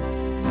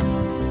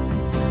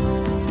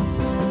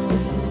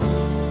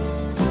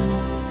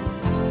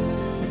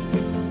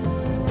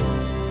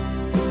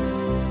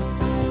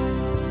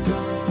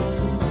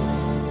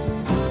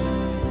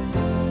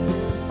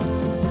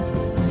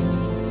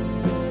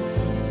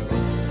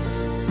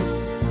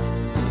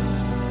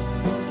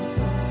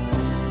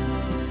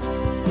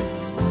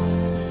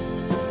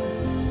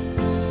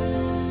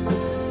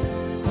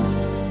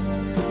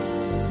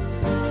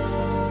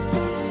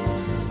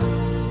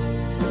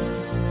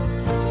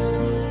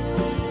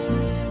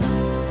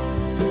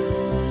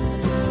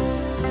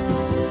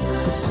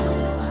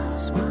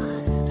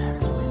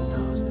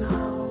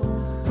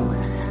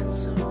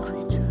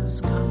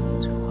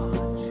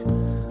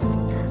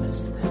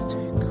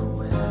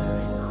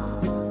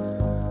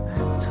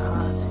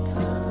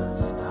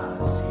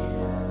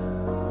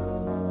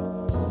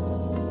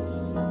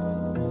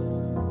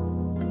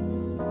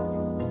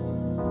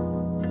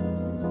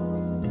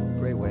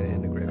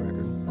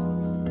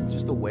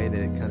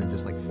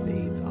 just like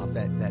fades off.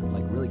 That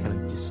like really kind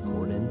of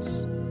discordant,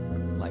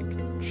 like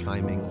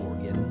chiming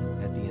organ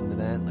at the end of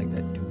that, like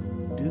that do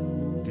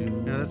do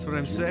do. Yeah, that's what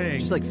I'm saying.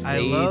 Just like I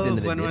fades love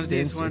into the when one of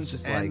these distance. ones It's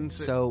just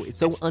ends- like it's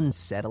so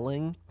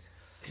unsettling.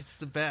 It's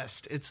the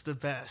best. It's the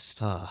best.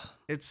 Ah.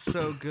 It's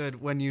so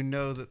good when you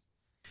know that.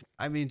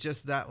 I mean,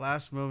 just that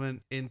last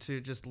moment into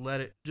just let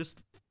it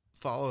just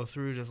follow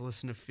through. Just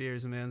listen to "Fear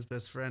Is a Man's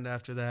Best Friend"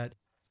 after that.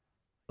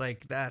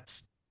 Like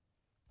that's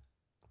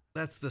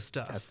the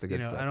stuff. That's the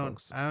good stuff,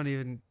 folks. I don't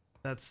even.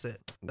 That's it.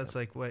 That's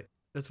like what.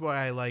 That's why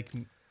I like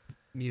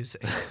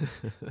music.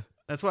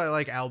 That's why I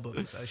like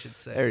albums. I should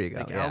say. There you go,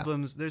 Like yeah.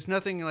 albums. There's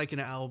nothing like an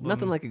album.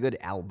 Nothing like a good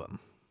album.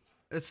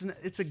 There's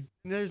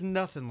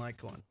nothing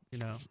like one. You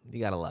know. You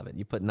gotta love it.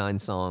 You put 9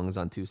 songs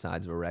on 2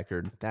 sides of a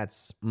record.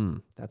 That's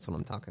what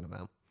I'm talking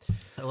about.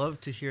 I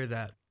love to hear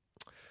that.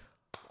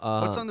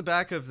 What's on the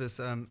back of this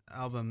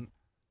album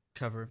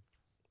cover?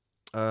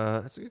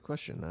 That's a good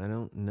question. I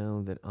don't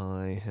know that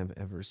I have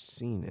ever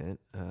seen it.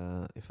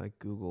 If I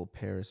Google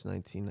Paris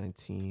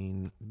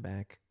 1919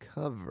 back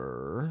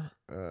cover,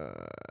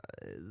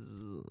 it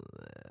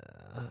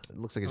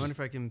looks like I wonder if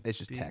I can. it's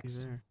just beat you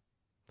text. there.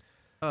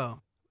 Oh,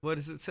 what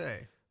does it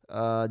say?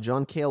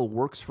 John Cale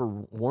works for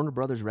Warner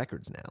Brothers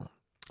Records now.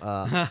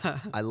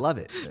 I love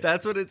it.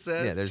 That's what it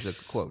says. Yeah, there's a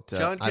quote.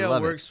 John I Cale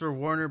love works for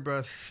Warner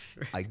Brothers.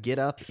 I get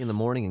up in the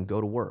morning and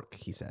go to work,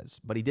 he says.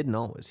 But he didn't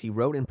always. He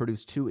wrote and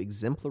produced 2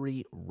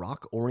 exemplary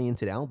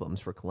rock-oriented albums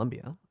for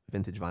Columbia,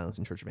 Vintage Violence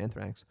and Church of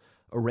Anthrax,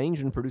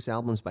 arranged and produced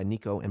albums by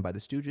Nico and by the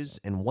Stooges,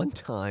 and one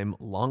time,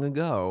 long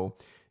ago,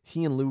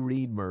 he and Lou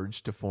Reed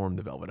merged to form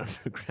the Velvet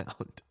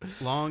Underground.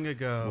 Long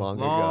ago. Long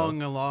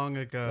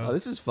ago. ago. Oh,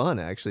 this is fun,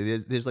 actually.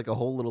 There's like a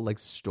whole little like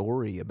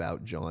story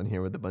about John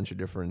here with a bunch of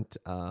different,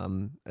 a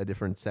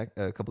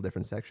couple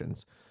different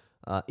sections.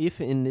 If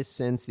in this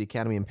sense the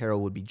Academy in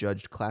Peril would be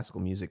judged classical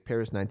music,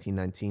 Paris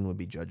 1919 would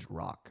be judged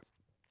rock.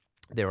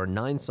 There are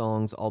 9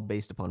 songs, all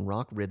based upon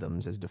rock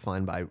rhythms as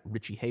defined by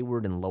Richie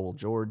Hayward and Lowell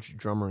George,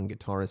 drummer and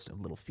guitarist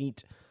of Little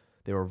Feat.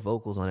 There are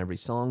vocals on every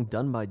song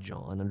done by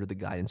John under the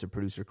guidance of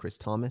producer Chris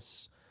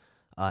Thomas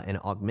and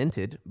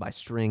augmented by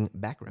string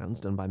backgrounds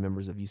done by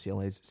members of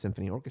UCLA's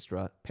Symphony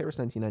Orchestra. Paris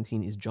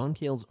 1919 is John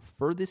Cale's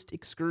furthest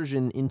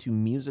excursion into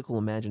musical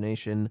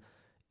imagination,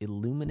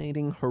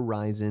 illuminating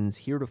horizons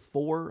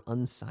heretofore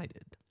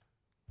unsighted.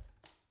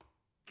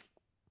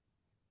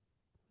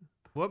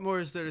 What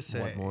more is there to say?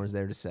 What more is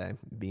there to say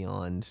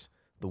beyond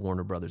the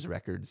Warner Brothers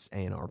Records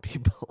A&R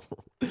people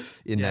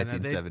in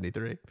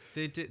 1973?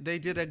 They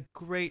did a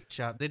great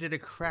job. They did a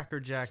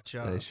crackerjack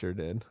job. They sure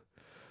did.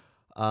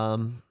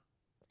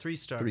 3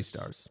 stars. 3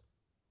 stars.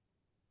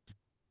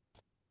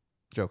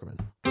 Jokerman.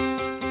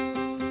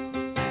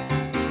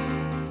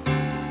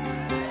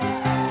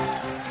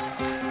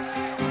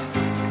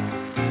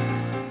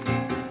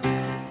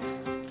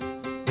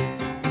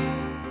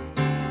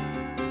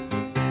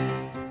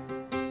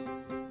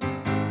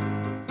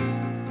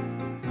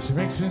 She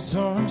makes me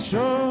so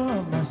unsure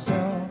of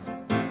myself.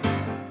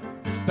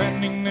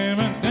 Standing there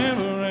but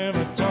never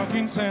ever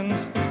talking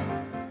sense.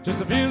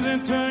 Just a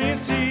visitor, you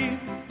see.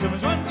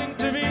 Someone's wanting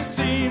to be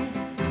seen.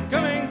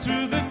 Coming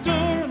through the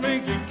door,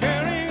 make you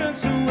carry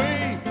us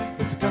away.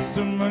 It's a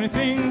customary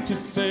thing to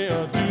say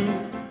or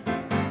do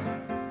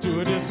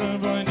to a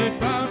disappointed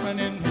plowman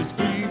in his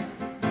grief.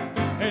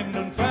 And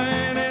on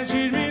Friday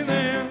she'd be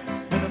there,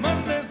 and on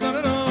Monday's not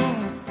at all.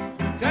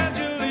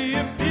 Gradually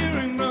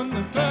appearing from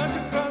the clock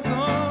across the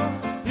hall.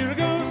 You're a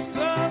ghost,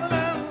 la la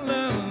la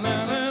la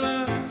la la la.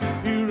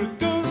 You're a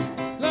ghost,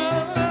 la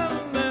la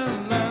la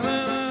la la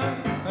la.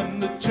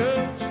 And the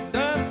church and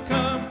I've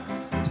come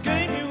to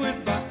claim you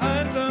with my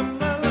eye drum,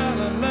 la la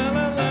la la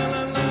la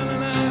la la la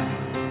la.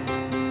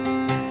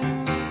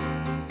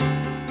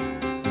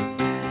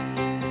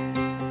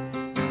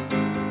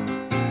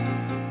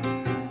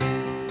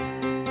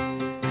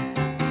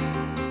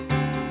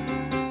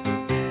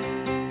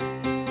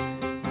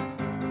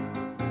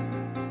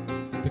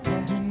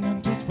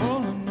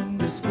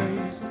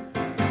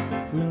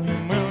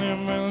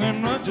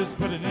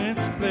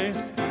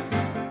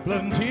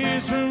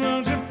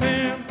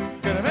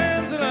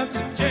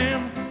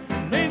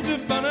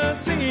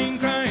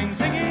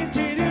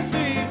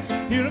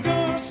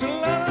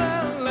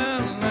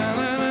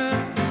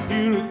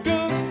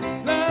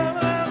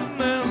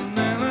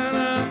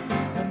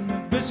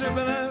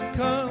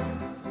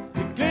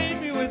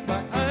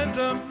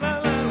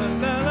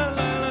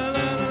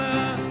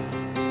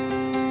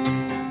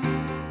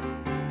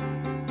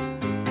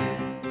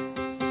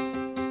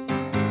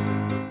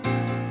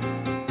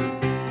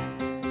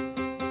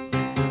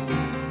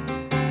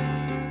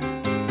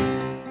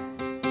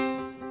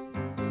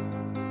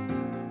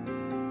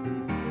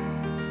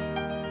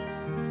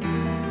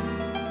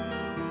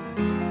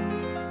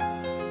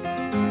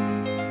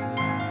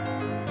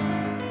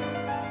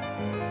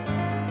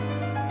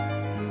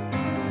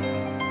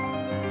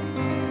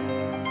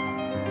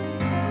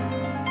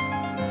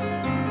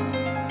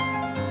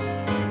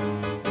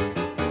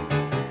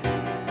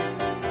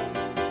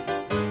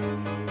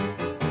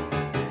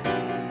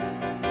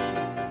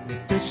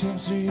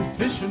 efficiency,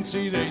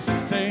 efficiency, they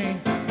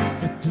say.